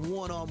try some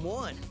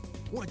one-on-one.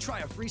 Want to try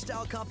a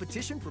freestyle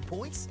competition for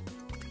points?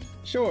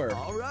 Sure.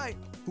 All right.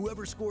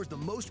 Whoever scores the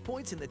most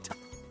points in the time.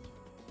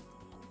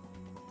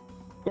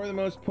 Score the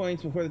most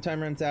points before the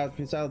time runs out.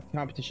 Freestyle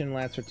competition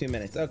lasts for 2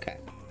 minutes. Okay.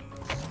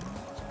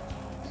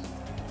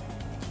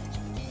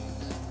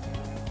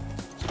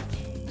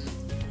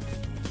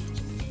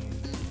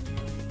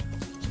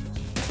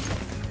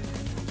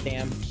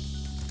 Damn.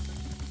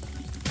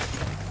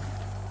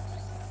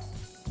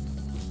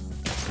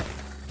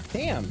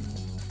 Damn.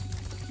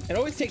 It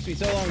always takes me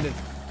so long to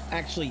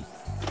actually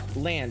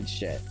land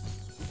shit.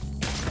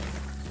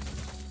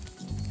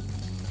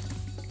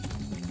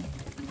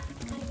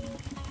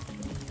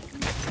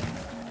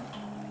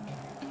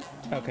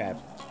 Okay,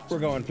 we're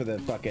going for the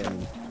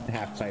fucking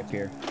half pipe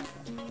here.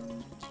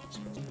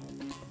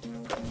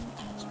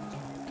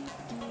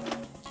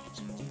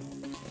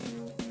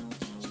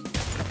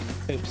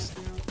 Oops.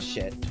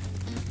 Shit.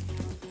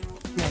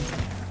 Come on.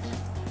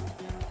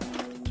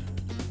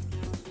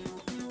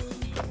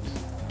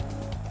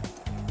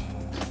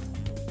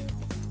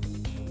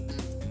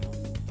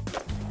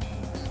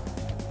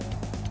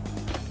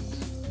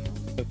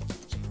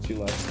 Oops. Too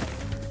low.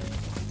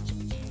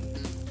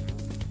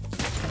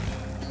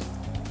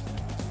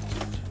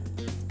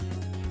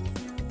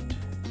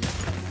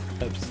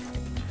 Oops.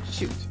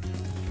 Shoot.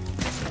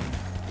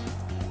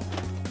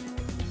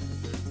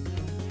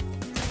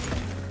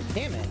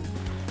 Damn it.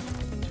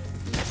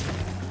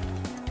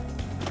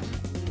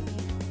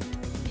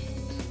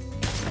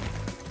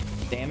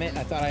 Damn it,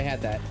 I thought I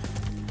had that.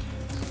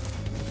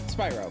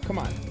 Spyro, come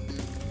on.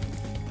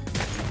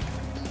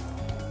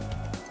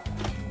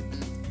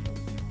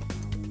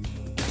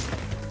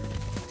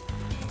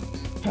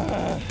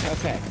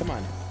 Okay, come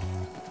on.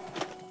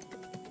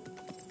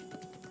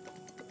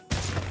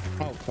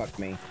 Oh, fuck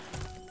me.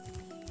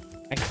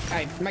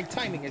 My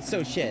timing is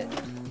so shit.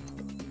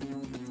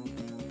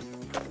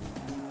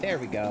 There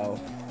we go.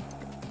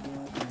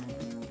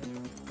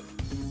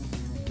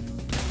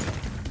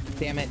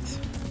 Damn it.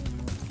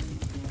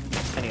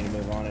 I need to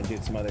move on and do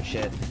some other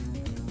shit.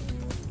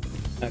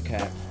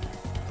 Okay.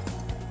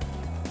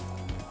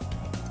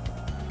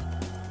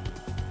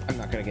 I'm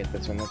not gonna get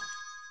this one.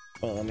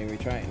 Well, let me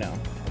retry it now.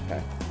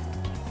 Okay.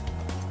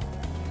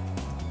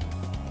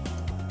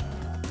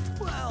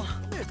 Well,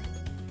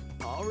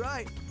 all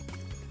right.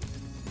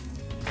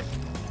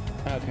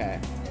 Okay.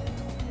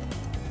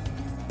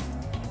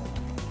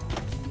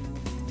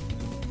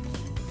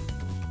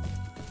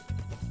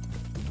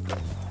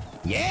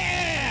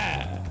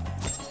 Yeah!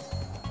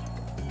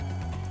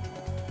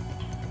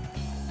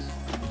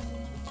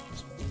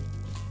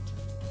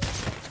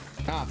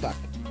 Ah, fuck.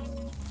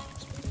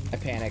 I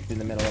panicked in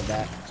the middle of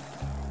that.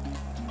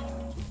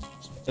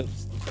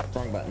 Oops,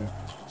 wrong button.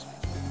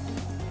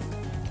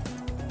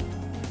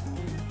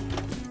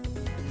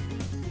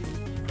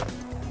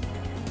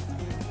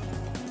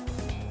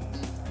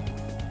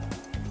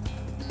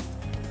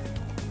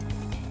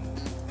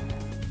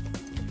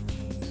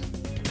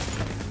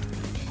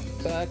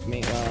 Fuck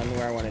me. Well, I'm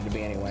where I wanted to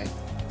be anyway.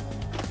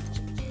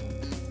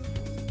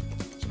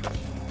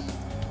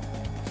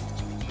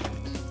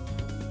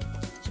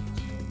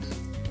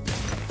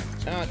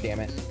 Oh, damn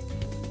it.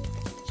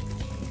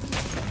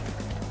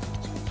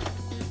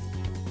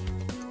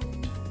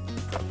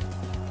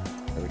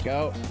 There we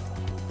go.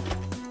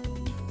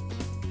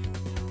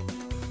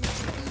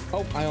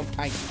 Oh,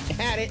 I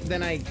had it,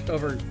 then I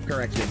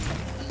overcorrected.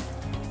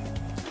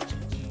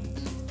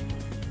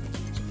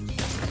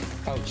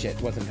 Oh shit,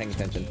 wasn't paying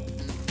attention.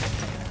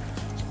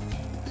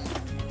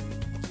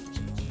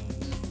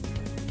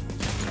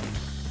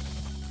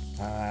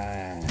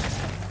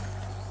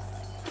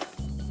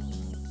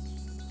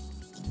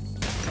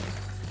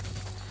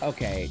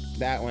 Okay,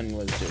 that one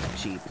was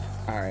just cheap.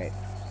 Alright.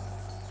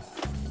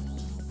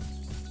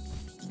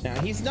 Now,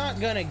 he's not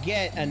gonna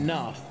get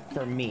enough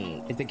for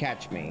me to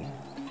catch me,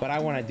 but I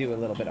want to do a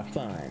little bit of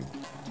fun.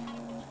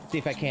 See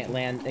if I can't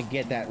land and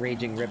get that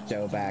Raging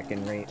Ripto back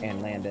and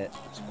land it.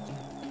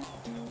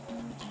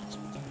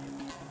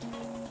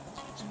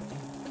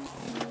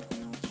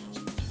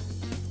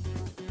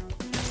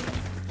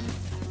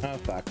 Oh,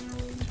 fuck.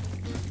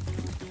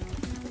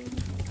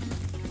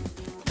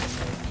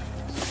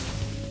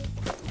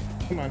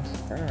 Come on,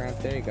 turn around.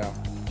 There you go.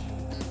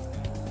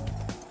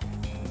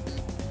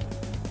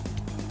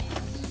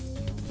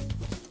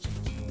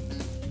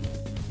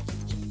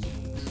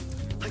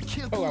 I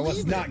can't Oh, I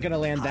was not gonna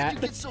land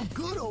that. It's so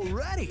good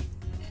already.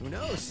 Who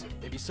knows?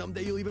 Maybe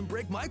someday you'll even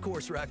break my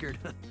course record.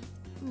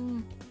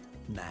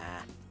 Nah.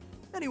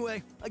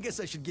 Anyway, I guess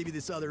I should give you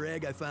this other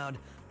egg I found.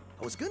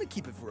 I was gonna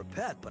keep it for a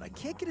pet, but I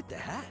can't get it to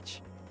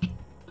hatch.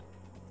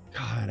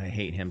 God, I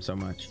hate him so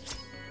much.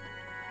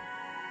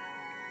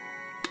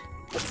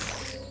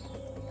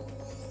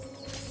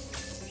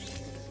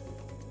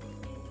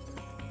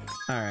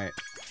 All right.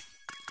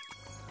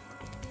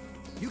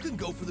 You can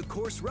go for the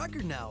course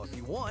record now if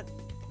you want.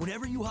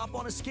 Whenever you hop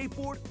on a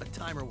skateboard, a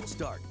timer will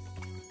start.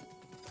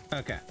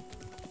 Okay.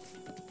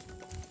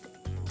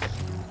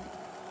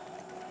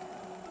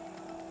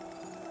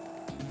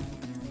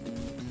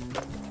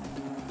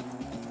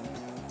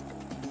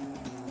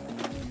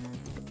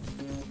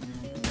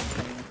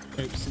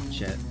 Oops,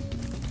 shit.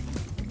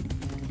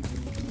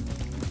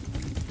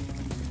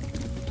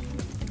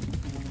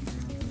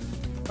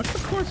 What's the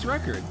course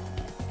record?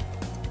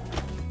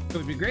 It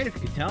would be great if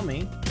you could tell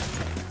me.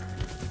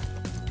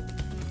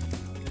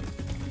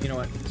 You know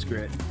what? Screw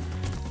it.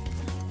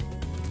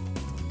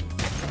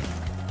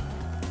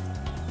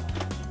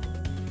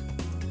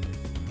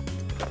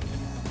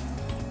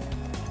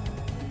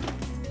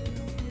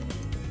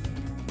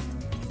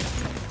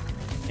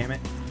 Damn it.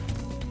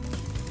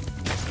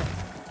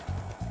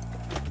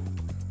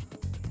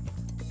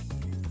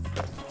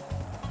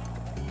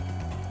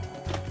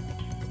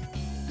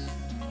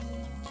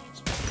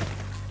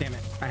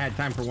 I had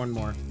time for one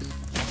more.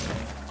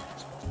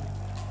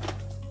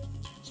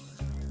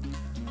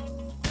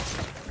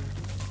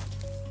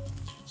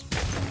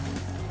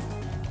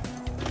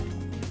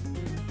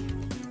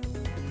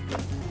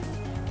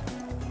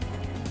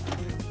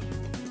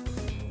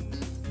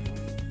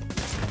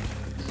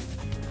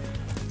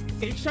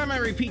 Each time I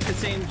repeat the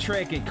same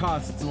trick, it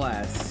costs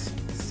less.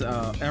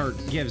 So, or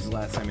gives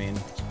less, I mean.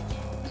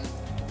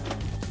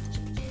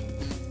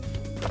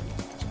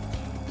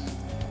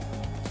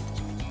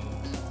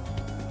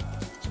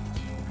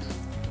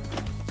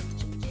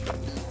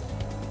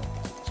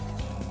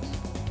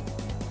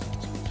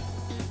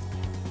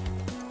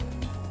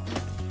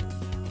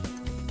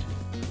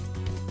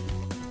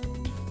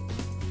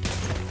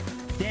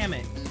 Damn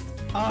it.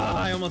 Oh,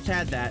 I almost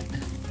had that.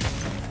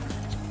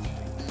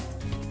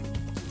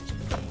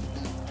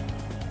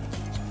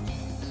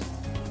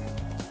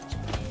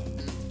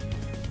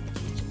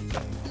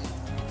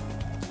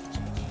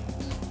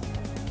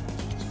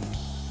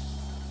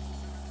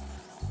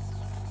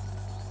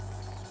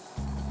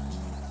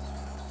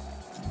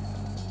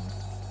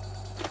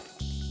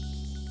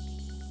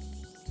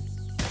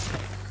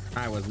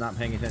 I was not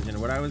paying attention to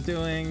what I was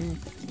doing.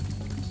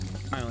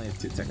 I only have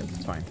 2 seconds.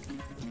 It's fine.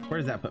 Where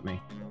does that put me?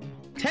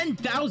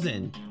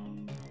 10,000!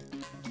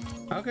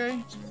 Okay.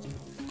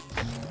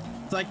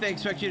 It's like they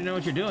expect you to know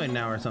what you're doing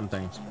now or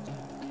something.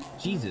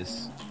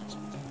 Jesus.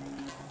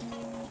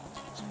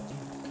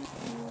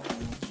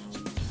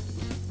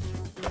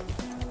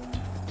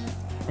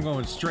 I'm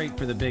going straight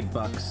for the big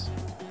bucks.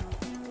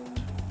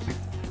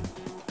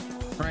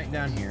 Right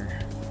down here.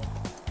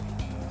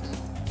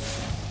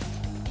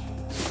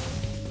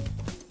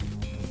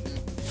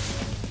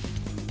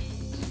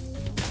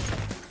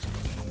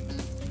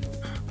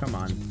 Come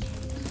on.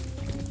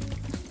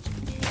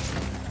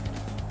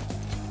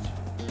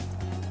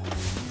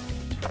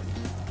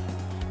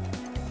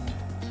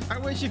 I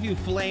wish if you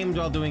flamed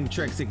while doing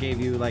tricks, it gave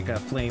you like a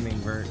flaming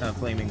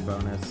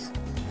bonus.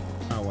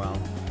 Oh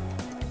well.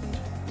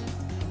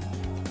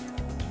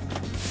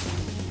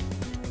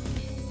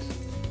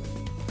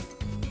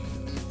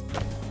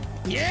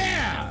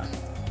 Yeah!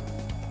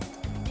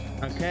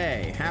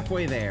 Okay,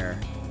 halfway there.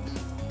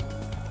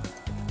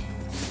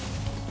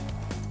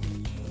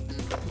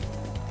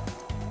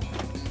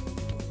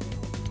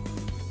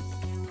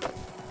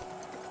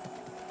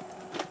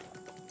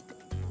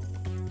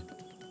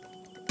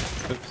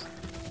 Oops,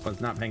 was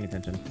not paying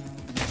attention.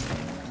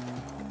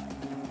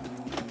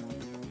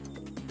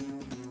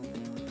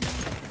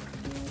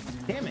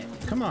 Damn it,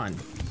 come on.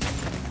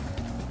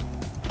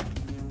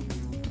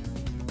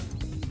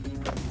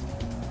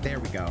 There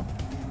we go.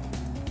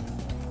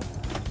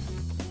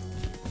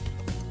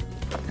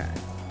 Okay.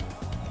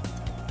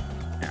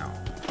 Now.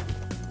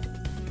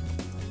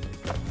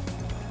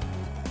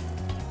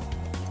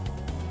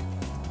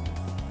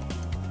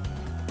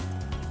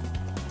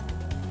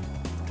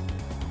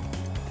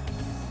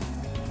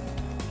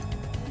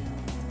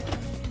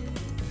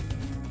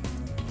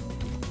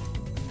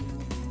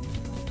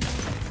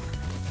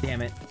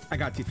 Damn it. I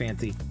got too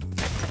fancy.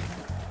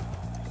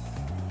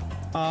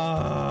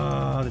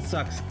 Oh, this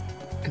sucks.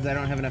 Because I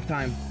don't have enough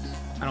time,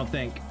 I don't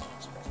think,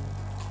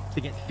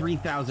 to get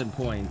 3,000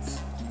 points.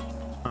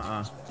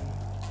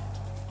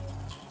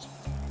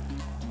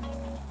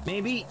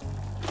 Maybe.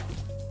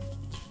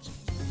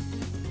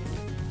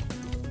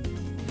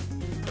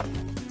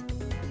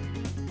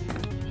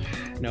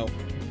 Nope.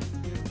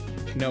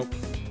 Nope.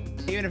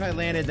 Even if I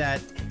landed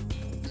that.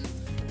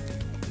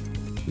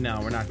 No,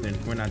 we're not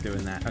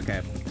doing that.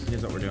 Okay,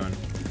 here's what we're doing.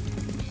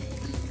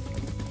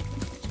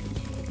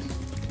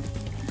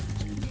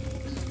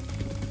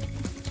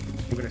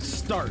 We're gonna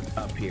start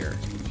up here.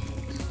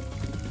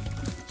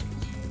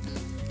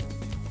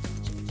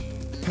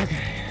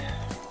 Okay.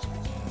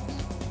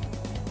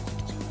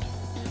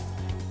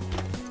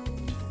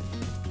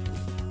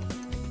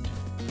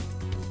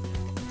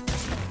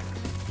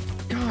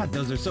 God,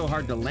 those are so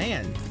hard to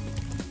land.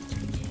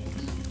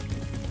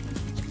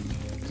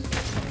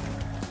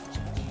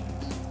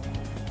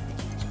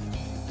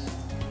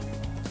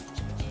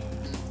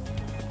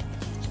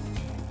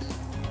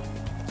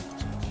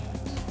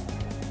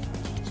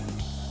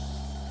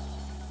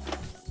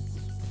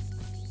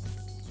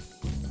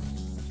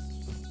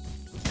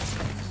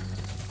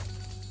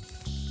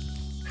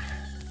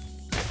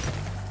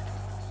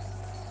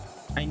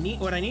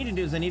 What I need to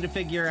do is I need to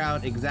figure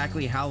out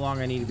exactly how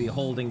long I need to be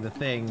holding the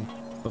thing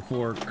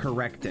before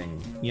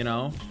correcting, you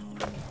know?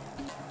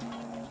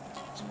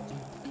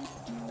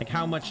 Like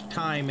how much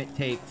time it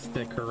takes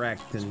to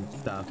correct and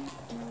stuff.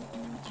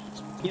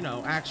 You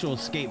know, actual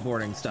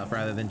skateboarding stuff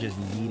rather than just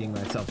yeeting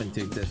myself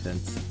into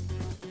existence.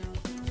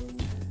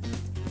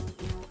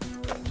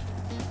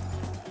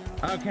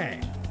 Okay.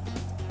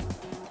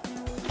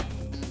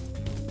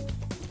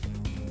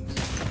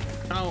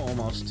 Oh,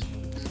 almost.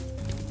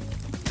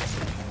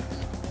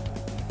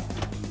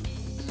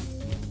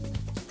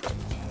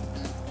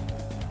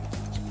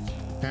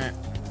 Okay.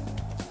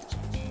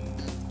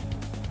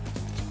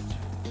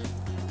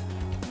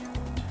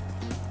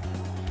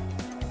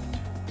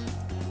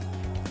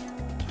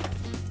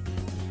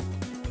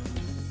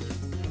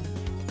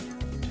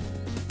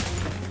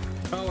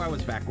 I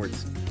was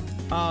backwards.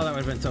 Oh, that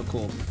would have been so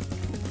cool.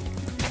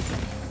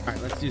 All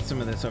right, let's do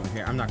some of this over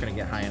here. I'm not gonna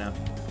get high enough.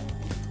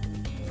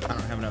 I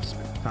don't have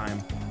enough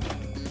time.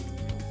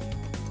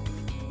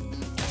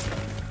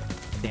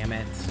 Damn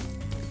it.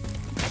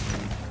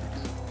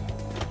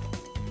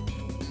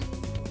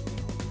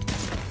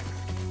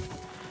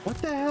 What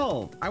the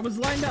hell? I was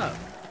lined up.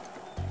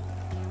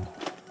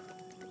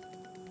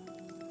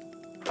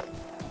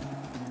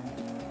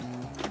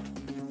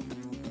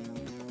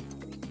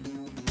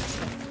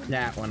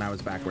 That one I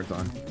was backwards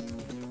on.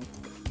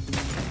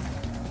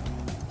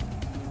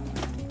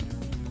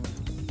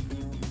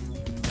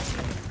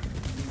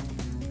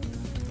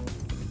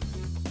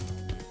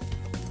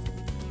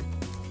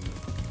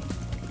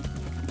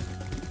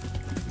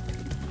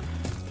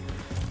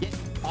 Get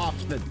off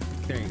the...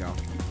 There you go.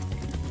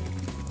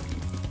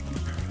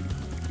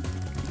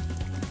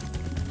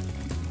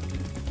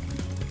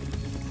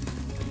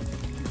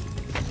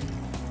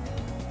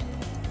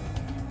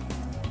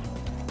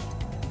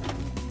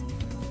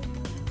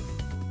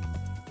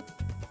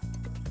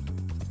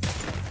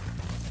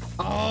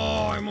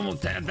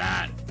 Almost had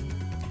that.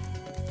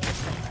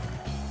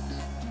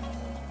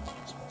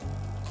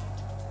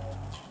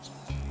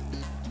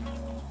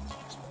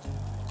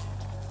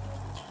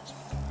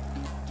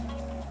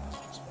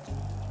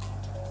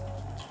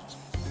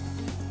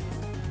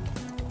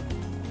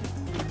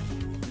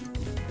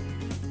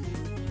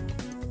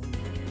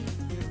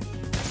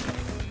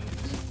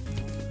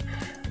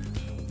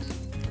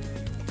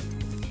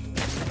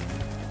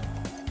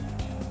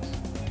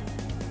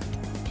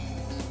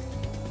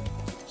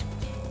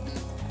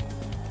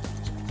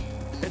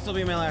 This will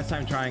be my last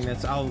time trying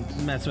this. I'll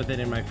mess with it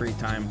in my free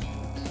time.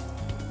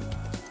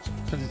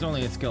 Because it's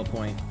only a skill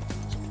point.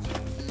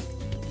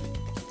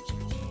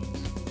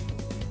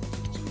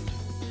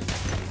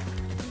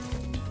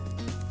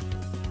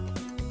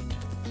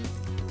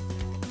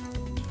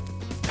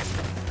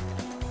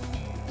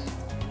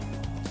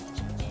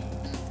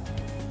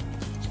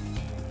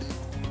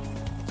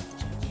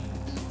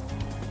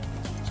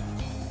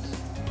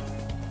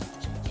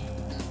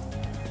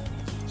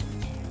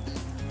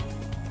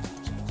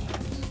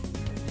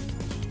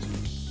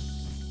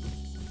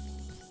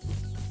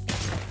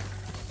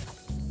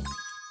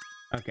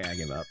 Okay, I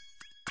give up.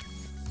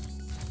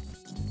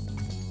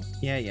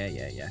 Yeah.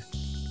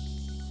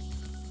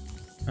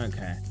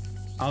 Okay.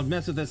 I'll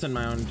mess with this in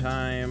my own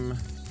time.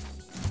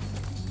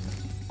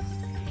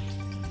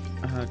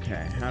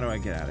 Okay, how do I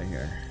get out of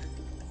here?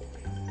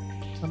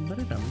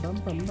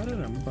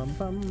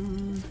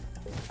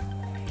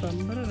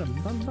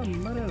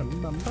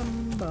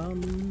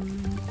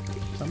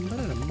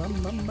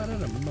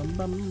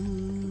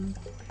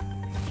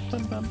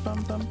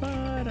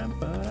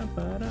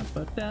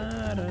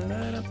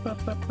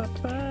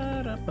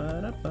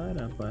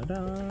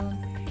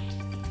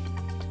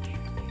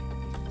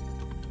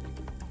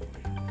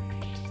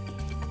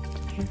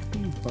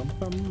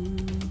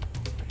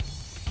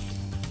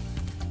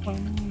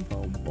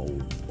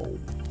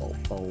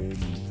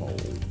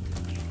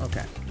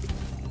 Okay.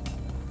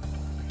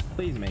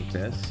 Please make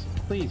this.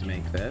 Please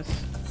make this.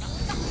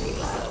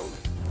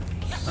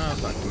 Oh,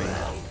 fuck me.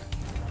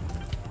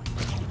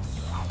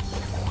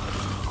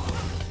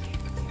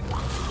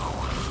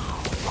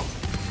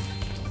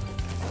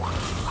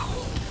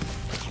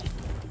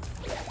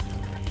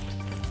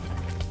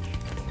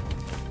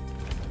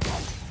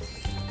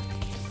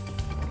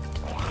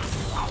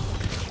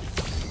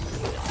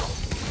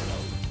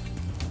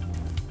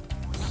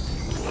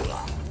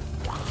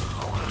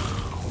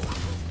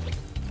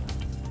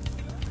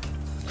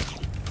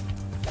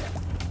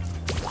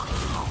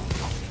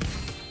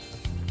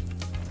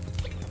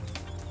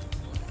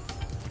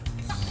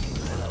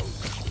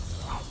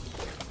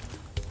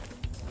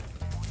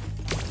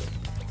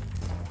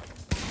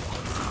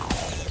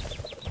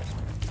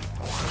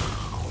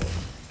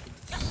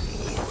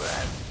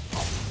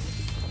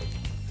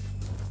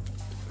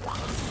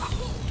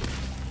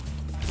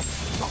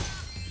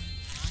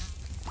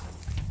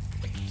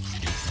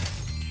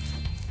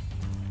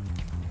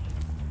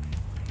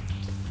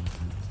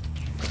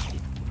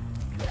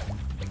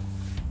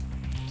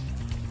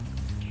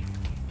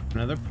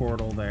 Another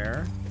portal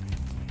there.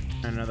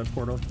 Another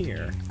portal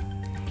here.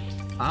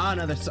 Ah,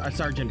 another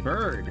Sergeant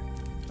Bird.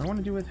 I want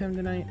to do with him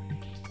tonight.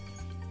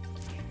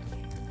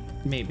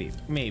 Maybe.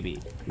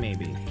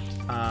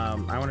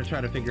 I want to try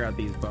to figure out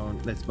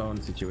this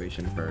bone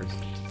situation first,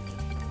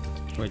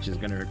 which is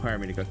going to require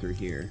me to go through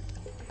here.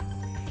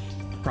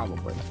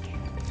 Probably.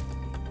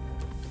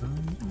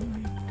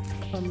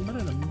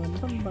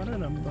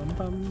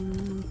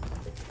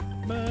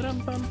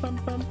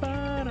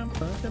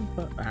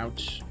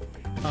 Ouch.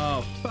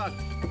 Oh, fuck.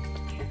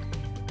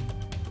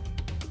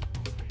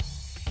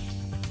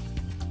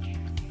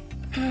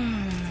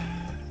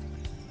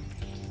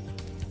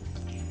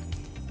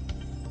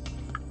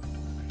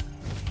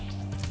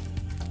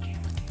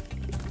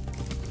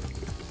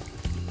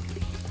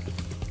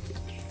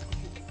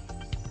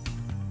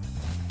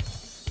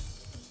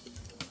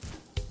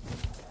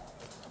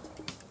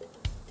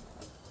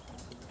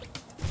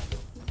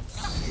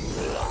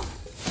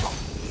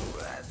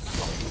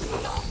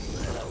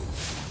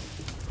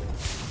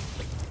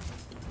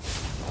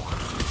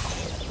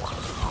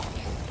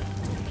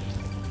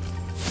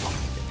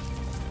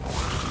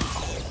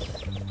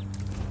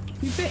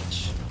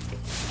 bitch.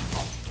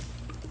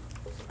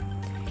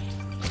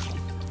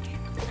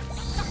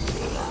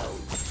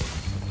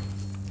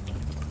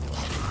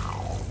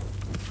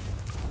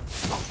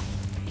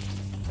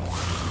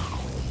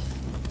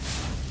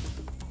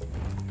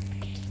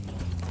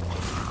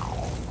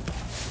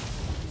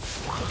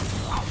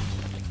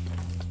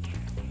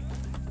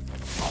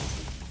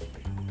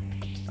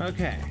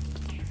 Okay.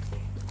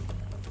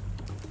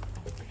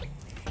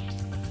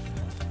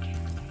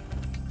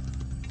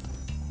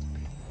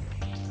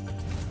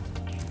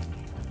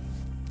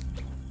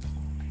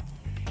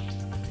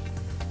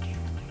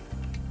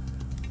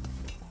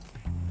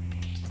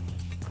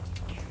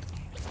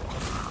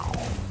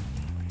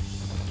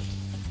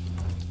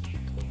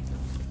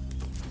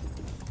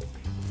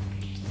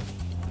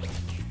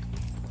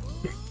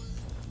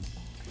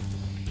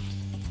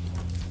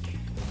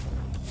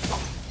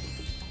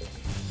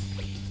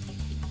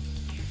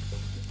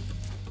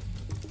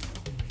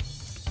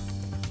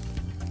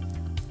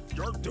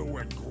 You're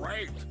doing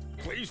great.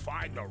 Please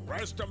find the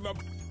rest of them.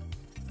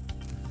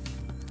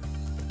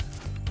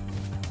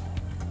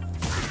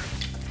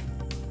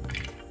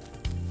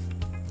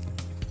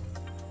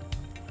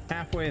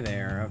 Halfway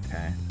there,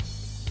 okay.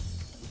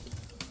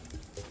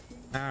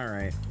 All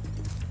right.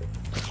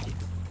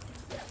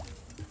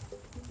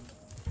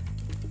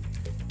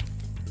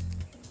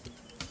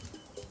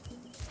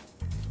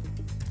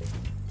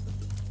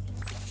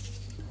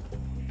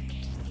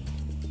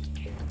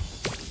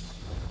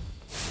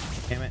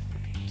 Damn it.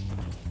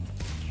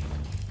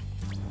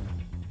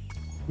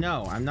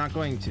 No, I'm not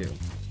going to.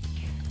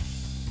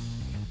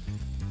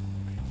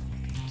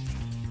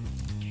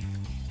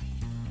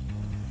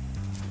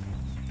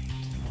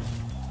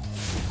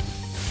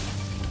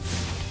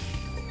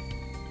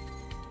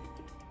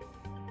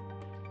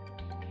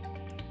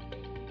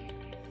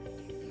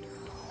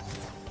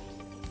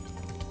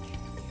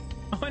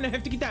 Oh, and I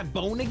have to get that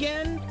bone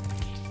again?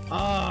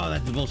 Oh,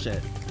 that's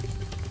bullshit.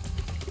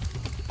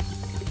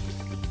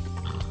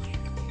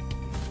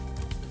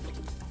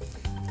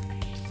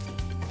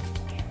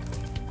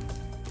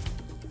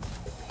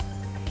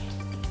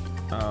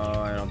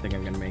 Oh, I don't think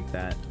I'm gonna make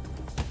that.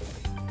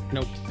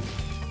 Nope.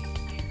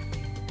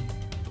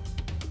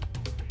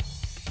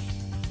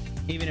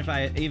 Even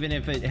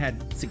if it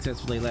had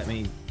successfully let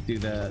me do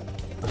the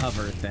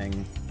hover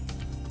thing,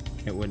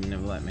 it wouldn't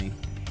have let me.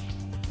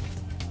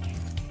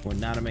 Would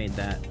not have made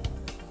that.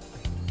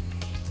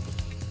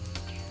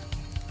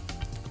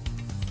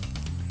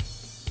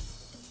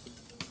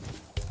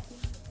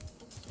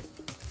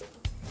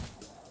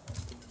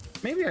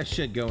 Maybe I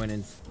should go in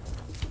and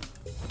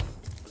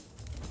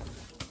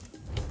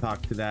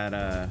talk to that,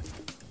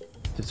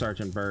 to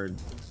Sergeant Bird.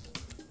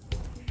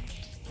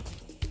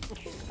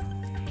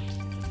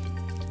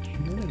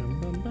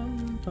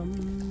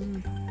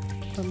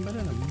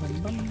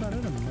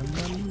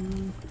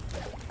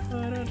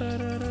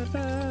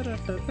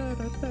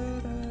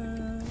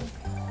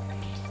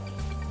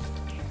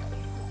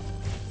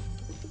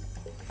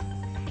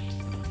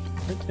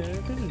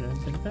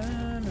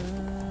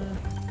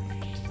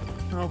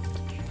 Oh,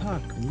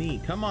 fuck me.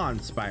 Come on,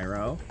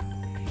 Spyro.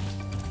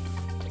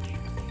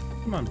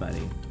 Come on,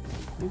 buddy.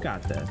 You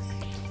got this.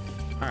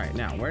 Alright,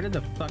 now, where did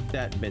the fuck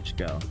that bitch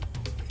go?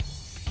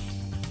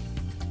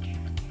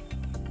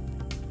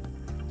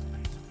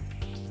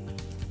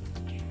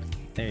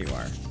 There you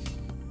are.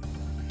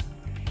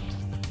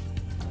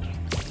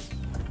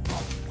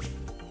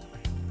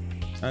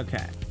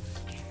 Okay.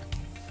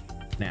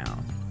 Now.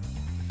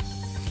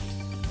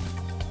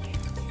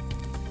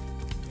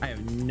 I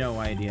have no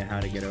idea how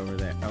to get over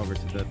there, over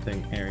to the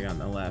thing area on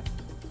the left.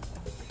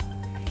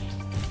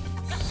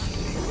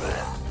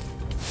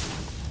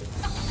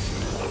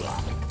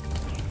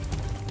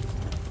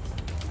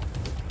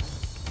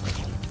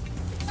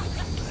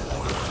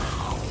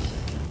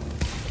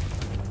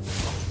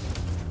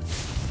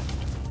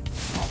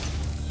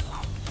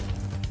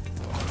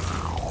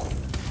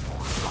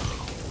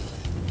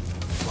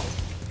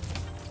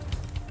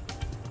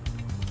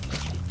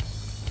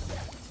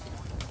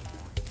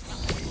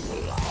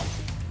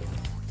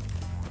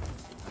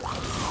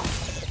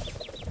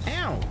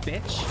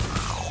 Bitch.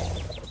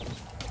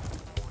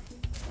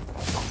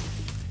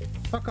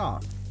 Fuck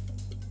off.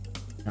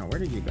 Now, where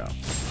did you go?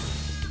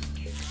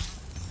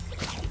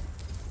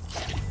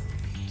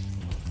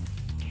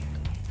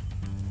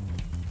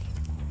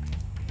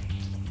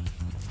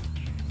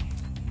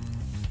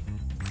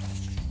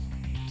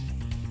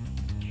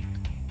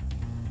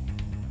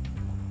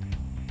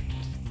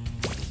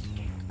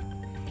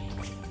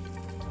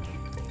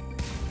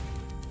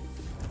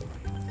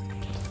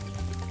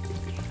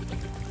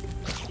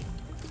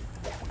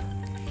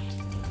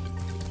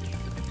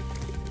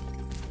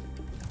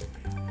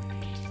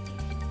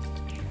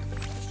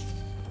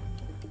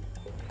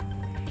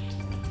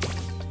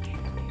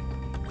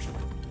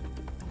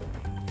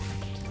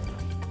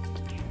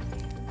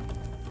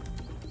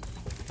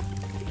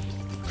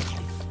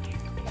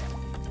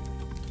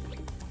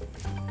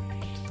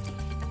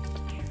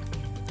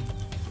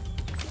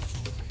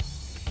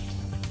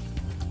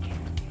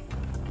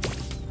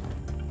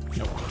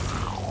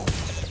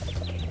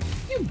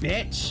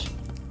 bitch!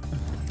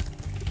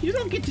 You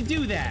don't get to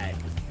do that!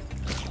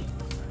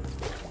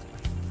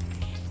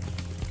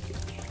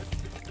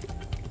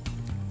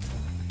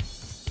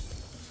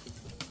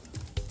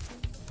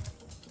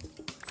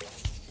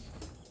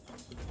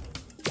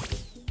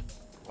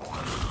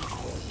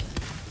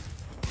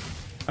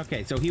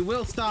 Okay, so he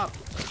will stop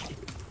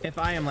if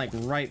I am like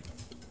right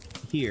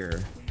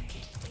here.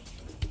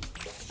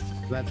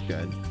 That's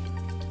good.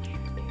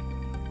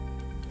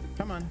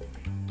 Come on.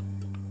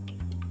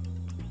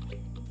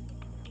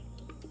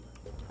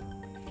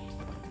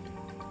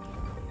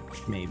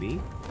 Maybe.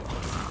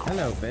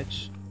 Hello,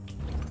 bitch.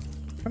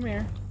 Come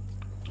here.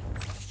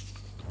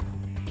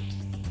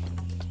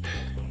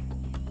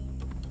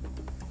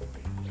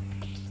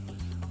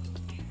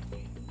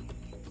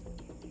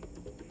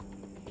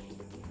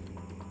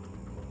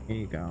 Here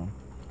you go.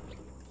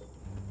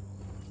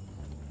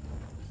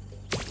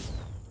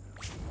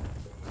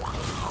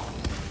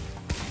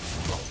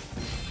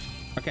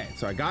 Okay,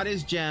 so I got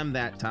his gem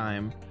that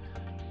time,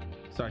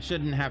 so I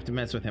shouldn't have to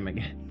mess with him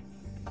again.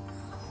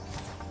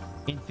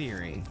 In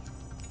theory.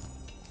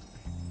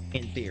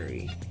 In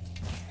theory.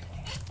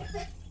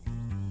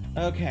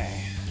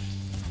 Okay.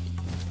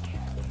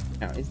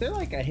 Now, is there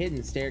like a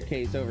hidden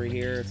staircase over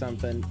here or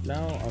something?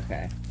 No?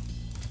 Okay.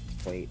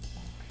 Wait.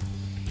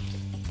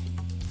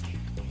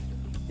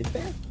 Is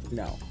there?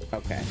 No.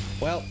 Okay.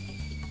 Well,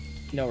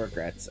 no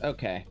regrets.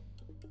 Okay.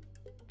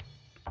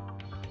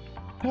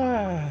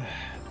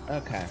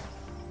 Okay.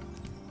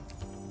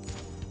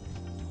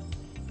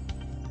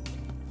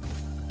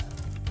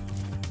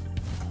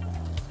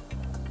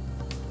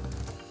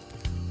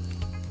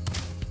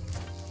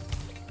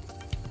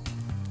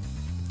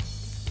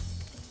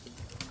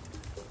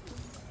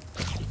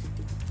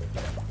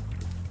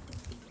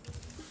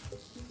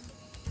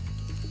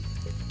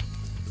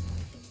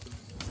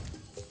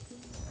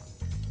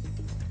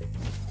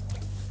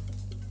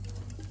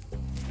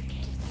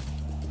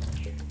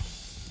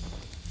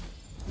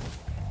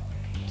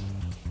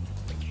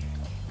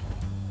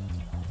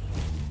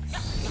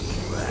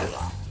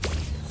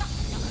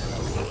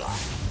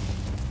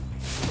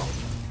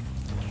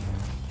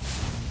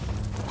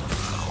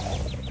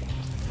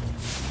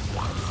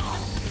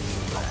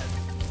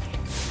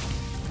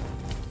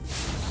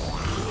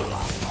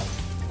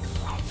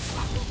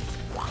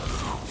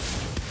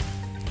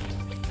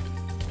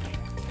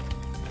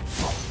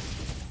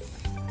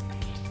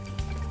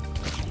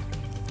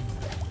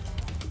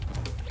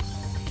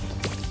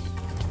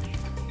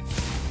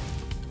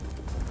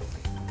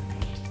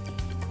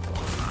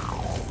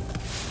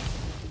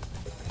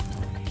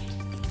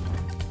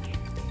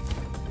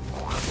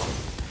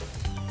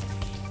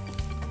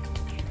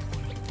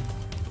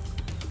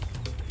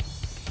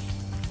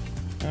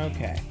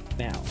 Okay,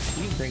 now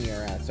you bring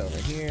your ass over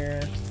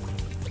here.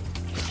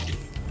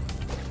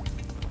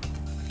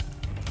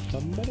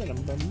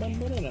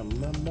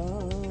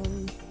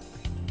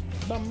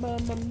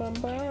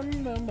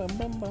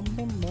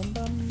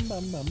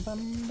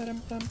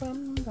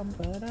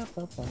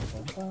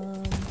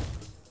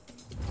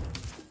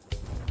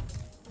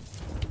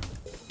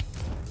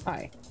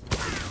 Hi.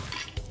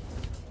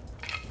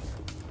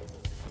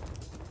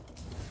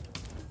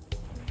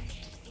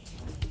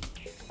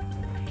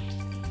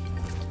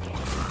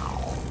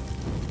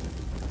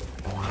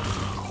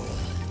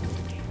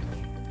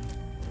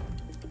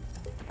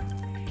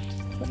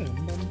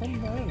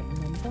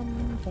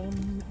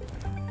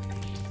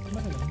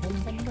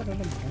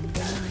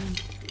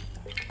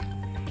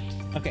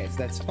 Okay, so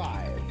that's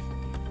 5.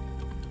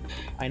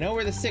 I know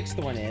where the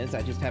 6th one is,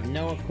 I just have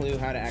no clue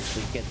how to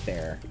actually get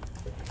there.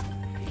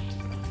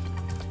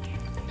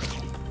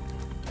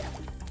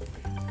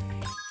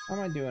 How am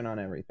I doing on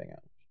everything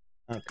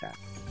else? Okay.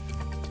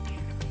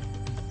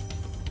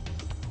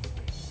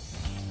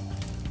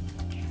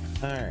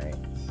 Alright.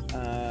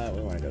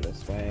 We want to go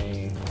this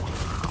way.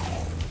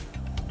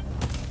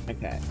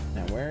 Okay,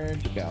 now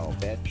where'd you go,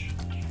 bitch?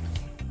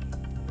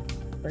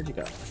 Where'd you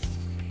go?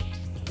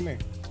 Come here.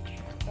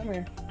 Come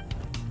here.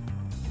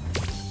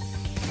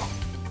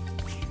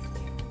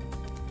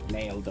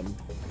 Nailed him.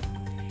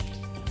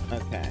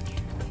 Okay.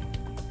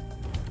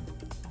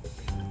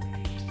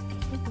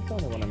 What's this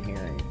other one I'm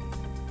hearing?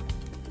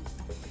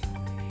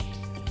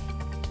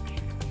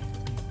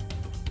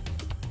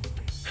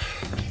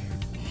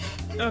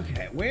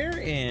 Okay, where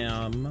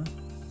am...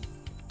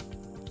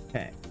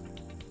 Okay.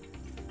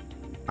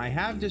 I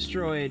have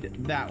destroyed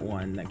that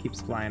one that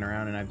keeps flying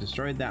around, and I've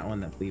destroyed that one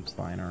that keeps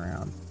flying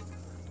around.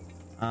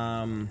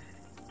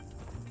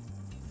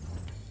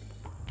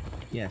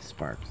 Yes,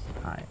 Sparks.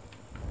 Hi.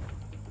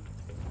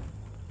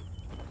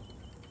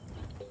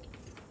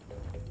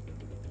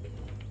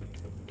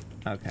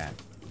 Okay.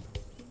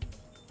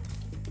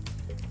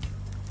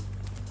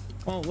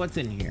 Well, what's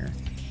in here?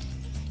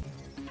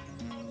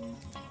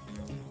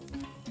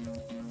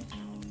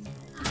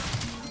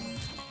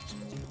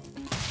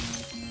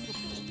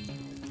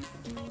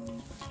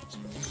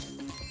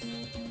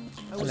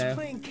 I was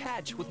playing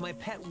catch with my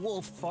pet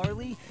wolf,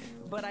 Farley,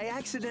 but I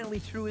accidentally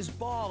threw his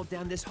ball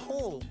down this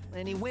hole,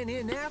 and he went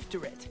in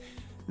after it.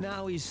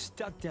 Now he's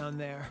stuck down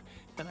there,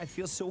 and I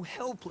feel so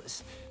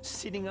helpless,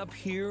 sitting up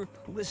here,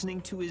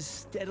 listening to his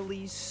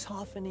steadily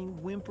softening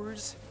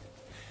whimpers.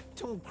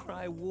 Don't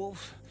cry,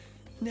 Wolf.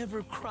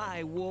 Never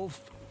cry,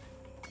 Wolf.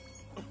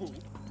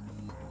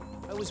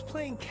 I was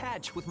playing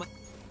catch with my...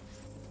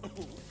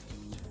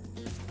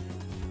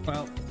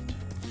 Well...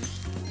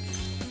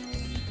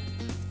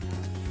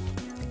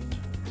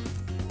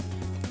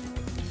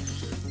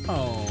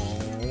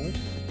 Oh...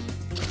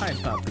 Hi,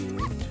 puppy.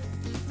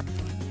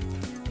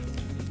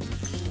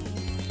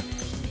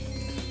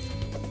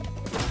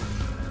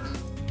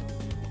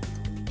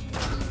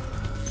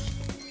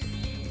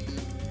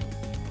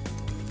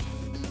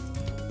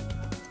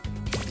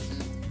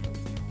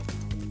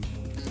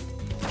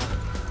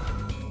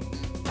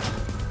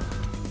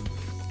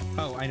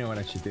 Oh, I know what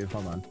I should do.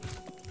 Hold on.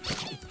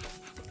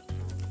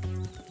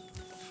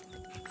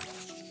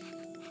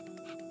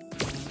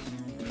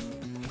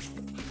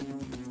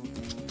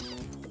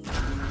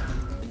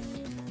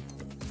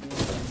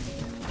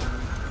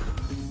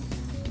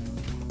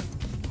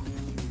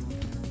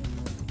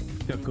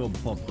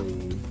 Good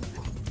puppy.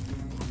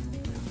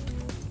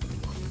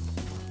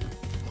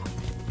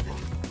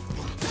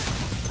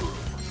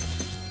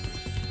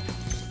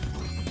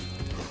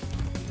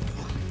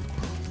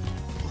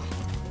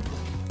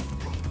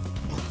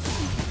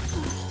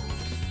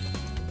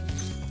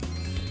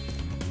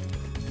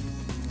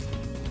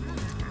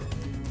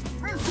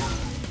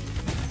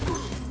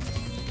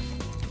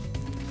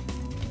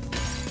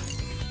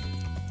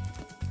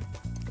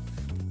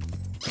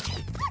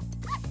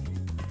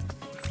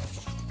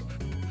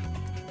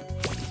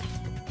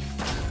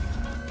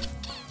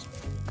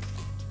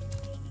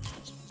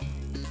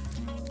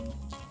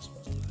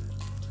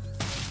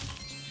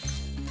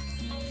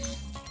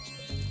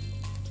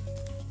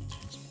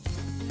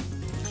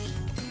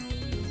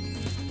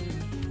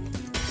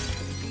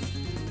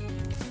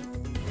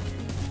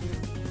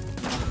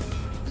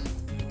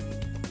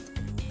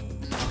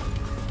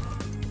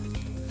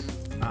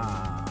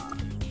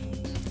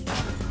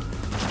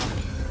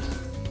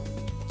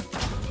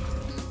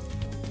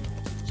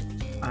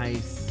 I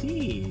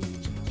see.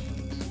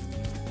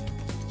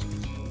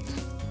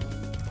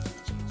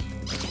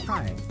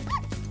 Hi.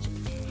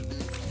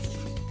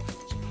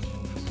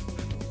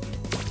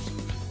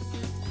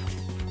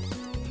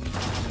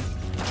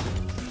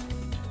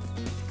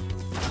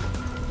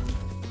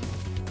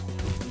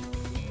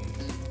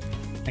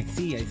 I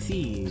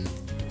see.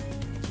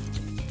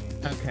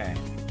 Okay.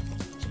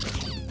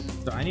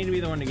 So I need to be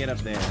the one to get up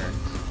there.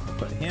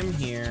 Put him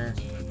here.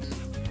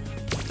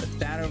 Put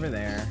that over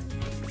there.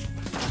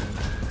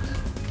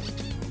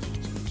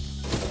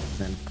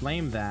 Then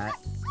flame that.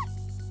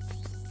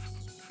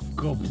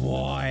 Good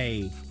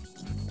boy.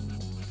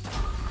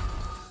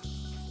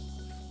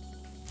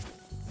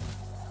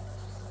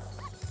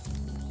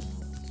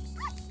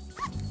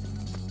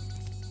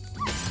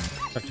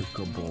 Such a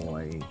good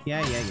boy.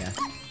 Yeah.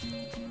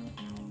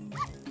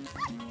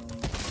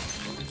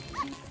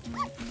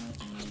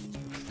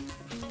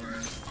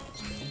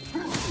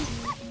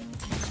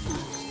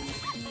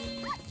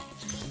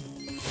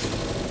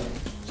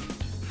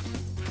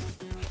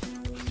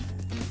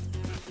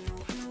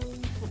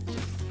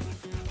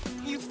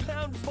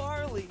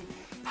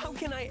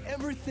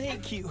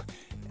 Thank you.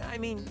 I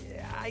mean,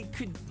 I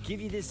could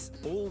give you this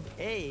old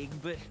egg,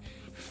 but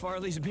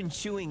Farley's been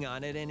chewing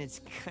on it and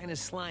it's kind of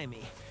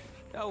slimy.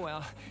 Oh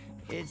well,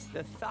 it's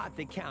the thought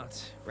that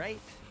counts, right?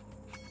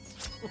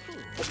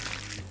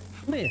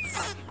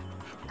 Miss.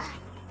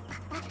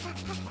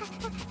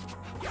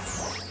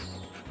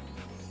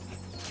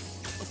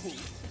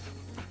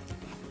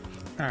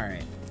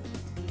 Alright.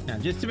 Now,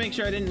 just to make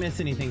sure I didn't miss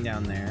anything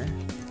down there.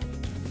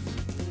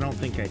 I don't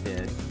think I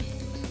did.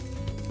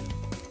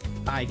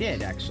 I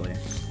did, actually.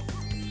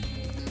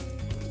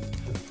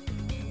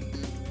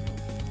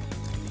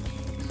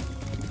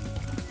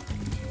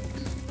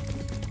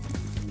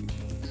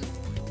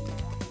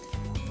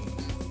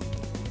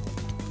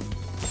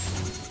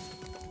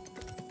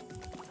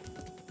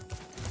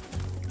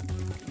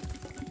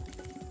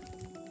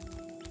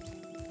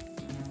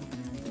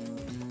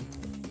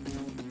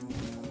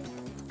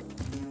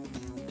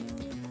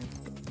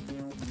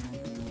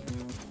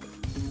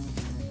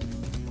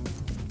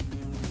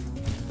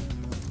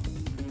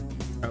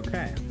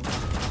 Okay.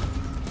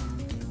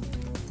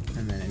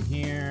 And then in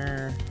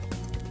here.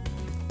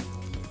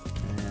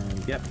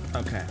 And yep,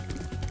 okay.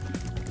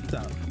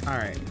 So,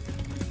 alright.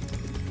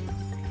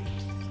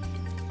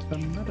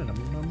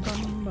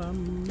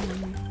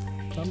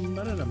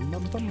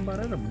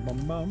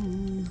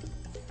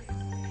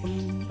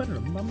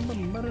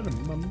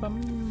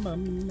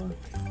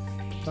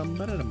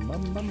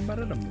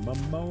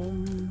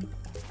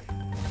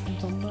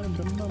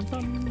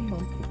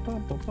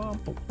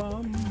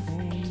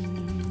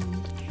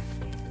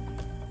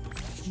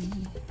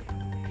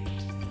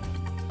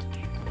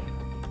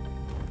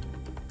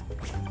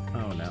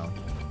 Oh no.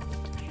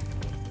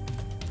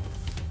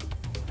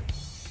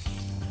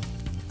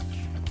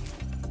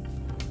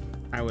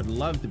 I would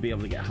love to be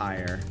able to get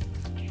higher.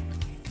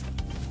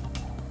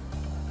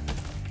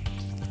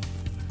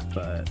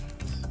 but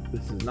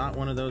this is not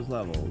one of those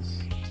levels.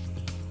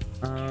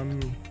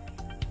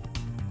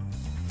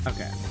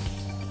 Okay.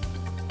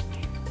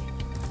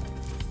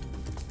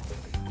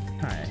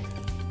 Hi.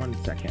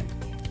 1 second.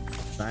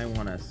 I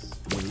want to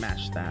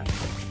smash that.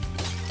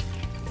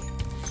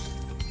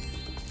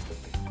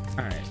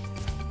 Alright.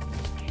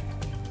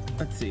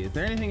 Let's see. Is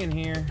there anything in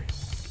here?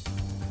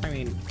 I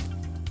mean,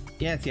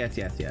 yes.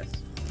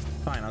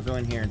 Fine, I'll go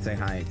in here and say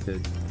hi to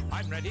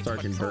I'm ready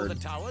Sergeant to patrol Bird.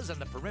 the towers and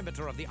the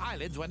perimeter of the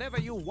islands whenever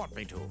you want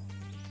me to.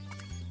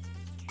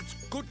 It's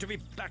good to be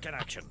back in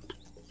action.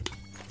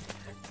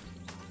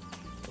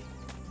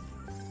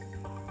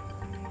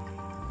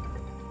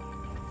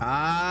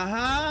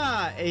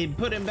 Aha! It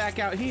put him back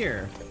out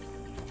here.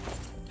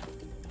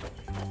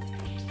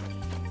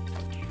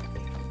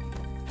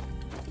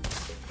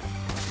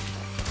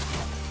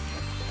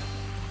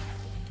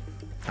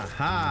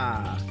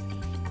 Aha!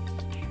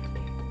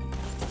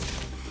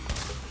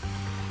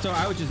 So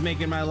I was just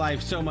making my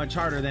life so much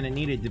harder than it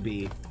needed to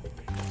be.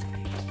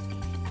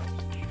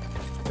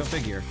 Go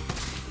figure.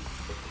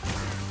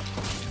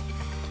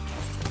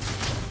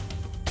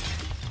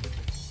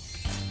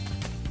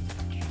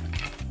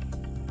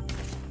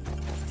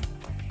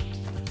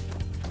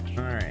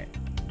 Alright.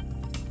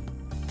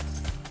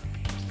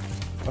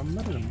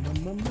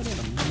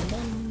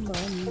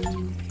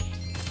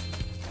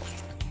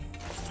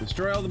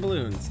 Destroy all the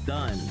balloons.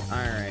 Done.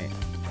 Alright.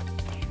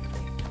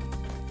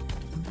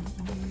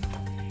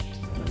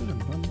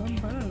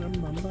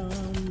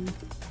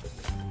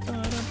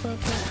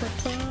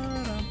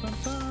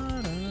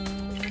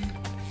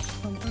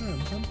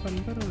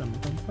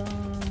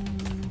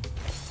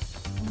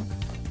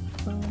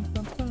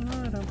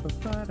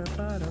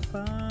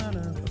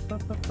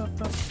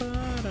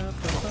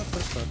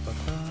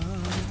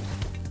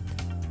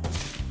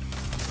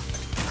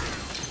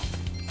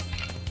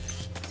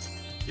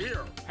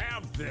 Here,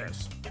 have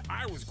this.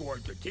 I was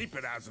going to keep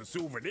it as a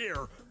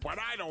souvenir, but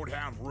I don't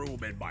have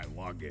room in my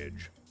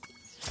luggage.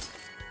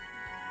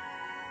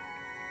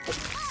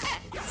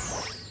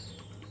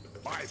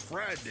 My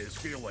friend is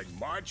feeling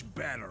much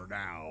better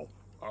now.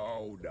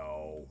 Oh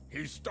no,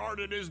 he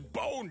started his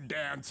bone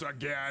dance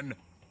again.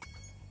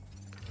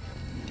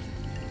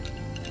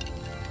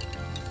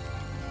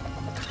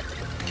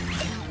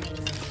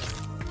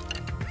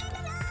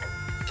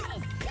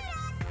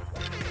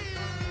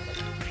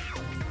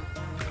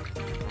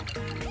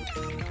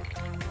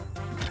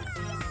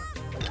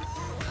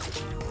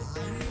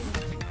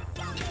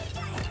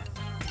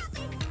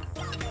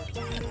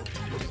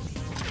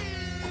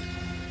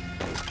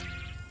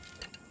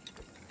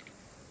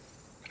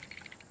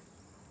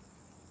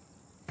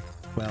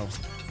 Well.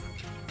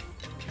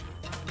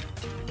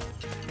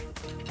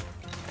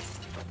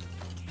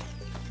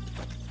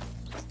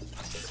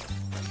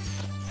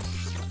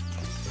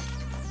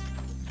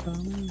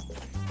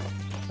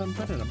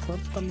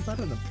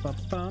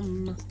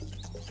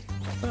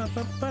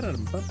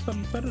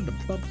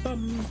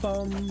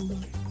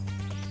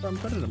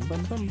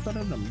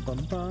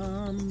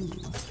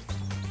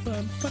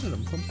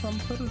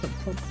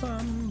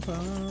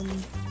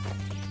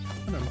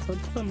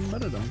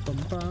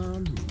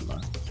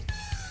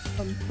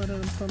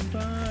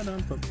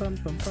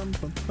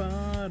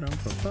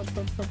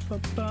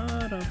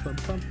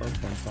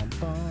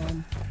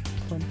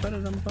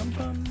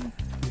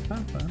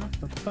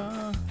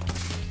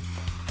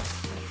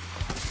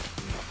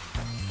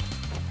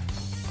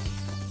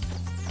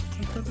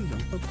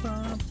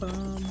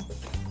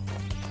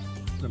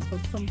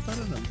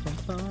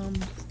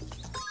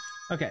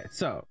 Okay,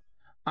 so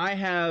I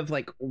have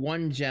like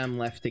 1 gem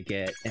left to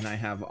get, and I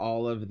have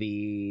all of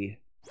the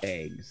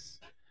eggs.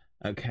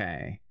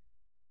 Okay.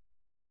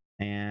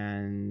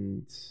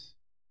 And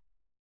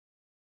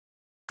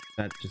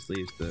that just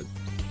leaves the...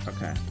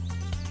 Okay.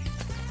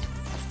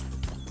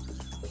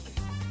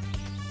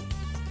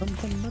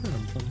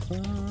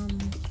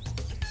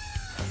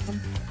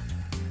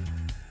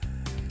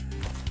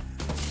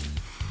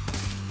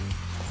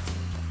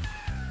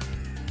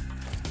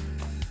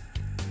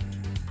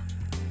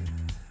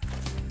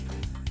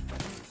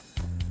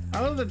 I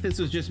love that this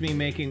was just me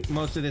making...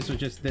 Most of this was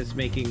just this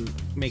making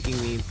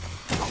me...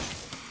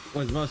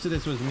 Most of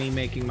this was me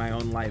making my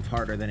own life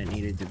harder than it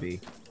needed to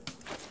be.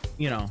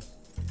 You know.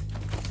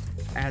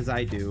 As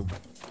I do.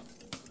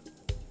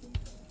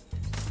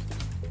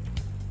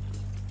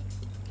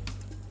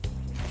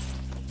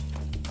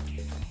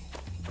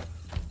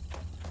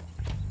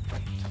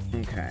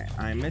 Okay,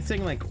 I'm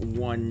missing like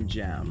 1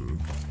 gem.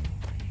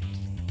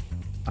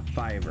 A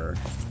 5er.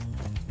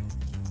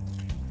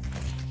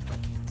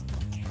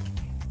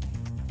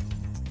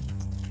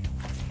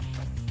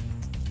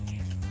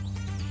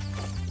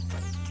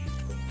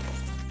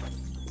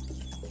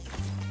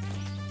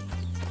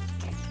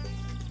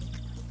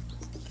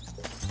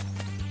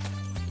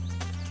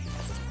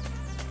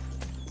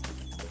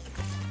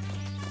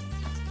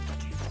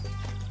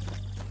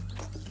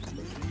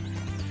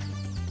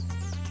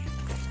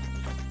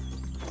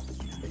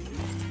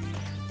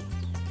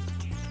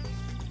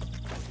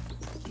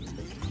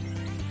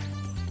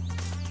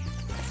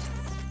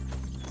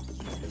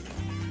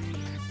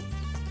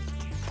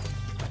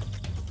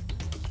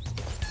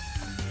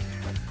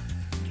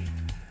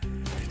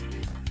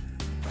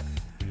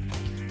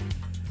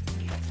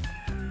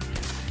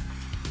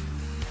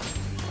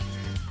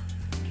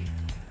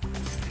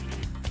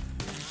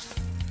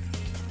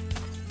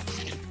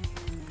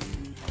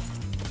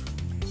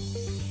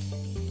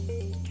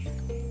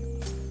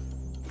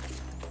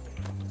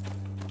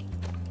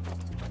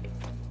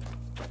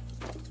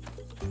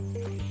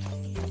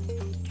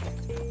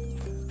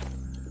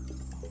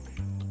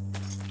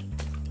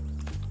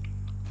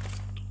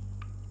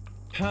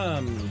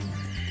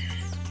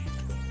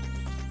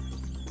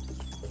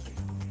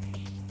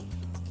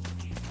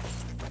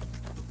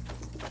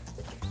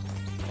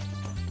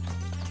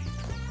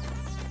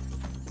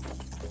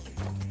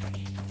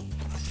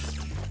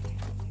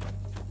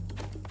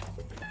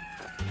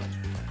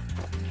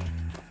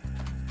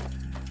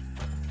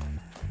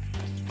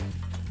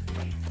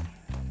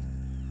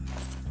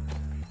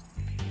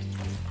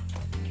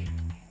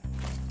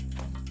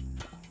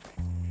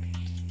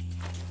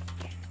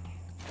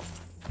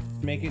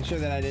 Making sure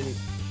that I didn't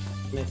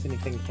miss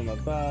anything from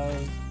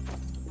above.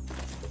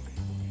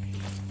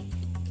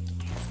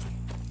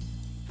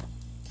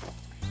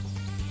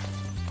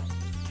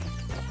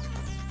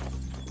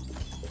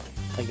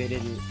 Like they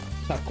didn't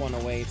tuck one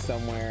away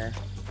somewhere.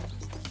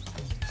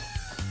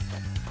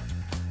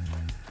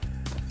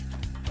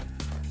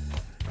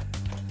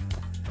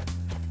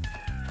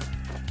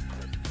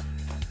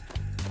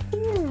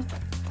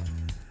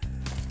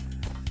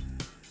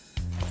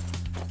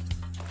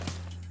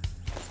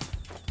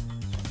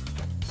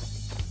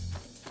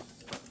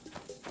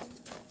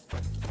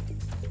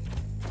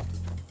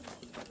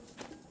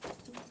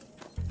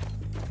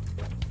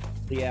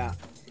 Yeah.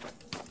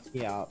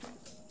 Yeah. All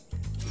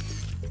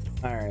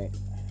right.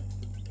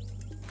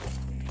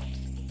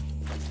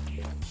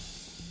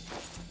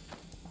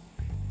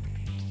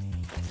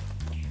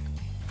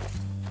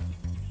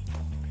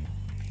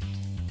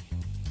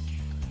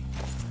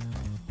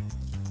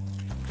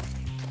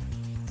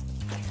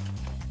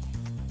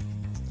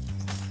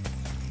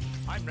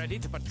 I'm ready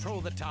to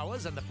patrol the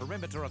towers and the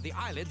perimeter of the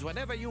islands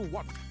whenever you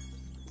want.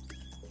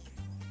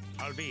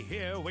 I'll be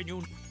here when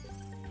you...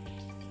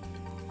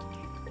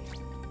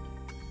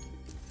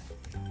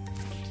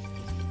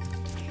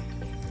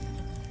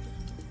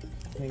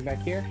 Anything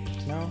back here?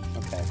 No?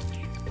 Okay.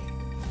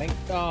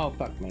 Oh,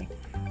 fuck me.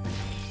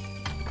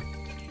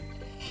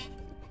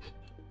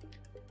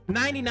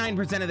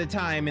 99% of the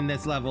time in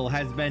this level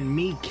has been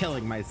me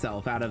killing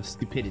myself out of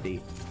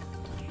stupidity.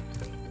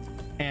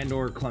 And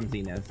or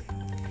clumsiness.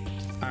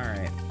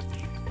 Alright.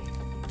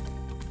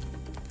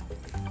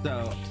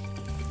 So...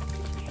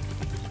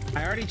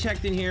 I already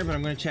checked in here, but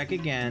I'm gonna check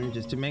again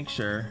just to make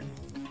sure.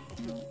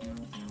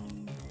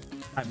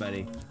 Hi,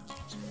 buddy.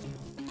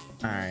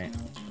 Alright.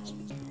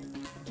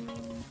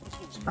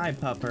 Hi,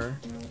 pupper.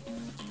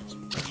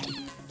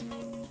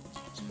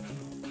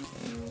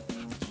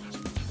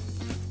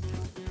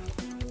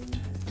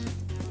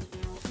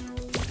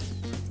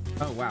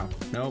 Oh, wow.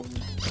 Nope.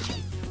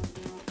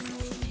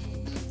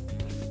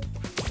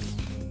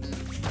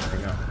 There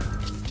we go.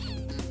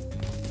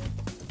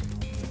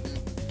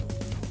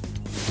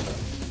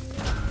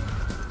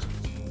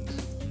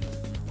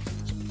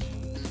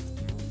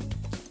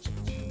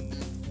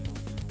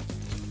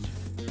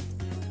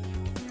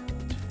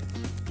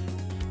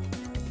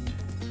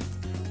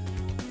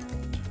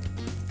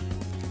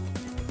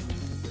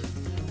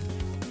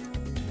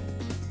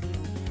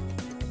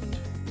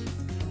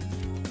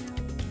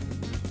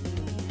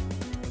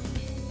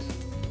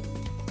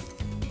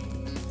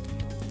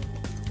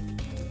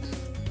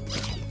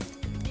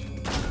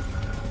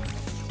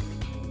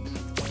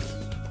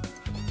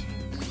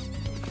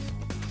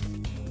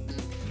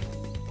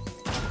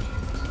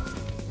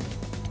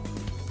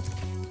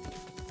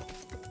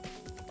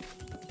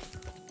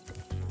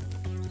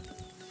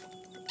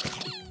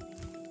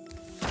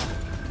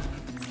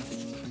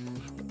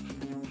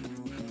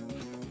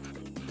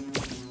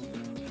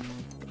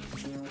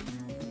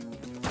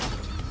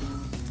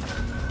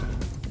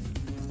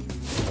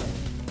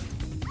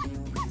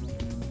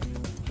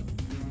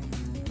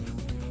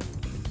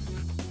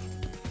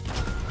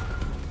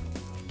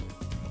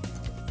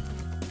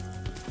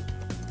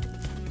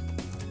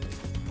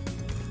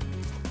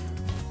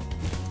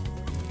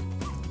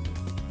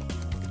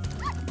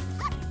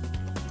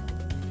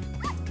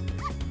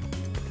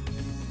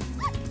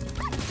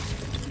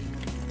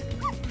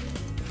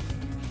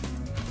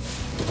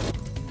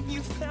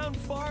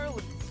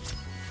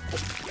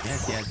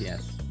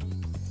 Yes.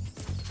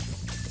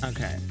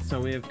 Okay,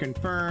 so we have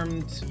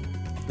confirmed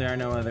there are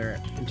no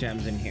other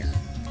gems in here.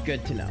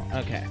 Good to know.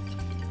 Okay.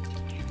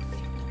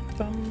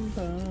 Bum,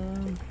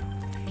 bum.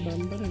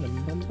 Bum,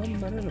 ba-da-dum, bum, bum,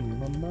 ba-da-dum,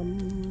 bum,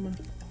 bum.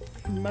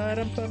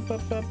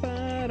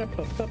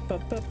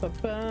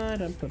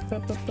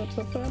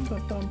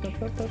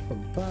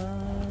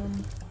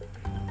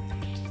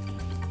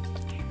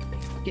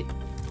 Get.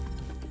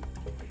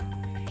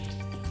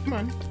 Come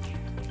on.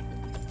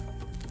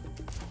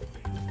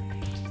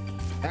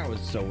 That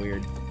was so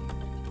weird.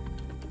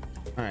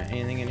 Alright,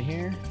 anything in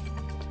here?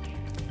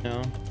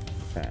 No?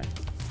 Okay.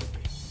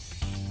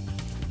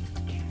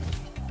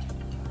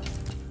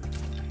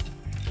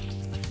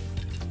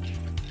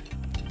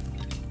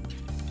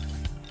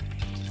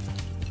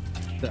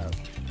 So.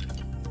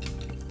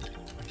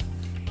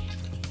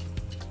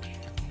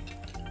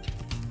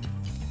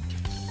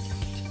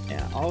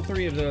 Yeah, all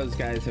three of those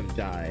guys have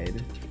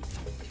died.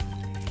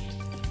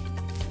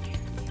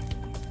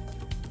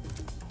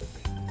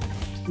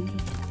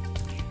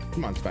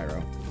 Come on,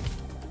 Spyro.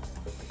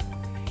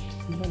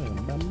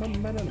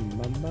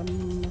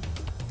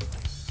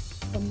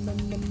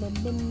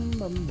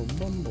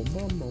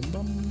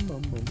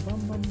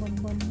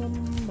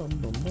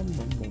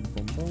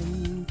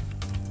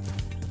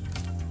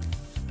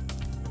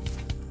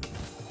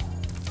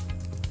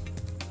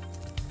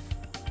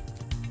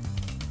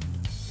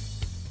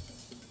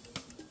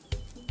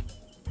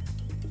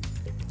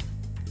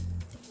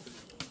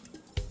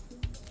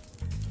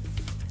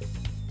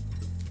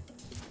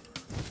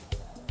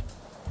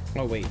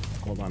 Oh wait,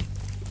 hold on.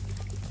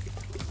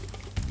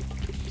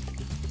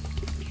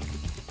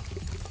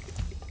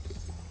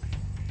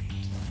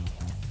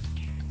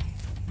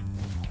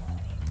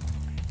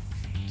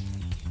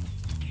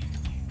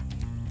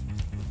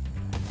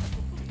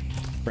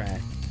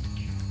 Brad.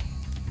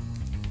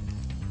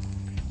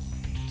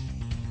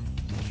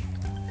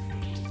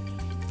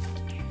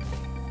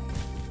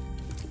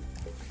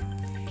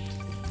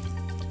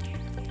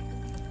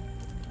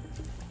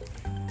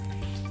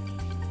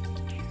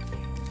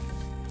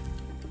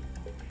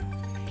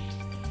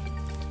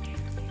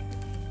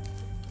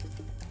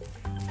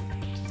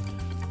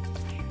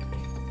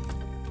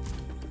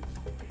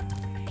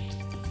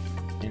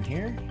 In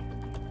here?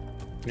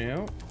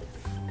 No.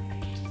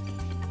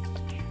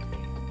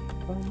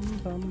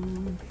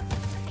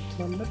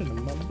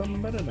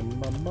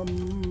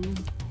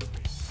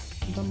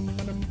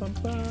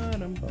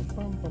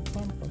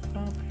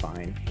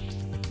 Fine.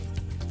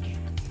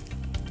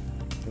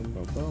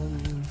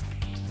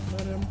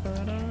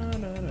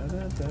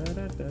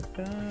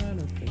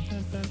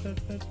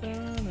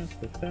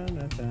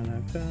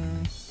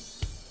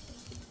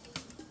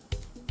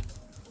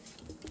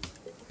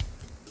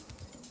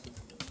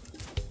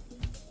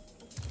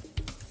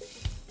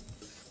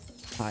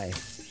 Hi.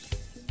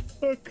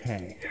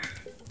 Okay.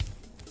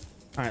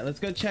 Alright, let's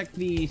go check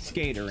the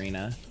skate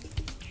arena.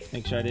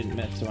 Make sure I didn't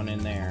miss one in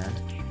there.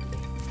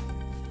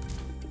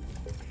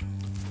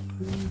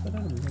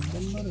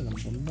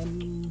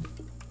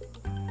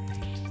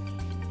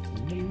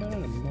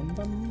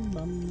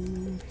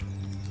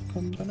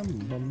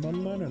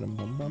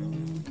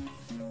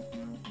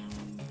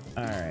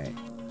 Alright.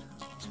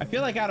 I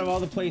feel like out of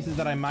all the places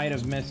that I might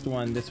have missed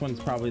one, this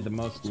one's probably the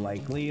most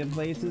likely of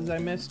places I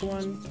missed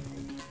one.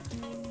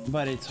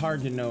 But it's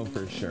hard to know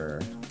for sure.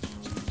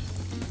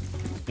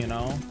 You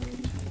know?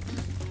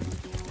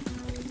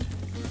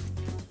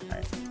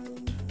 Alright.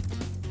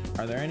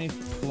 Are there any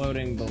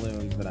floating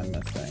balloons that I'm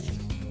missing?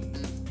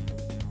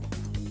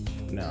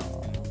 No.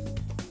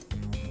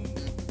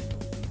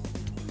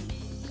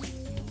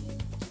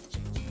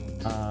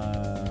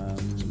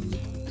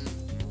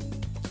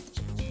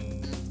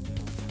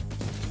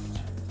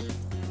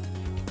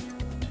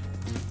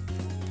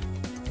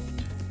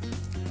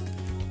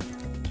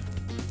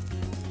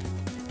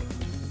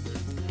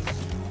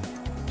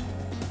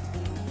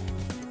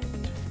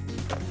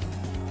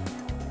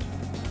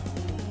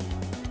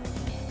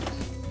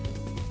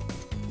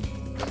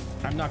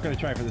 I'm not going to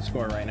try for the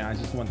score right now. I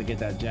just want to get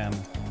that gem.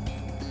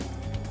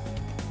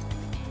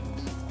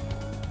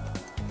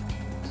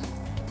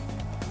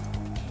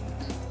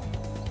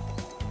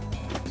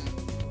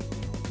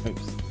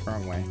 Oops,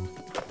 wrong way.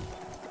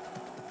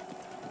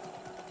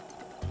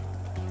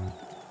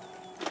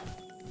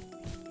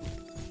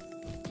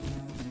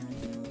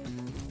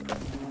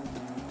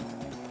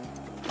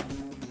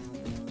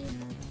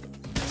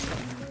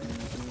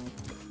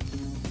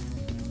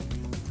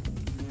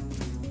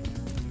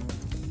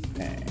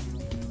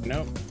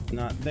 Nope,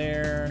 not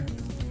there.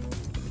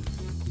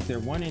 Is there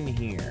one in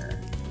here?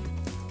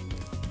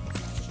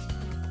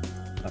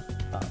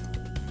 Up.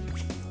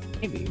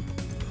 Maybe.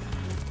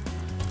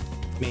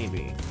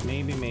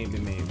 Maybe.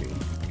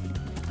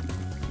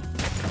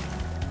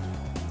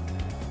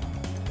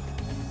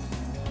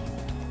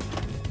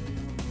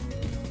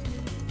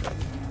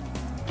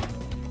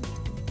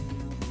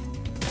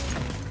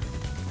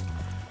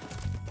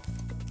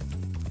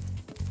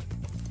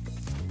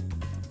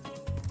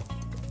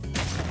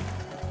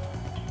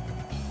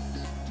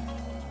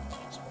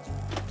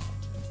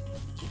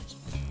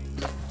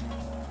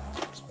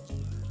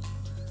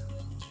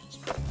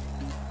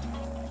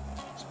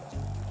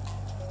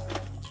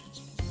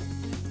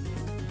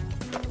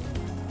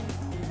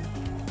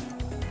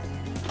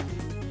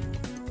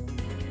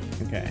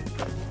 Okay.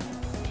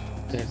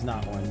 There's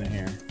not one in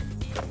here.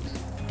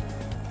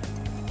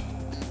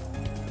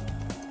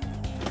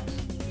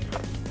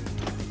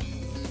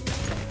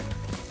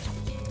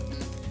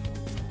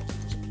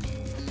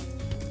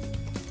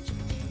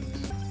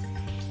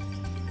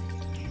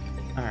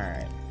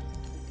 Alright.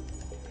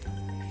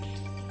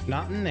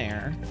 Not in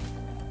there.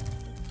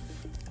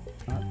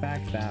 Not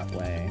back that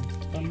way.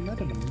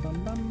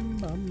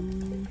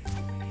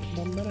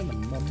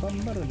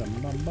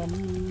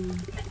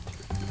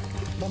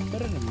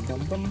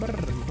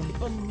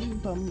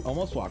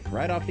 Almost walked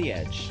right off the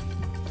edge.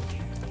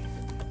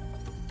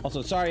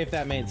 Also, sorry if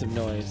that made some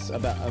noise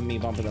about me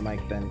bumping the mic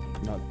then.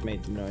 No, it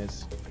made some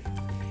noise.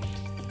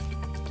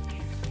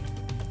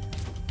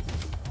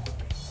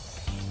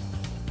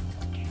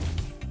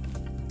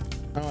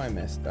 Oh, I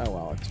missed. Oh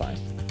well, it's fine.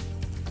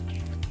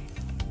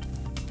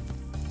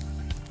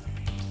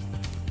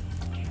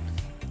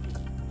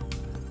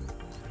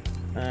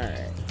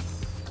 Alright.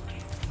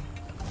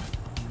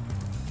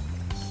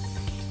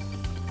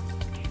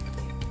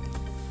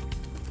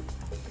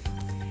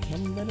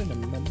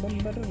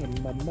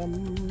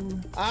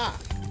 Ah!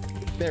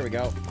 There we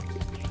go.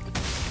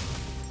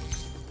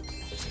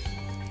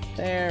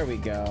 There we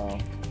go.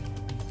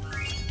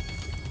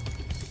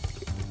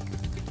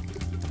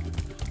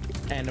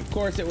 And of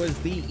course it was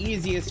the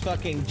easiest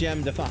fucking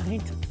gem to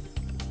find.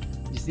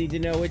 Just need to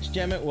know which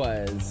gem it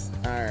was.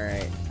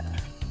 Alright.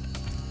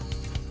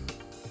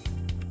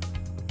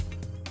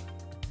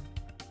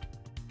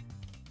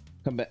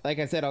 Come back. Like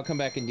I said, I'll come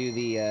back and do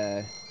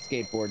the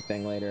skateboard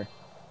thing later.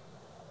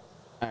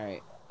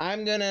 Alright.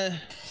 I'm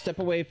gonna step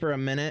away for a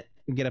minute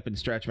and get up and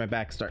stretch. My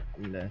back's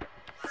starting to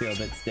feel a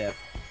bit stiff.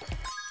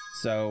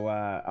 So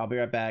I'll be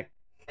right back.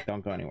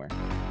 Don't go anywhere.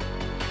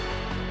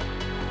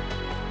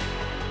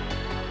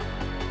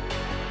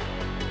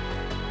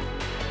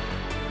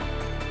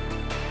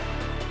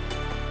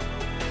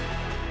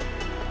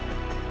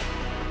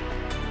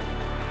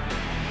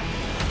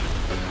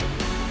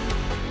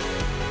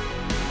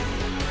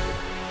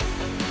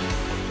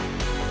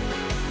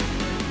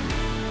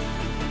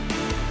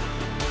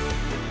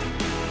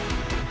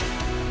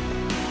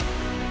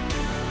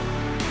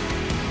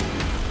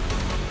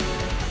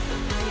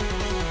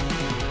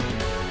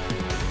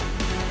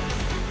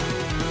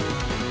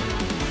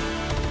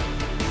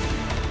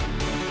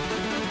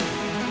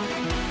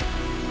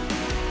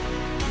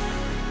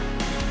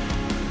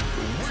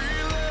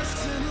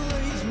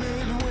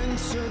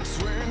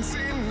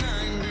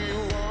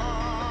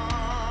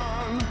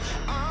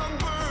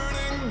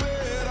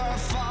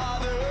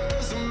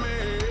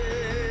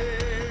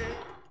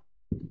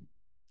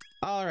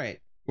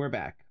 We're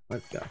back.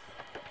 Let's go.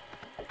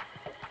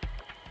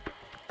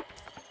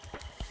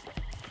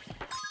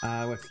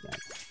 What's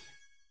next?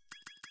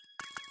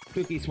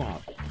 Spooky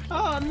Swamp.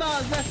 Oh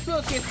no, the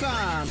Spooky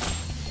Swamp!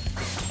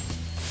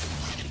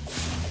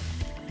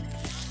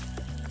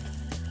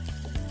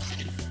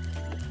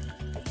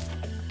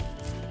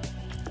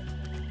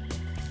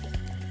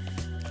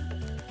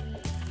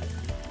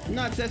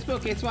 Not the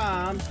Spooky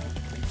Swamp!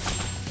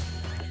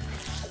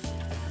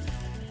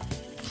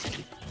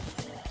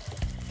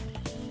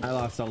 I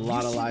lost a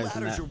lot of lives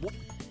in that.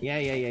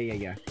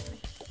 Yeah.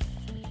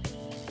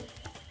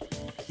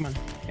 Come on.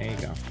 There you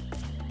go.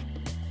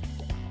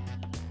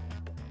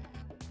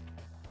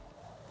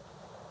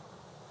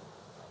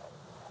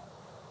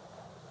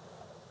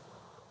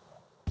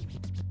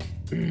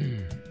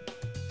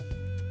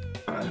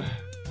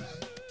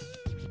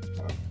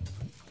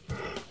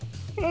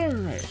 All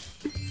right.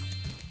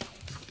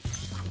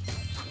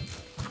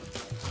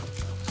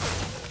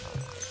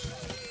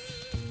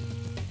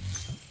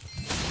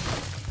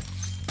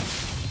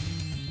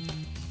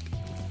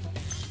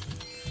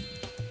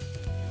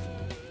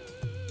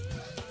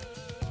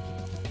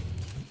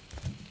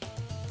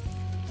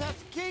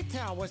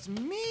 That was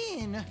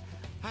mean.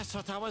 I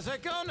thought I was a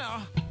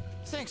goner.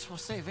 Thanks for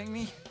saving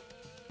me.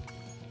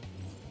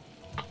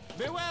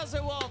 Beware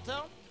the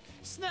water.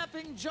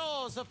 Snapping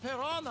jaws of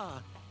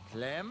piranha.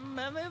 Claim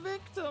many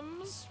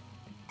victims.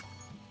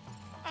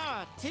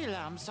 Ah, tea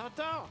lamps are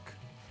dark.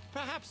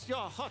 Perhaps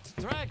your hot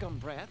dragon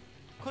breath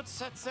could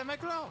set them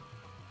aglow.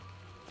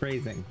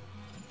 Phrasing.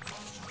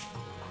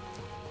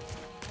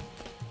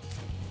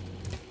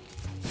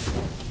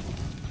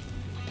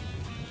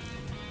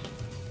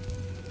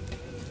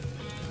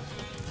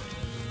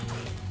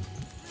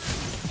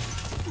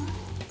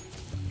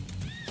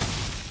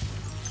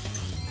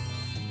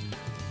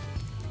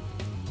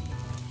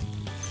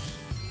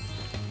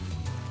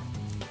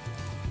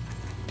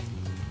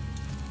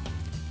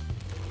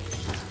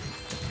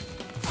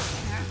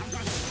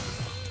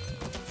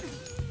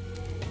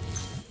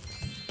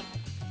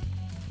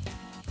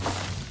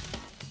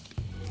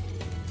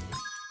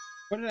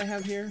 What did I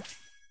have here,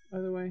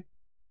 by the way?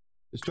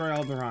 Destroy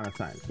all piranha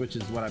signs, which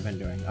is what I've been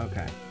doing.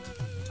 Okay.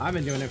 I've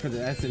been doing it for the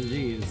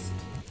SMGs.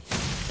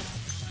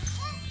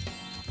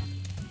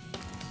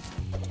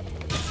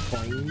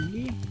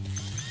 Boingy.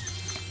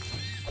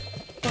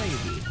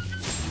 Boingy.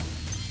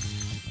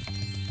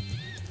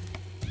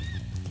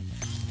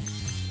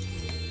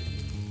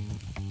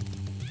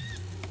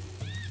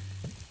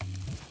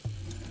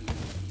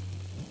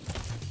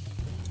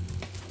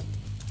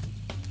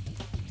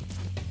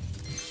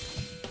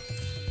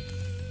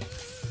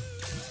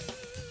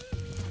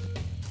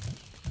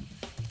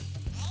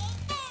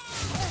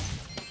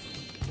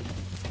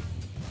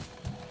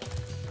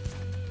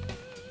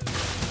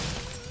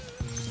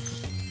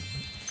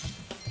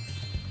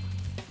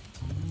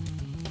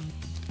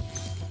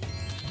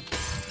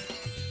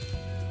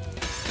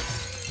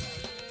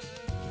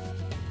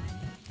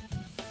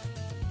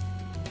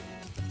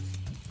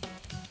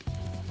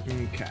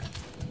 Okay.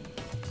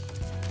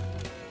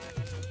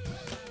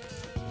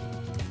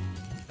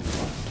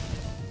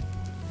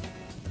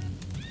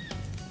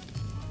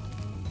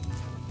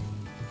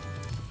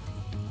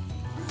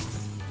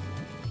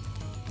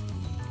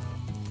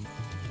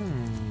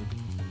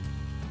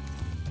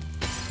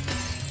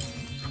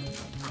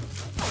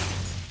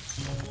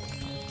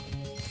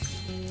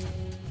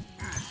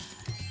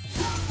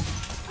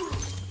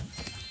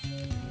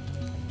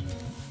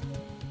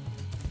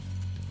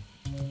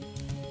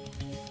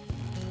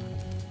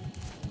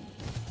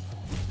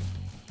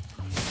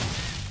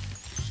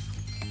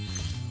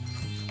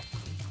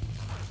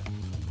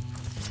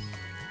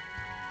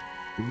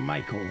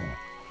 Michael.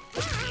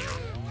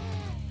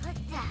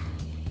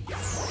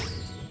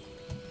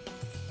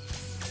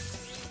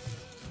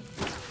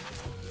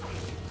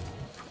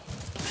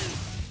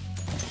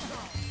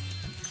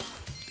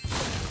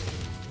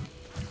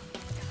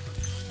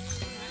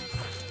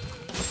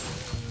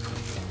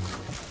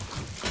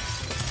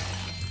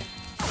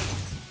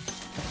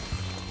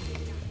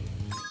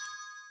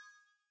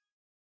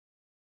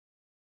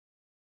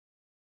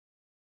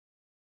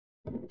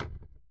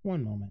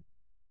 One moment.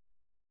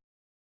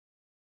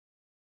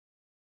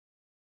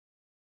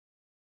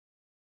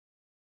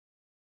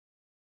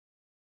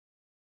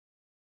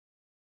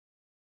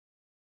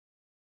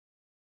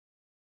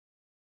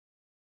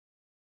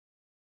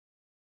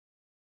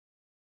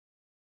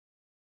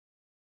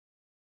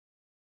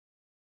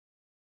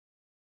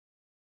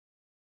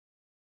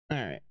 All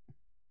right.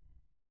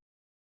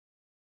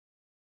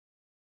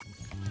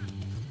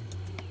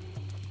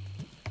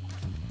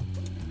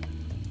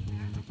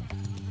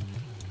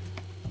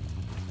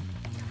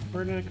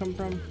 Where did it come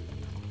from?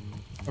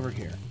 Over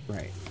here,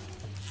 right.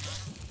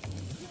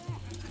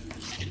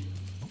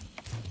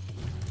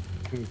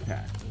 Okay.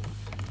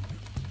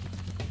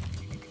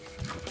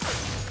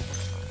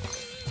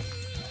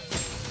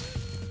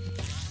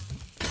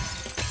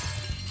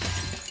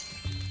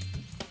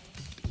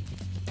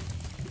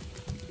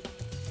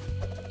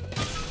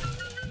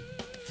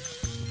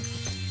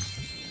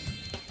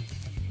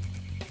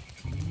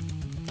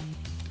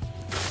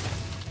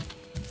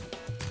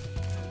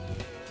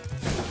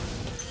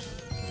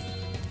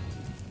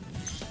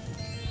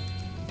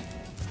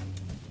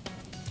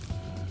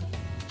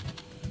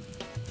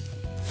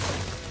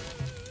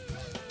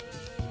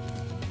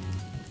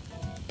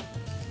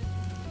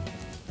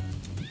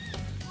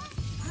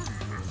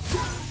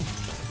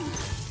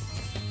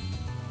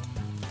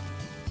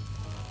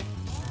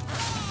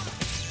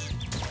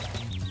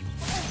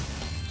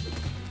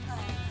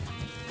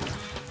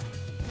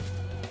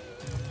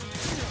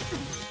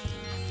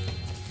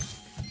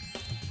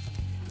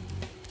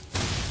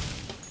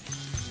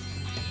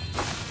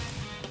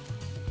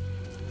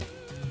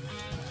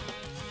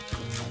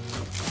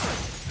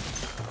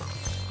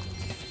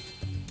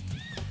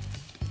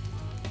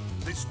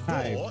 This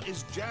door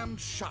is jammed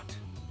shut.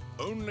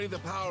 Only the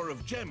power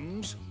of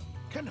gems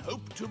can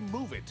hope to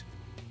move it.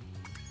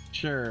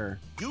 Sure.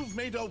 You've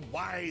made a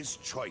wise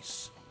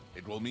choice.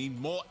 It will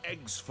mean more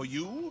eggs for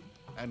you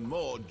and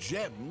more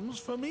gems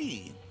for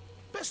me.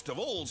 Best of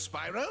all,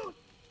 Spyro,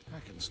 I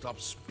can stop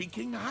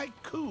speaking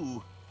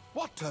haiku.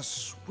 What a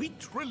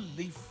sweet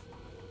relief.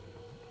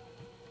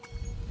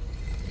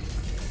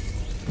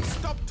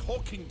 Stop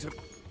talking to...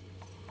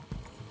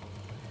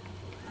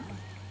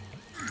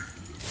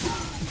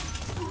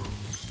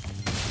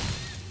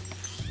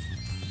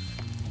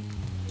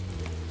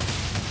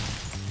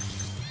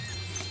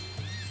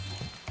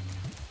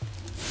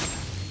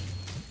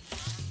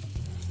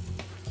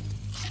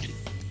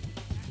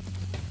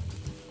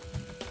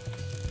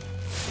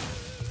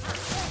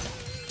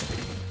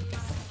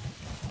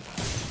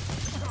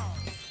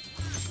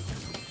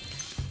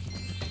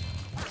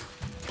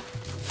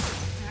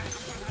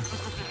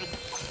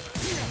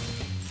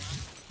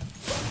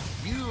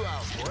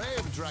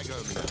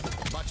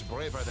 Much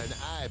braver than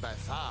I by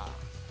far.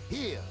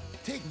 Here,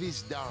 take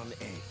this darn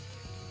egg.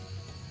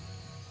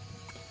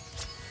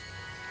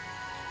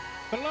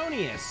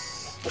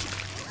 Polonius.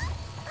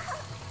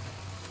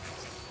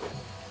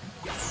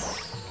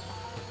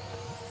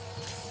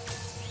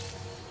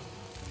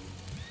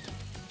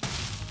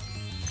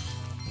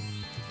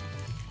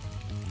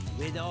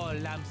 When all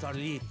lamps are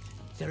lit,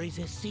 there is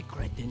a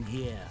secret in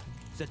here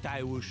that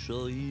I will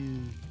show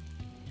you.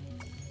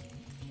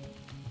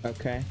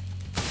 Okay.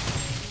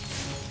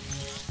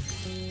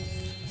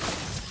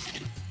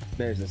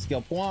 There's a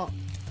skill point.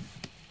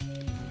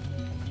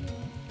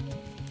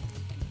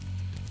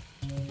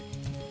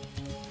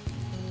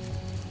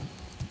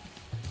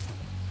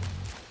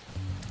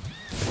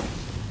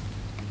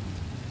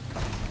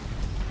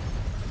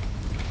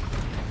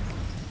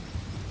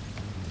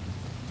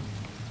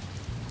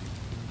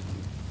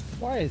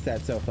 Why is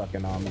that so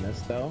fucking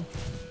ominous, though?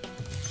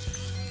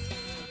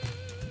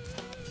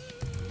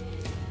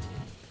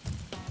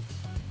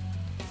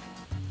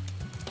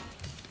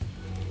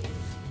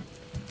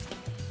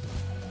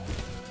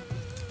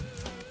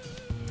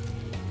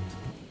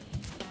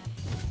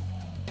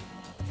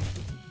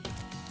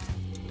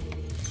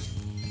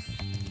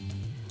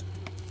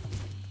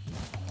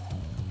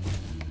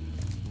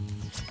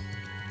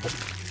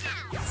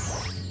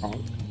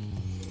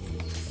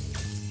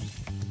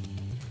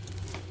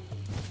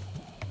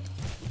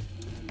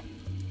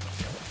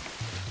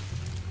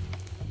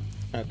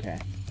 Okay.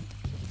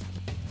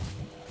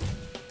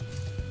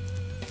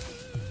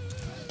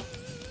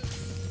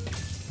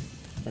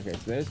 Okay, so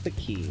there's the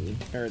key,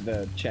 or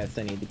the chest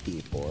I need the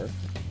key for.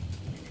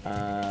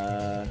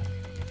 I'm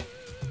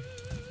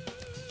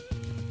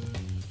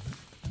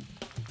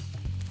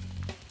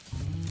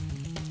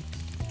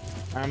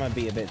gonna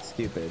be a bit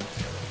stupid.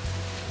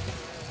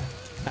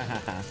 Ha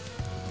ha ha.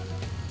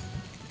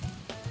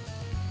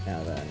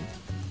 Now then.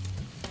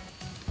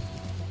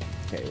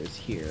 Okay, it was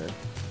here.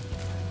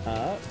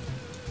 Up.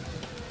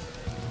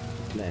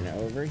 Then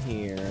over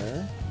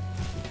here.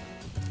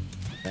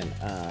 Then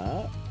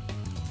up.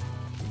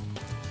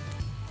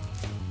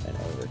 Then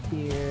over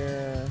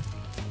here.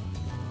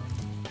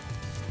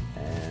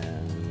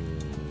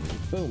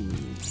 And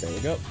boom. There we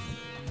go.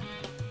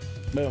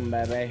 Boom,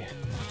 baby.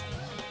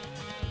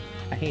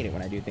 I hate it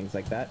when I do things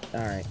like that.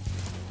 Alright.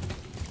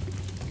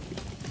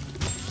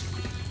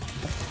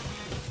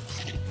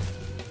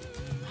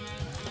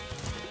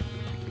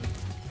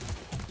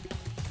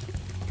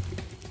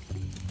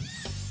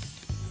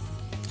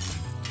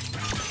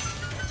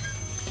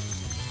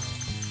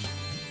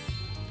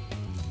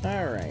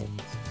 Alright.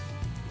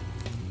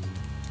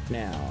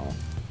 Now.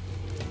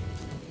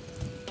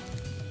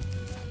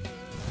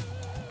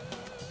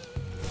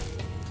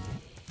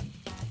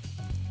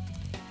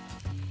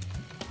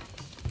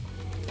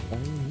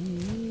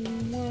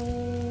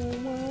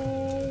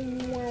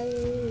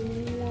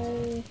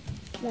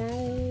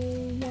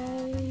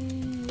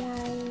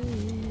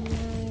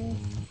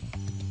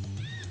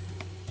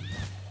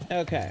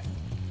 Okay.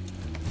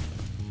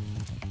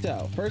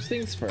 So, first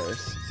things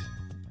first.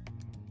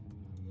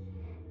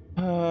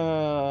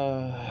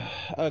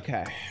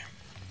 Okay.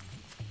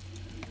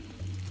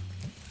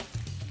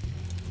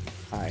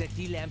 The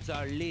tea lamps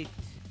are lit.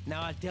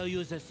 Now I'll tell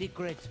you the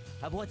secret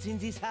of what's in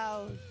this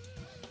house.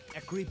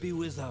 A creepy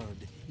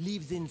wizard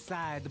lives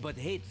inside but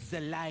hates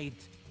the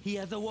light. He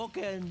has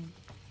awoken.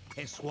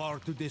 He swore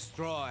to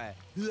destroy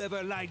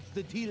whoever lights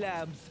the tea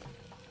lamps.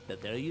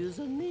 But they're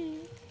using me.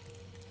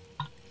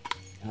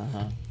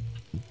 Uh-huh.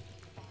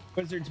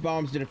 Wizard's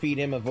bombs to defeat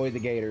him, avoid the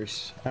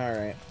gators.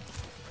 Alright.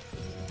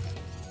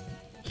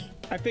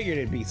 I figured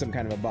it'd be some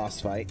kind of a boss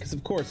fight, because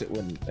of course it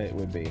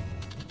would be.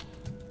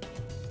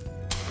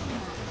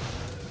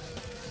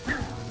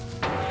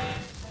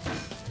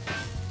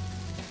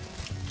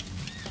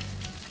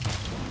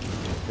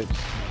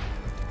 Oops.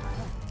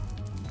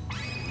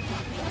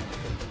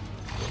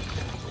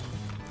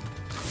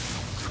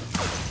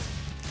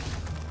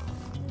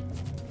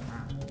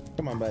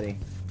 Come on, buddy.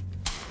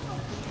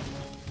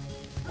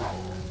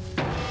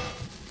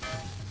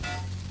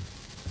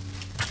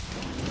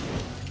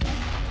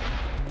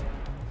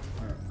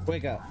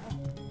 Wake up.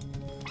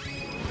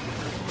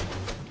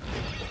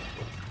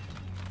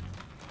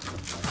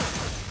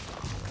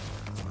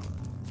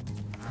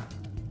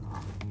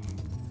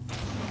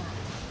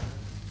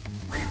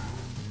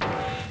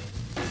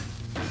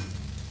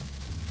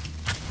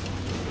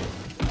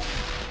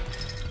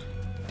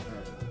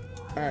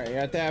 Alright, you're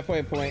at the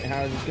halfway point.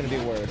 How is this going to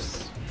be worse?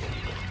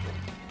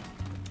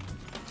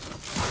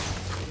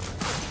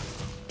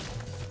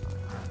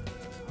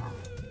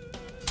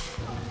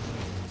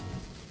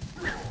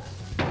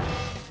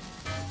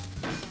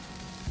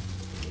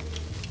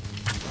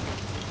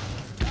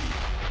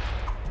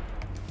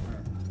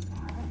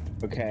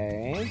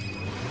 Okay.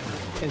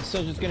 It's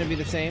still just gonna be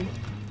the same.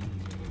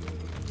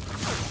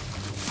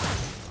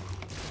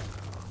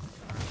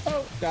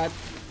 Oh, God.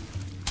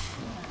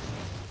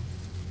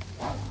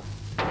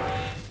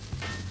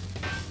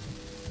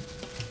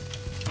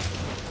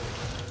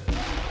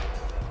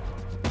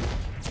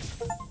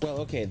 Well,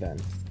 okay then.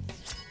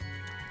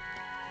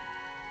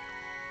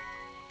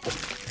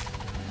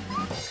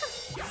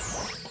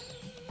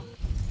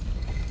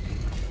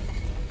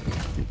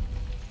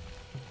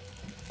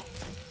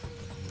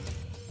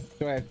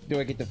 Do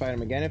I get to fight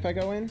him again if I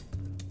go in?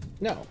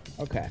 No.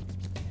 Okay.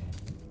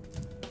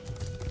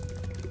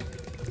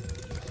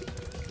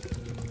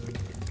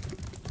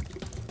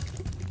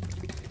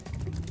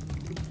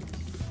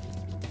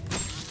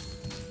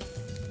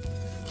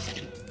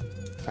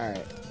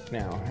 Alright.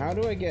 Now, how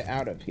do I get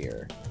out of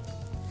here?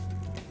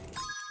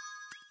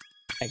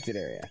 Exit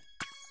area.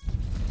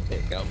 There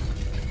you go.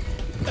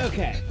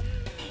 Okay.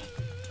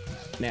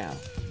 Now.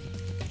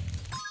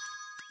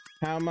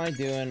 How am I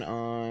doing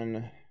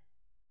on...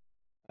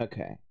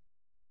 Okay.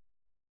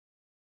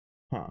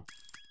 Huh.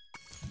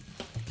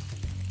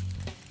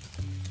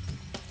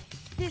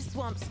 This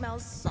swamp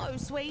smells so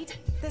sweet.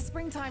 The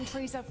springtime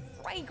trees are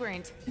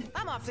fragrant.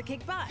 I'm off to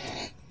kick butt.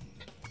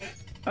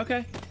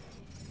 Okay.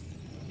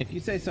 If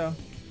you say so.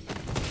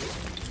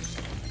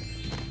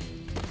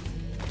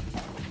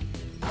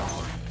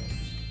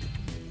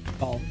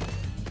 Oh.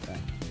 Okay.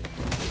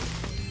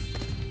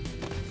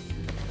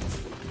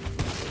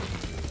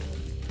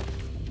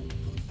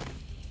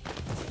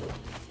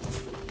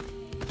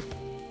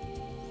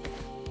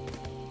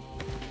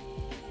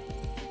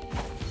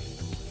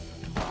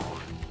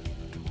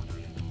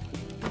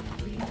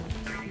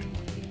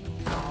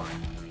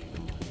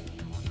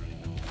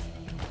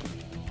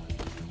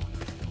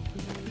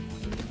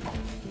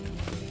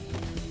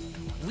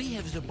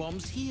 The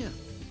bombs here.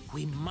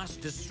 We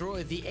must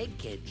destroy the egg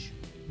cage.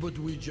 But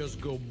we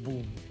just go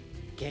boom.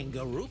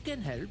 Kangaroo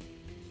can help.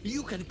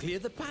 You can clear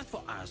the path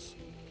for us.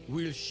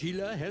 Will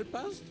Sheila help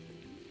us?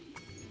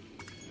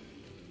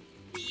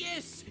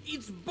 Yes,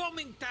 it's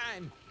bombing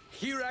time.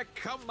 Here I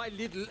come, my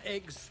little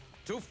eggs,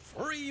 to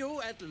free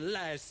you at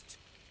last.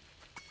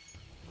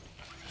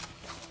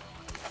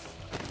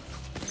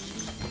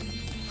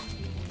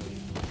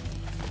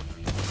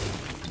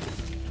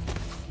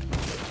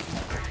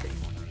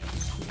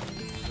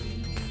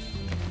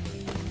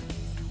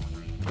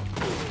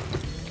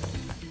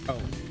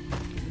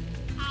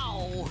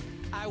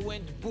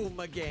 went boom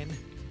again.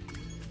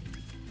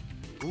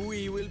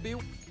 We will be...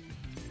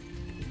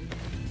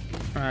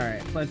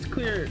 Alright, let's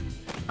clear...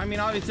 I mean,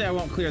 obviously I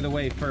won't clear the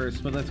way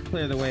first, but let's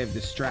clear the way of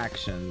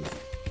distractions.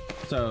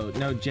 So,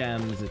 no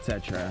gems,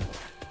 etc.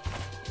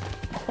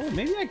 Oh,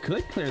 maybe I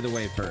could clear the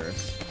way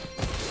first.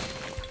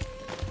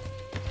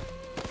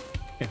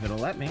 If it'll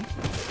let me.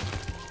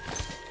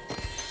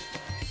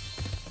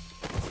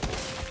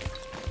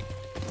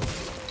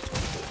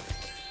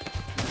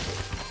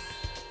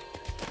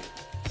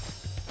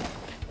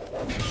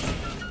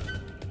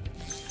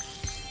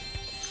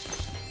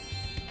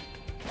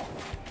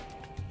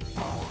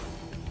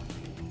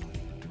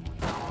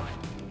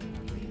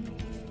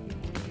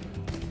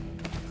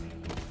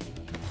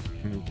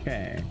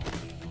 Okay.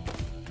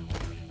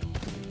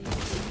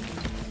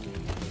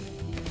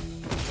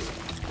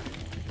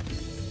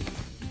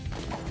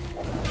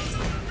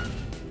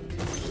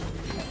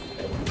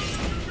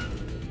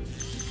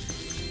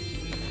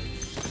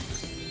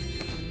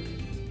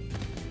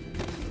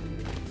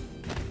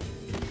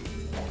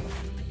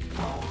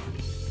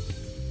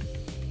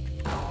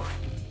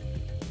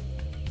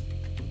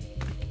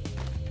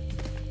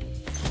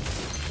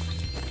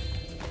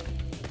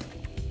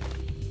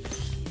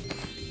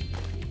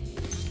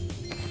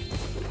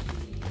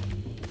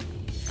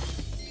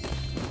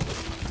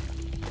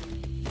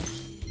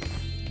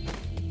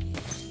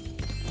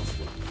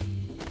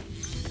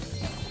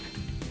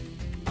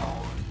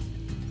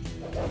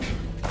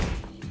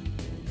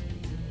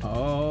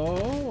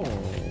 Oh.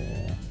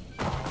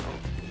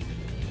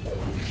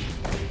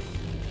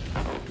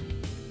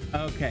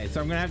 Okay,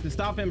 so I'm gonna have to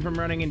stop him from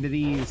running into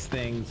these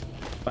things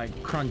by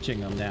crunching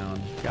them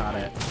down. Got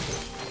it.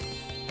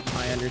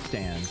 I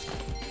understand.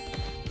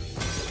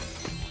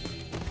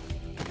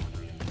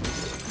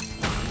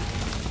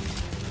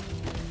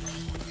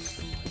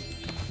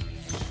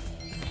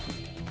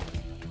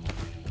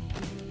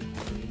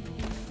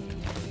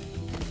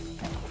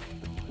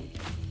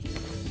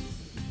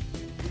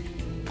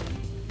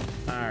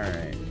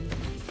 Alright.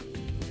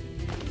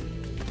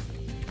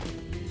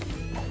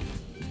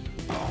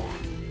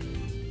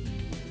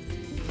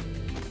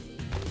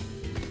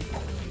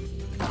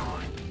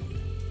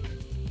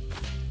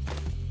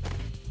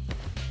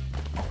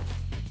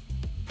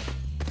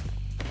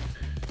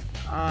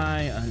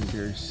 I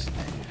understand.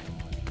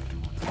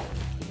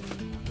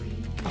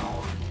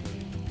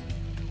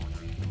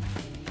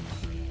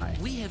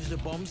 We have the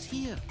bombs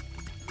here.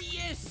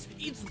 Yes,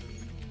 it's...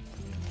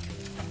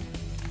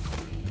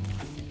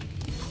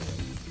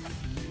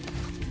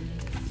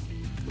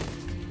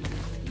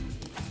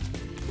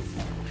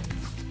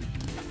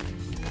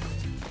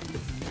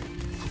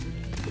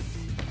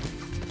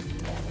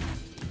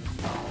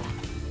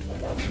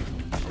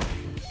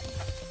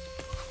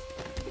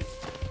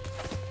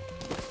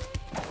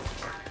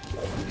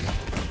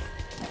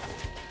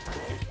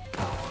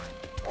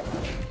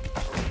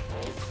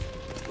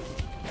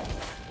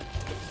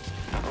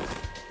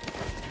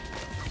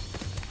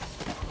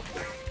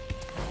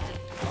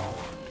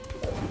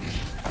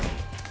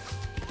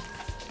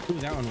 Ooh,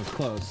 that one was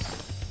close.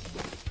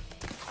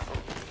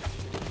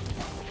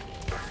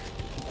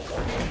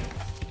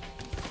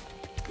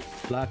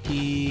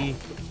 Lucky.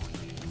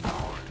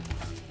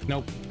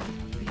 Nope.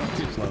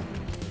 Too slow.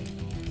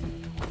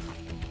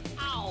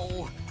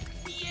 Ow!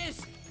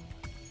 Yes!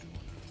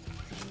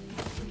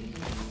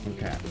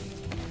 Okay.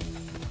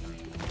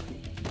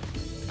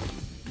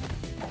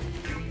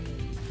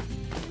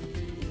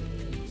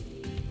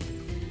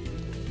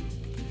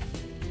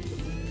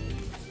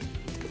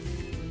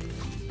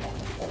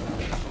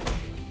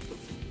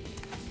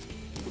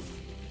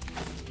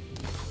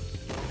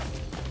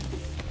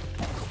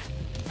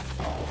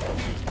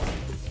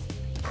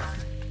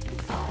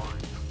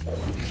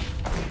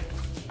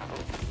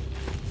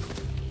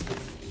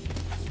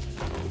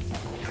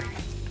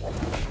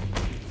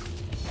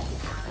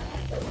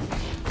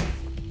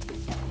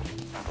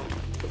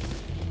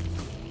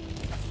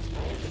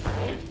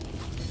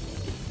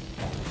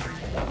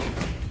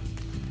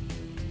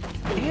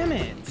 Damn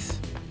it!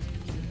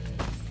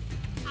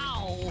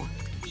 Ow!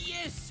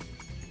 Yes!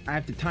 I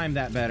have to time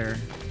that better.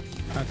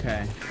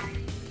 Okay.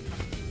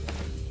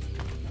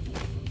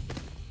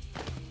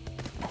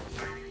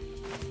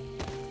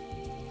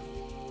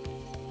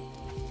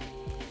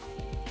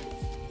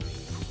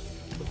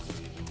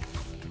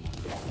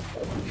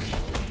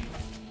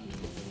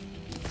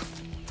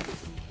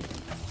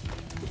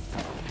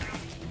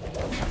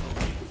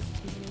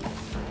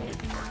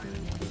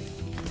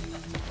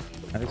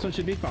 Now this one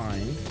should be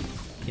fine.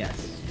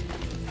 Yes.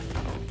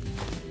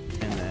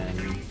 And then...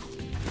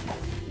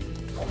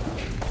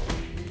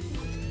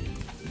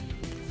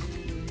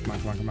 Come on,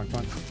 come on, come on,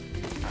 come on.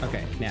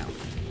 Okay, now.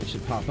 It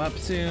should pop up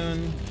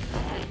soon.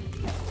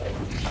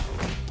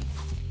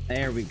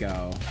 There we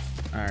go.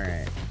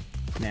 Alright.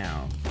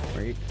 Now.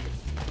 Wait.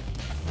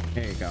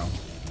 There you go.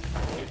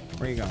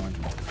 Where are you going?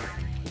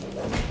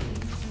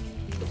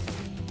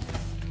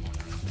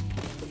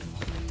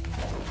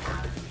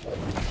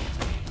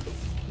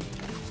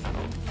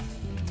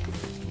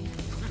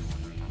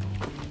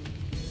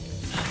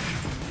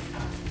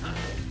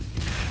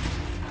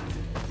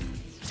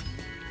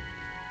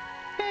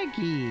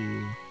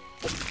 Lucky.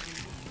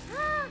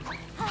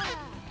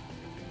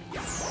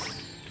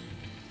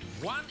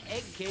 One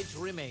egg cage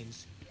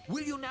remains.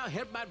 Will you now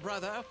help my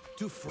brother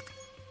to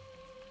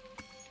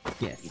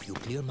Yes. If you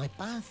clear my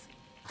path,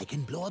 I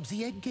can blow up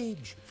the egg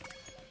cage.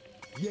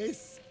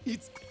 Yes,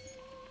 it's...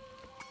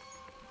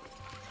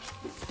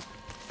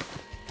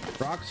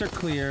 Rocks are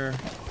clear.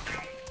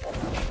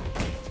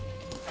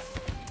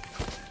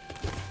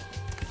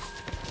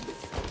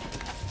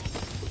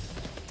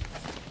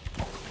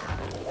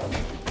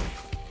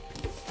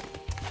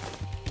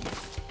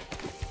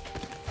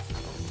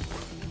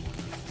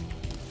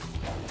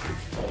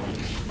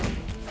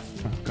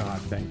 Oh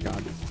God, thank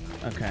God.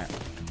 Okay.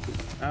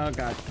 Oh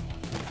God.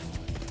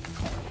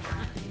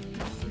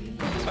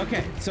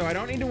 Okay, so I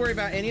don't need to worry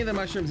about any of the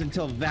mushrooms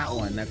until that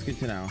one. That's good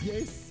to know.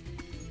 Yes.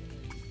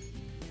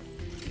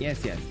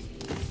 Yes, yes.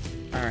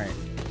 Alright.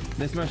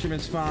 This mushroom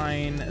is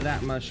fine.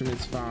 That mushroom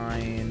is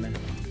fine.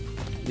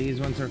 These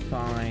ones are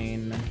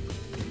fine.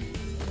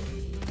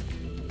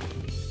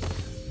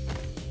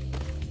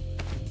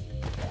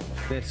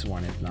 This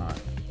one is not.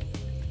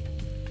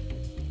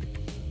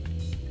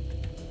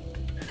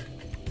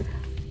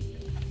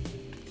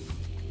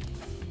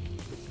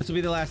 This will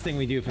be the last thing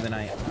we do for the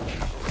night.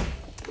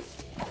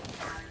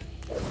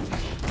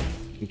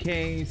 In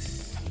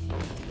case...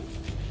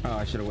 Oh,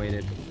 I should have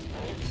waited.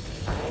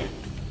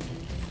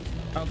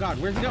 Oh God,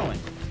 where's it going?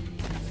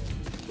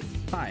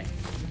 Hi.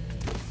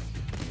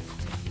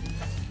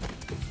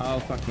 Oh,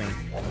 fuck me.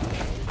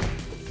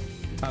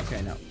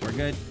 Okay, no. We're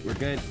good. We're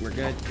good. We're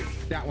good.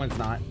 That one's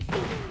not.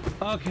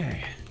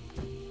 Okay.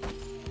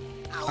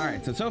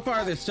 Alright, so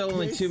far there's still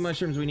only 2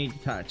 mushrooms we need to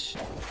touch.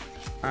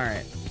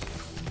 Alright.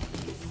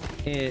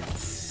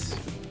 It's...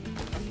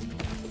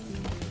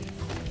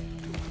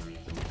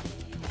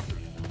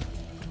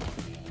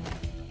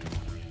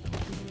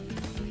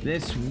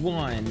 this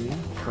one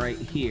right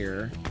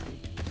here,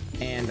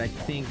 and I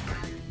think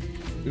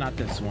not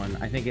this one.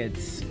 I think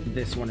it's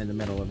this one in the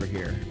middle over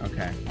here.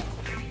 Okay.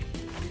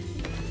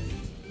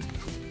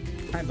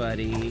 Hi,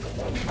 buddy.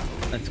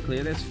 Let's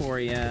clear this for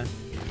you.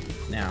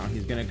 Now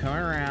he's gonna come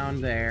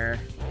around there,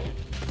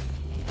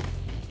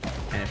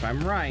 and if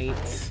I'm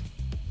right,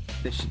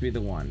 this should be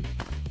the one.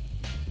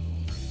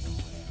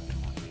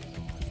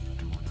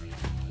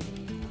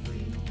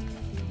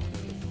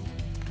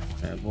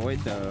 Avoid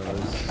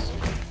those.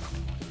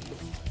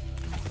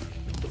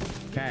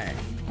 Okay,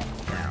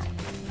 now.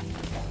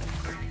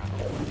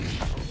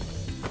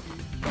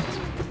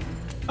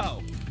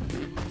 Oh.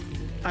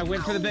 I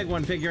went for the big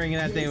one, figuring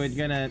that they would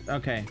gonna...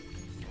 Okay.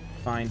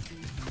 Fine.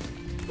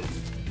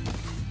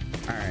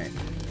 Alright.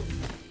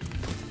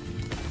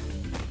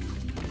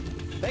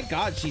 Thank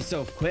God she's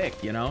so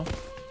quick, you know?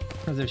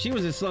 Because if she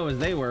was as slow as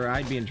they were,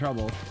 I'd be in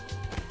trouble.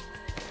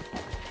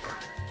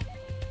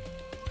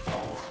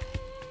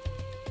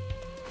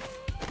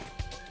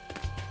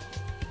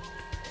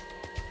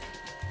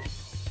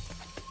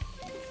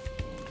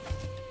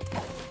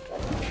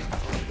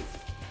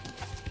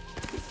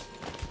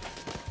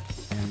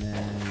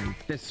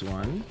 This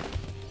one.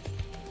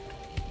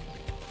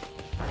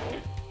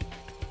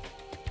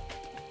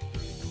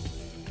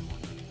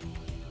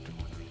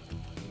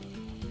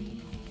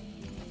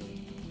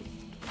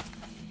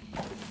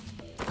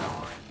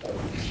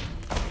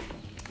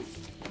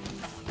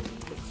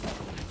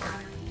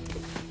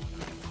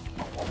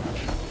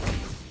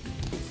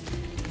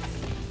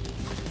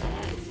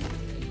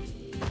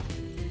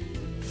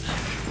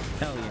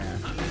 Hell yeah.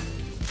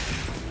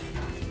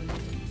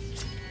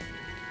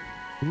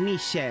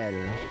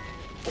 Michelle.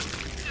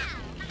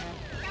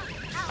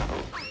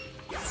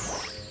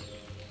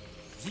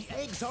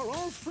 Are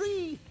all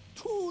free.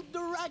 2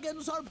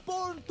 dragons are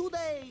born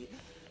today.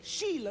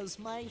 Sheila's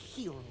my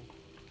hero.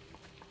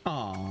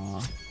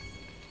 Aww.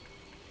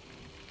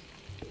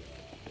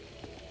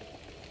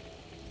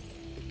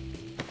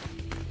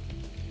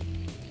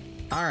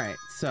 Alright,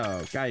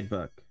 so,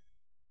 guidebook.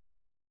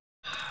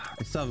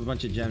 I still have a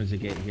bunch of gems to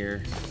get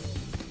here.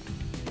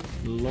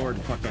 Lord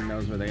fucking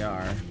knows where they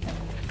are.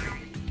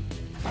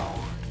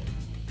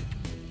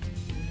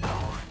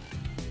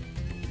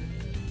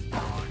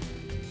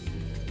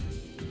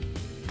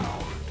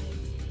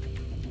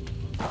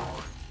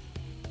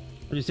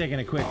 I'm just taking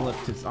a quick look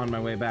on my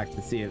way back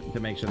to see it, to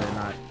make sure they're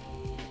not,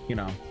 you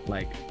know,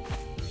 like,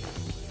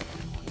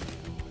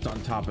 it's on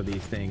top of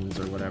these things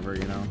or whatever,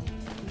 you know.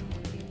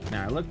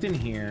 Now I looked in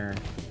here.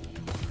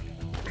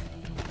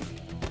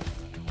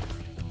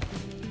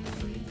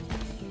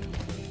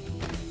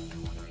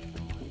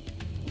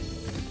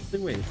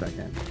 Wait a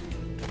second.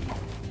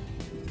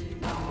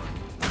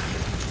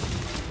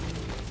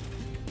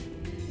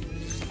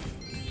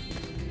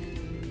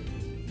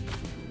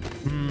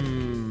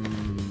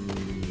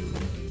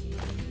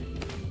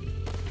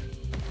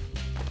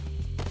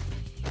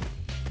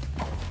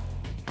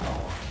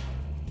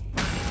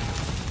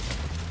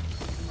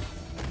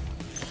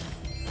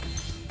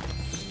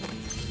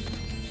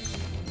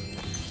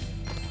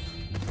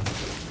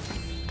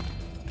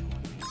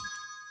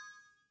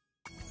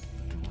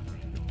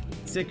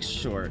 Six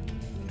short.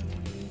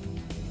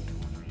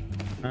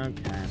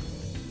 Okay.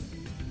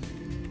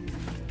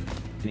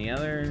 Any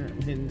other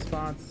hidden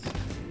spots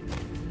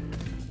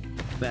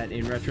that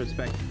in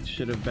retrospect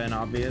should have been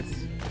obvious?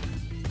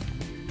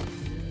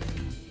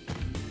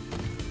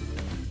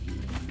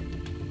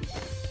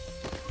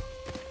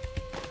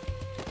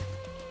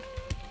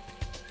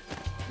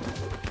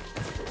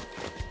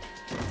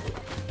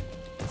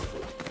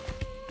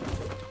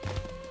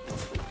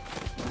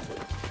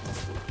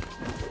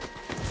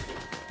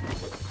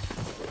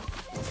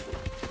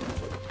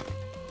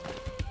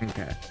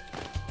 Okay.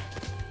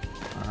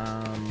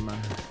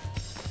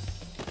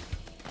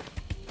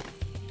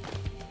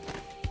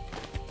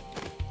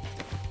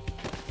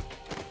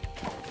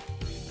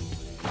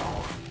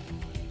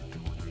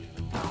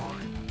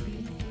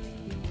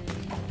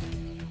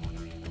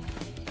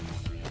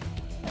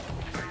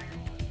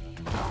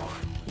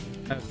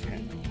 Okay.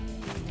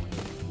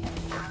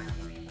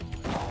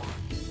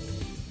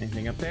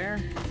 Anything up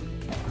there?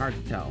 Hard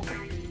to tell.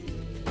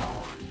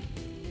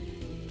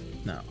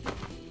 No.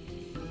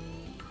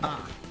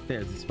 Ah,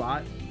 there's a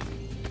spot.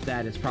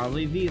 That is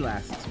probably the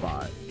last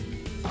spot.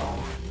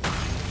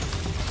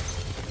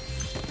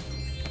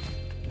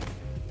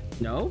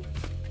 No?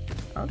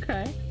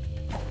 Okay.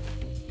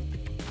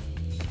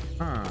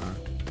 Huh.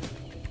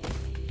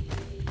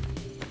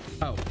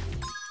 Oh.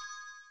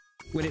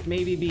 Would it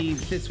maybe be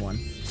this one?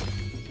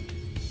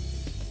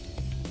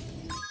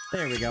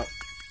 There we go.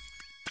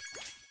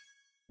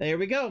 There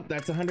we go.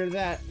 That's 100 of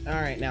that.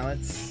 Alright, now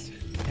let's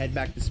head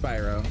back to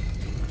Spyro.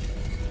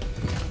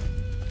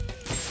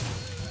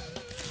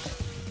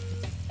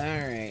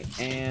 Alright,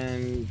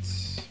 and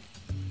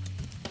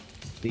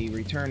the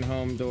return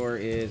home door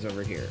is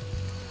over here.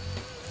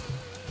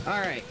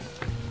 Alright,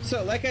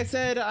 so like I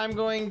said, I'm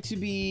going to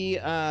be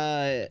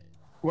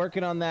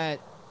working on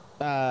that,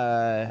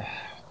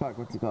 fuck,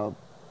 what's it called?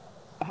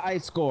 High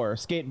score,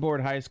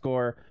 skateboard high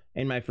score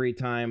in my free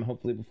time,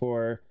 hopefully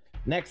before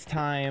next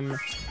time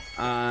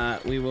I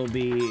will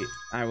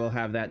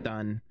have that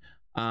done.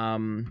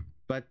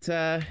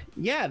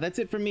 Yeah, that's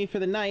it from me for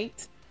the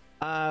night.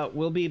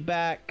 We'll be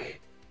back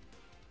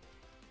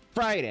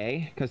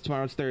Friday, because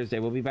tomorrow's Thursday.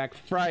 We'll be back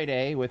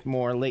Friday with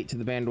more Late to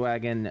the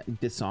Bandwagon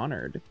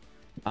Dishonored.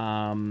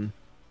 I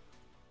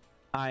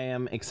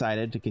am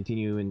excited to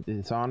continue in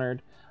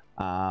Dishonored.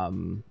 I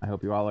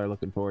hope you all are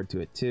looking forward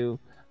to it too.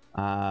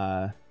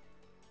 I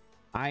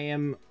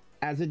am,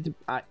 as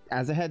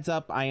a heads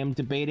up, I am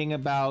debating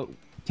about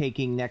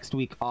taking next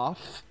week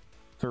off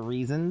for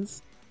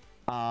reasons.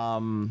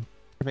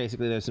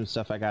 Basically, there's some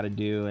stuff I got to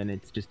do, and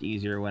it's just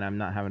easier when I'm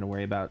not having to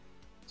worry about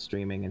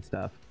streaming and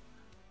stuff.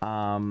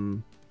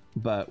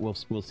 But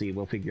we'll see.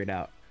 We'll figure it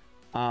out.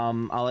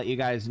 I'll let you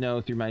guys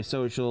know through my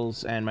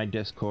socials and my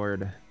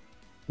Discord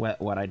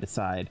what I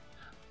decide.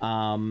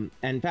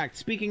 In fact,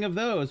 speaking of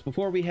those,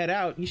 before we head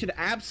out, you should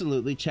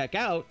absolutely check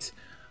out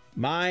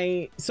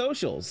my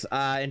socials.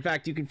 In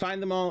fact, you can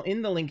find them all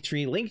in the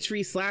Linktree,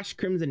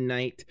 Linktree/Crimson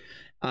Knight.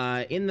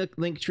 In the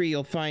Linktree,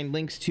 you'll find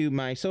links to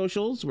my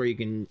socials where you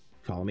can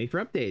follow me for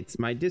updates,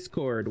 my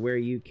Discord where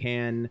you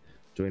can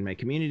join my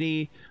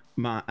community.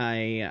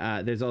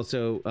 There's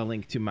also a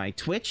link to my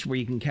Twitch where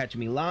you can catch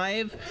me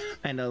live,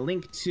 and a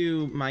link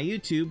to my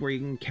YouTube where you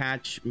can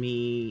catch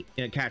me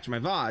catch my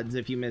VODs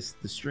if you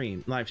missed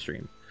the live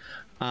stream.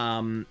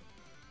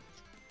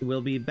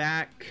 We'll be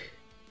back.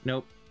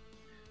 Nope,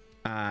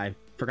 I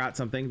forgot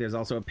something. There's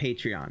also a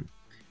Patreon.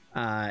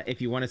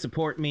 If you want to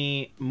support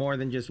me more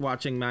than just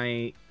watching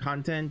my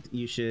content,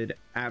 you can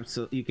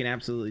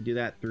absolutely do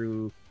that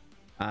through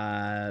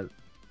the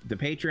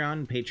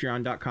Patreon,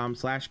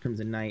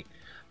 patreon.com/Crimson Knight.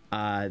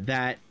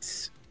 That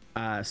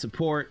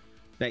support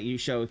that you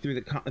show through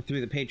the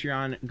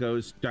Patreon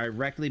goes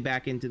directly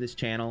back into this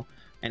channel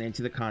and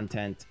into the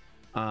content.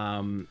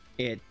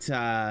 It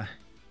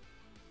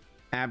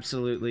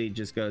absolutely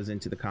just goes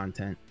into the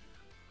content.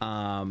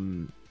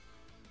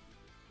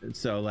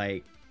 So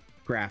like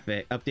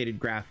updated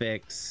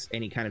graphics,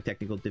 any kind of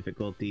technical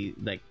difficulty,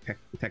 like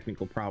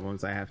technical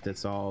problems I have to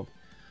solve,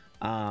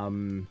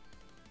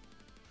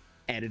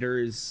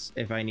 editors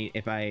if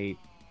I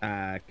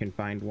can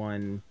find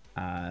one,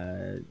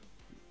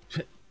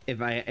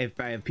 if I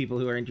have people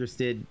who are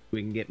interested,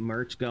 we can get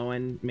merch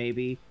going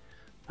maybe.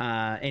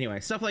 Anyway,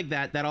 stuff like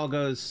that all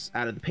goes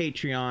out of the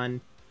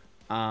Patreon.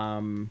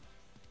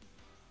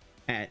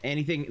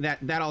 Anything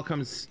that all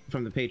comes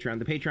from the Patreon.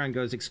 The Patreon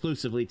goes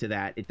exclusively to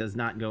that. It does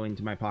not go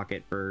into my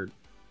pocket for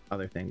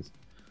other things.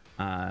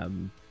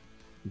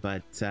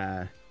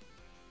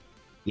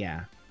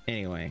 Yeah,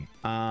 anyway,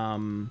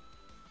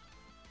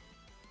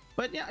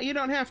 but yeah, you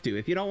don't have to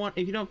if you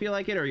don't feel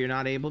like it, or you're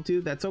not able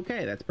to. That's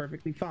okay. That's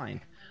perfectly fine.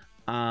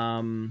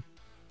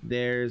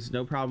 There's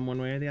no problem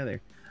one way or the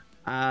other.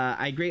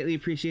 I greatly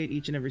appreciate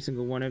each and every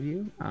single one of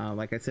you.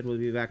 Like I said, we'll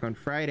be back on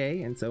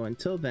Friday, and so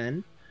until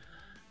then,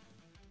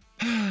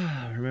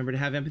 remember to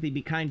have empathy,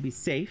 be kind, be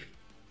safe,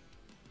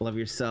 love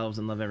yourselves,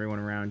 and love everyone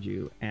around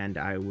you, and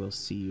I will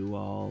see you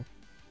all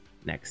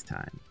next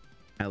time.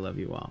 I love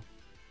you all.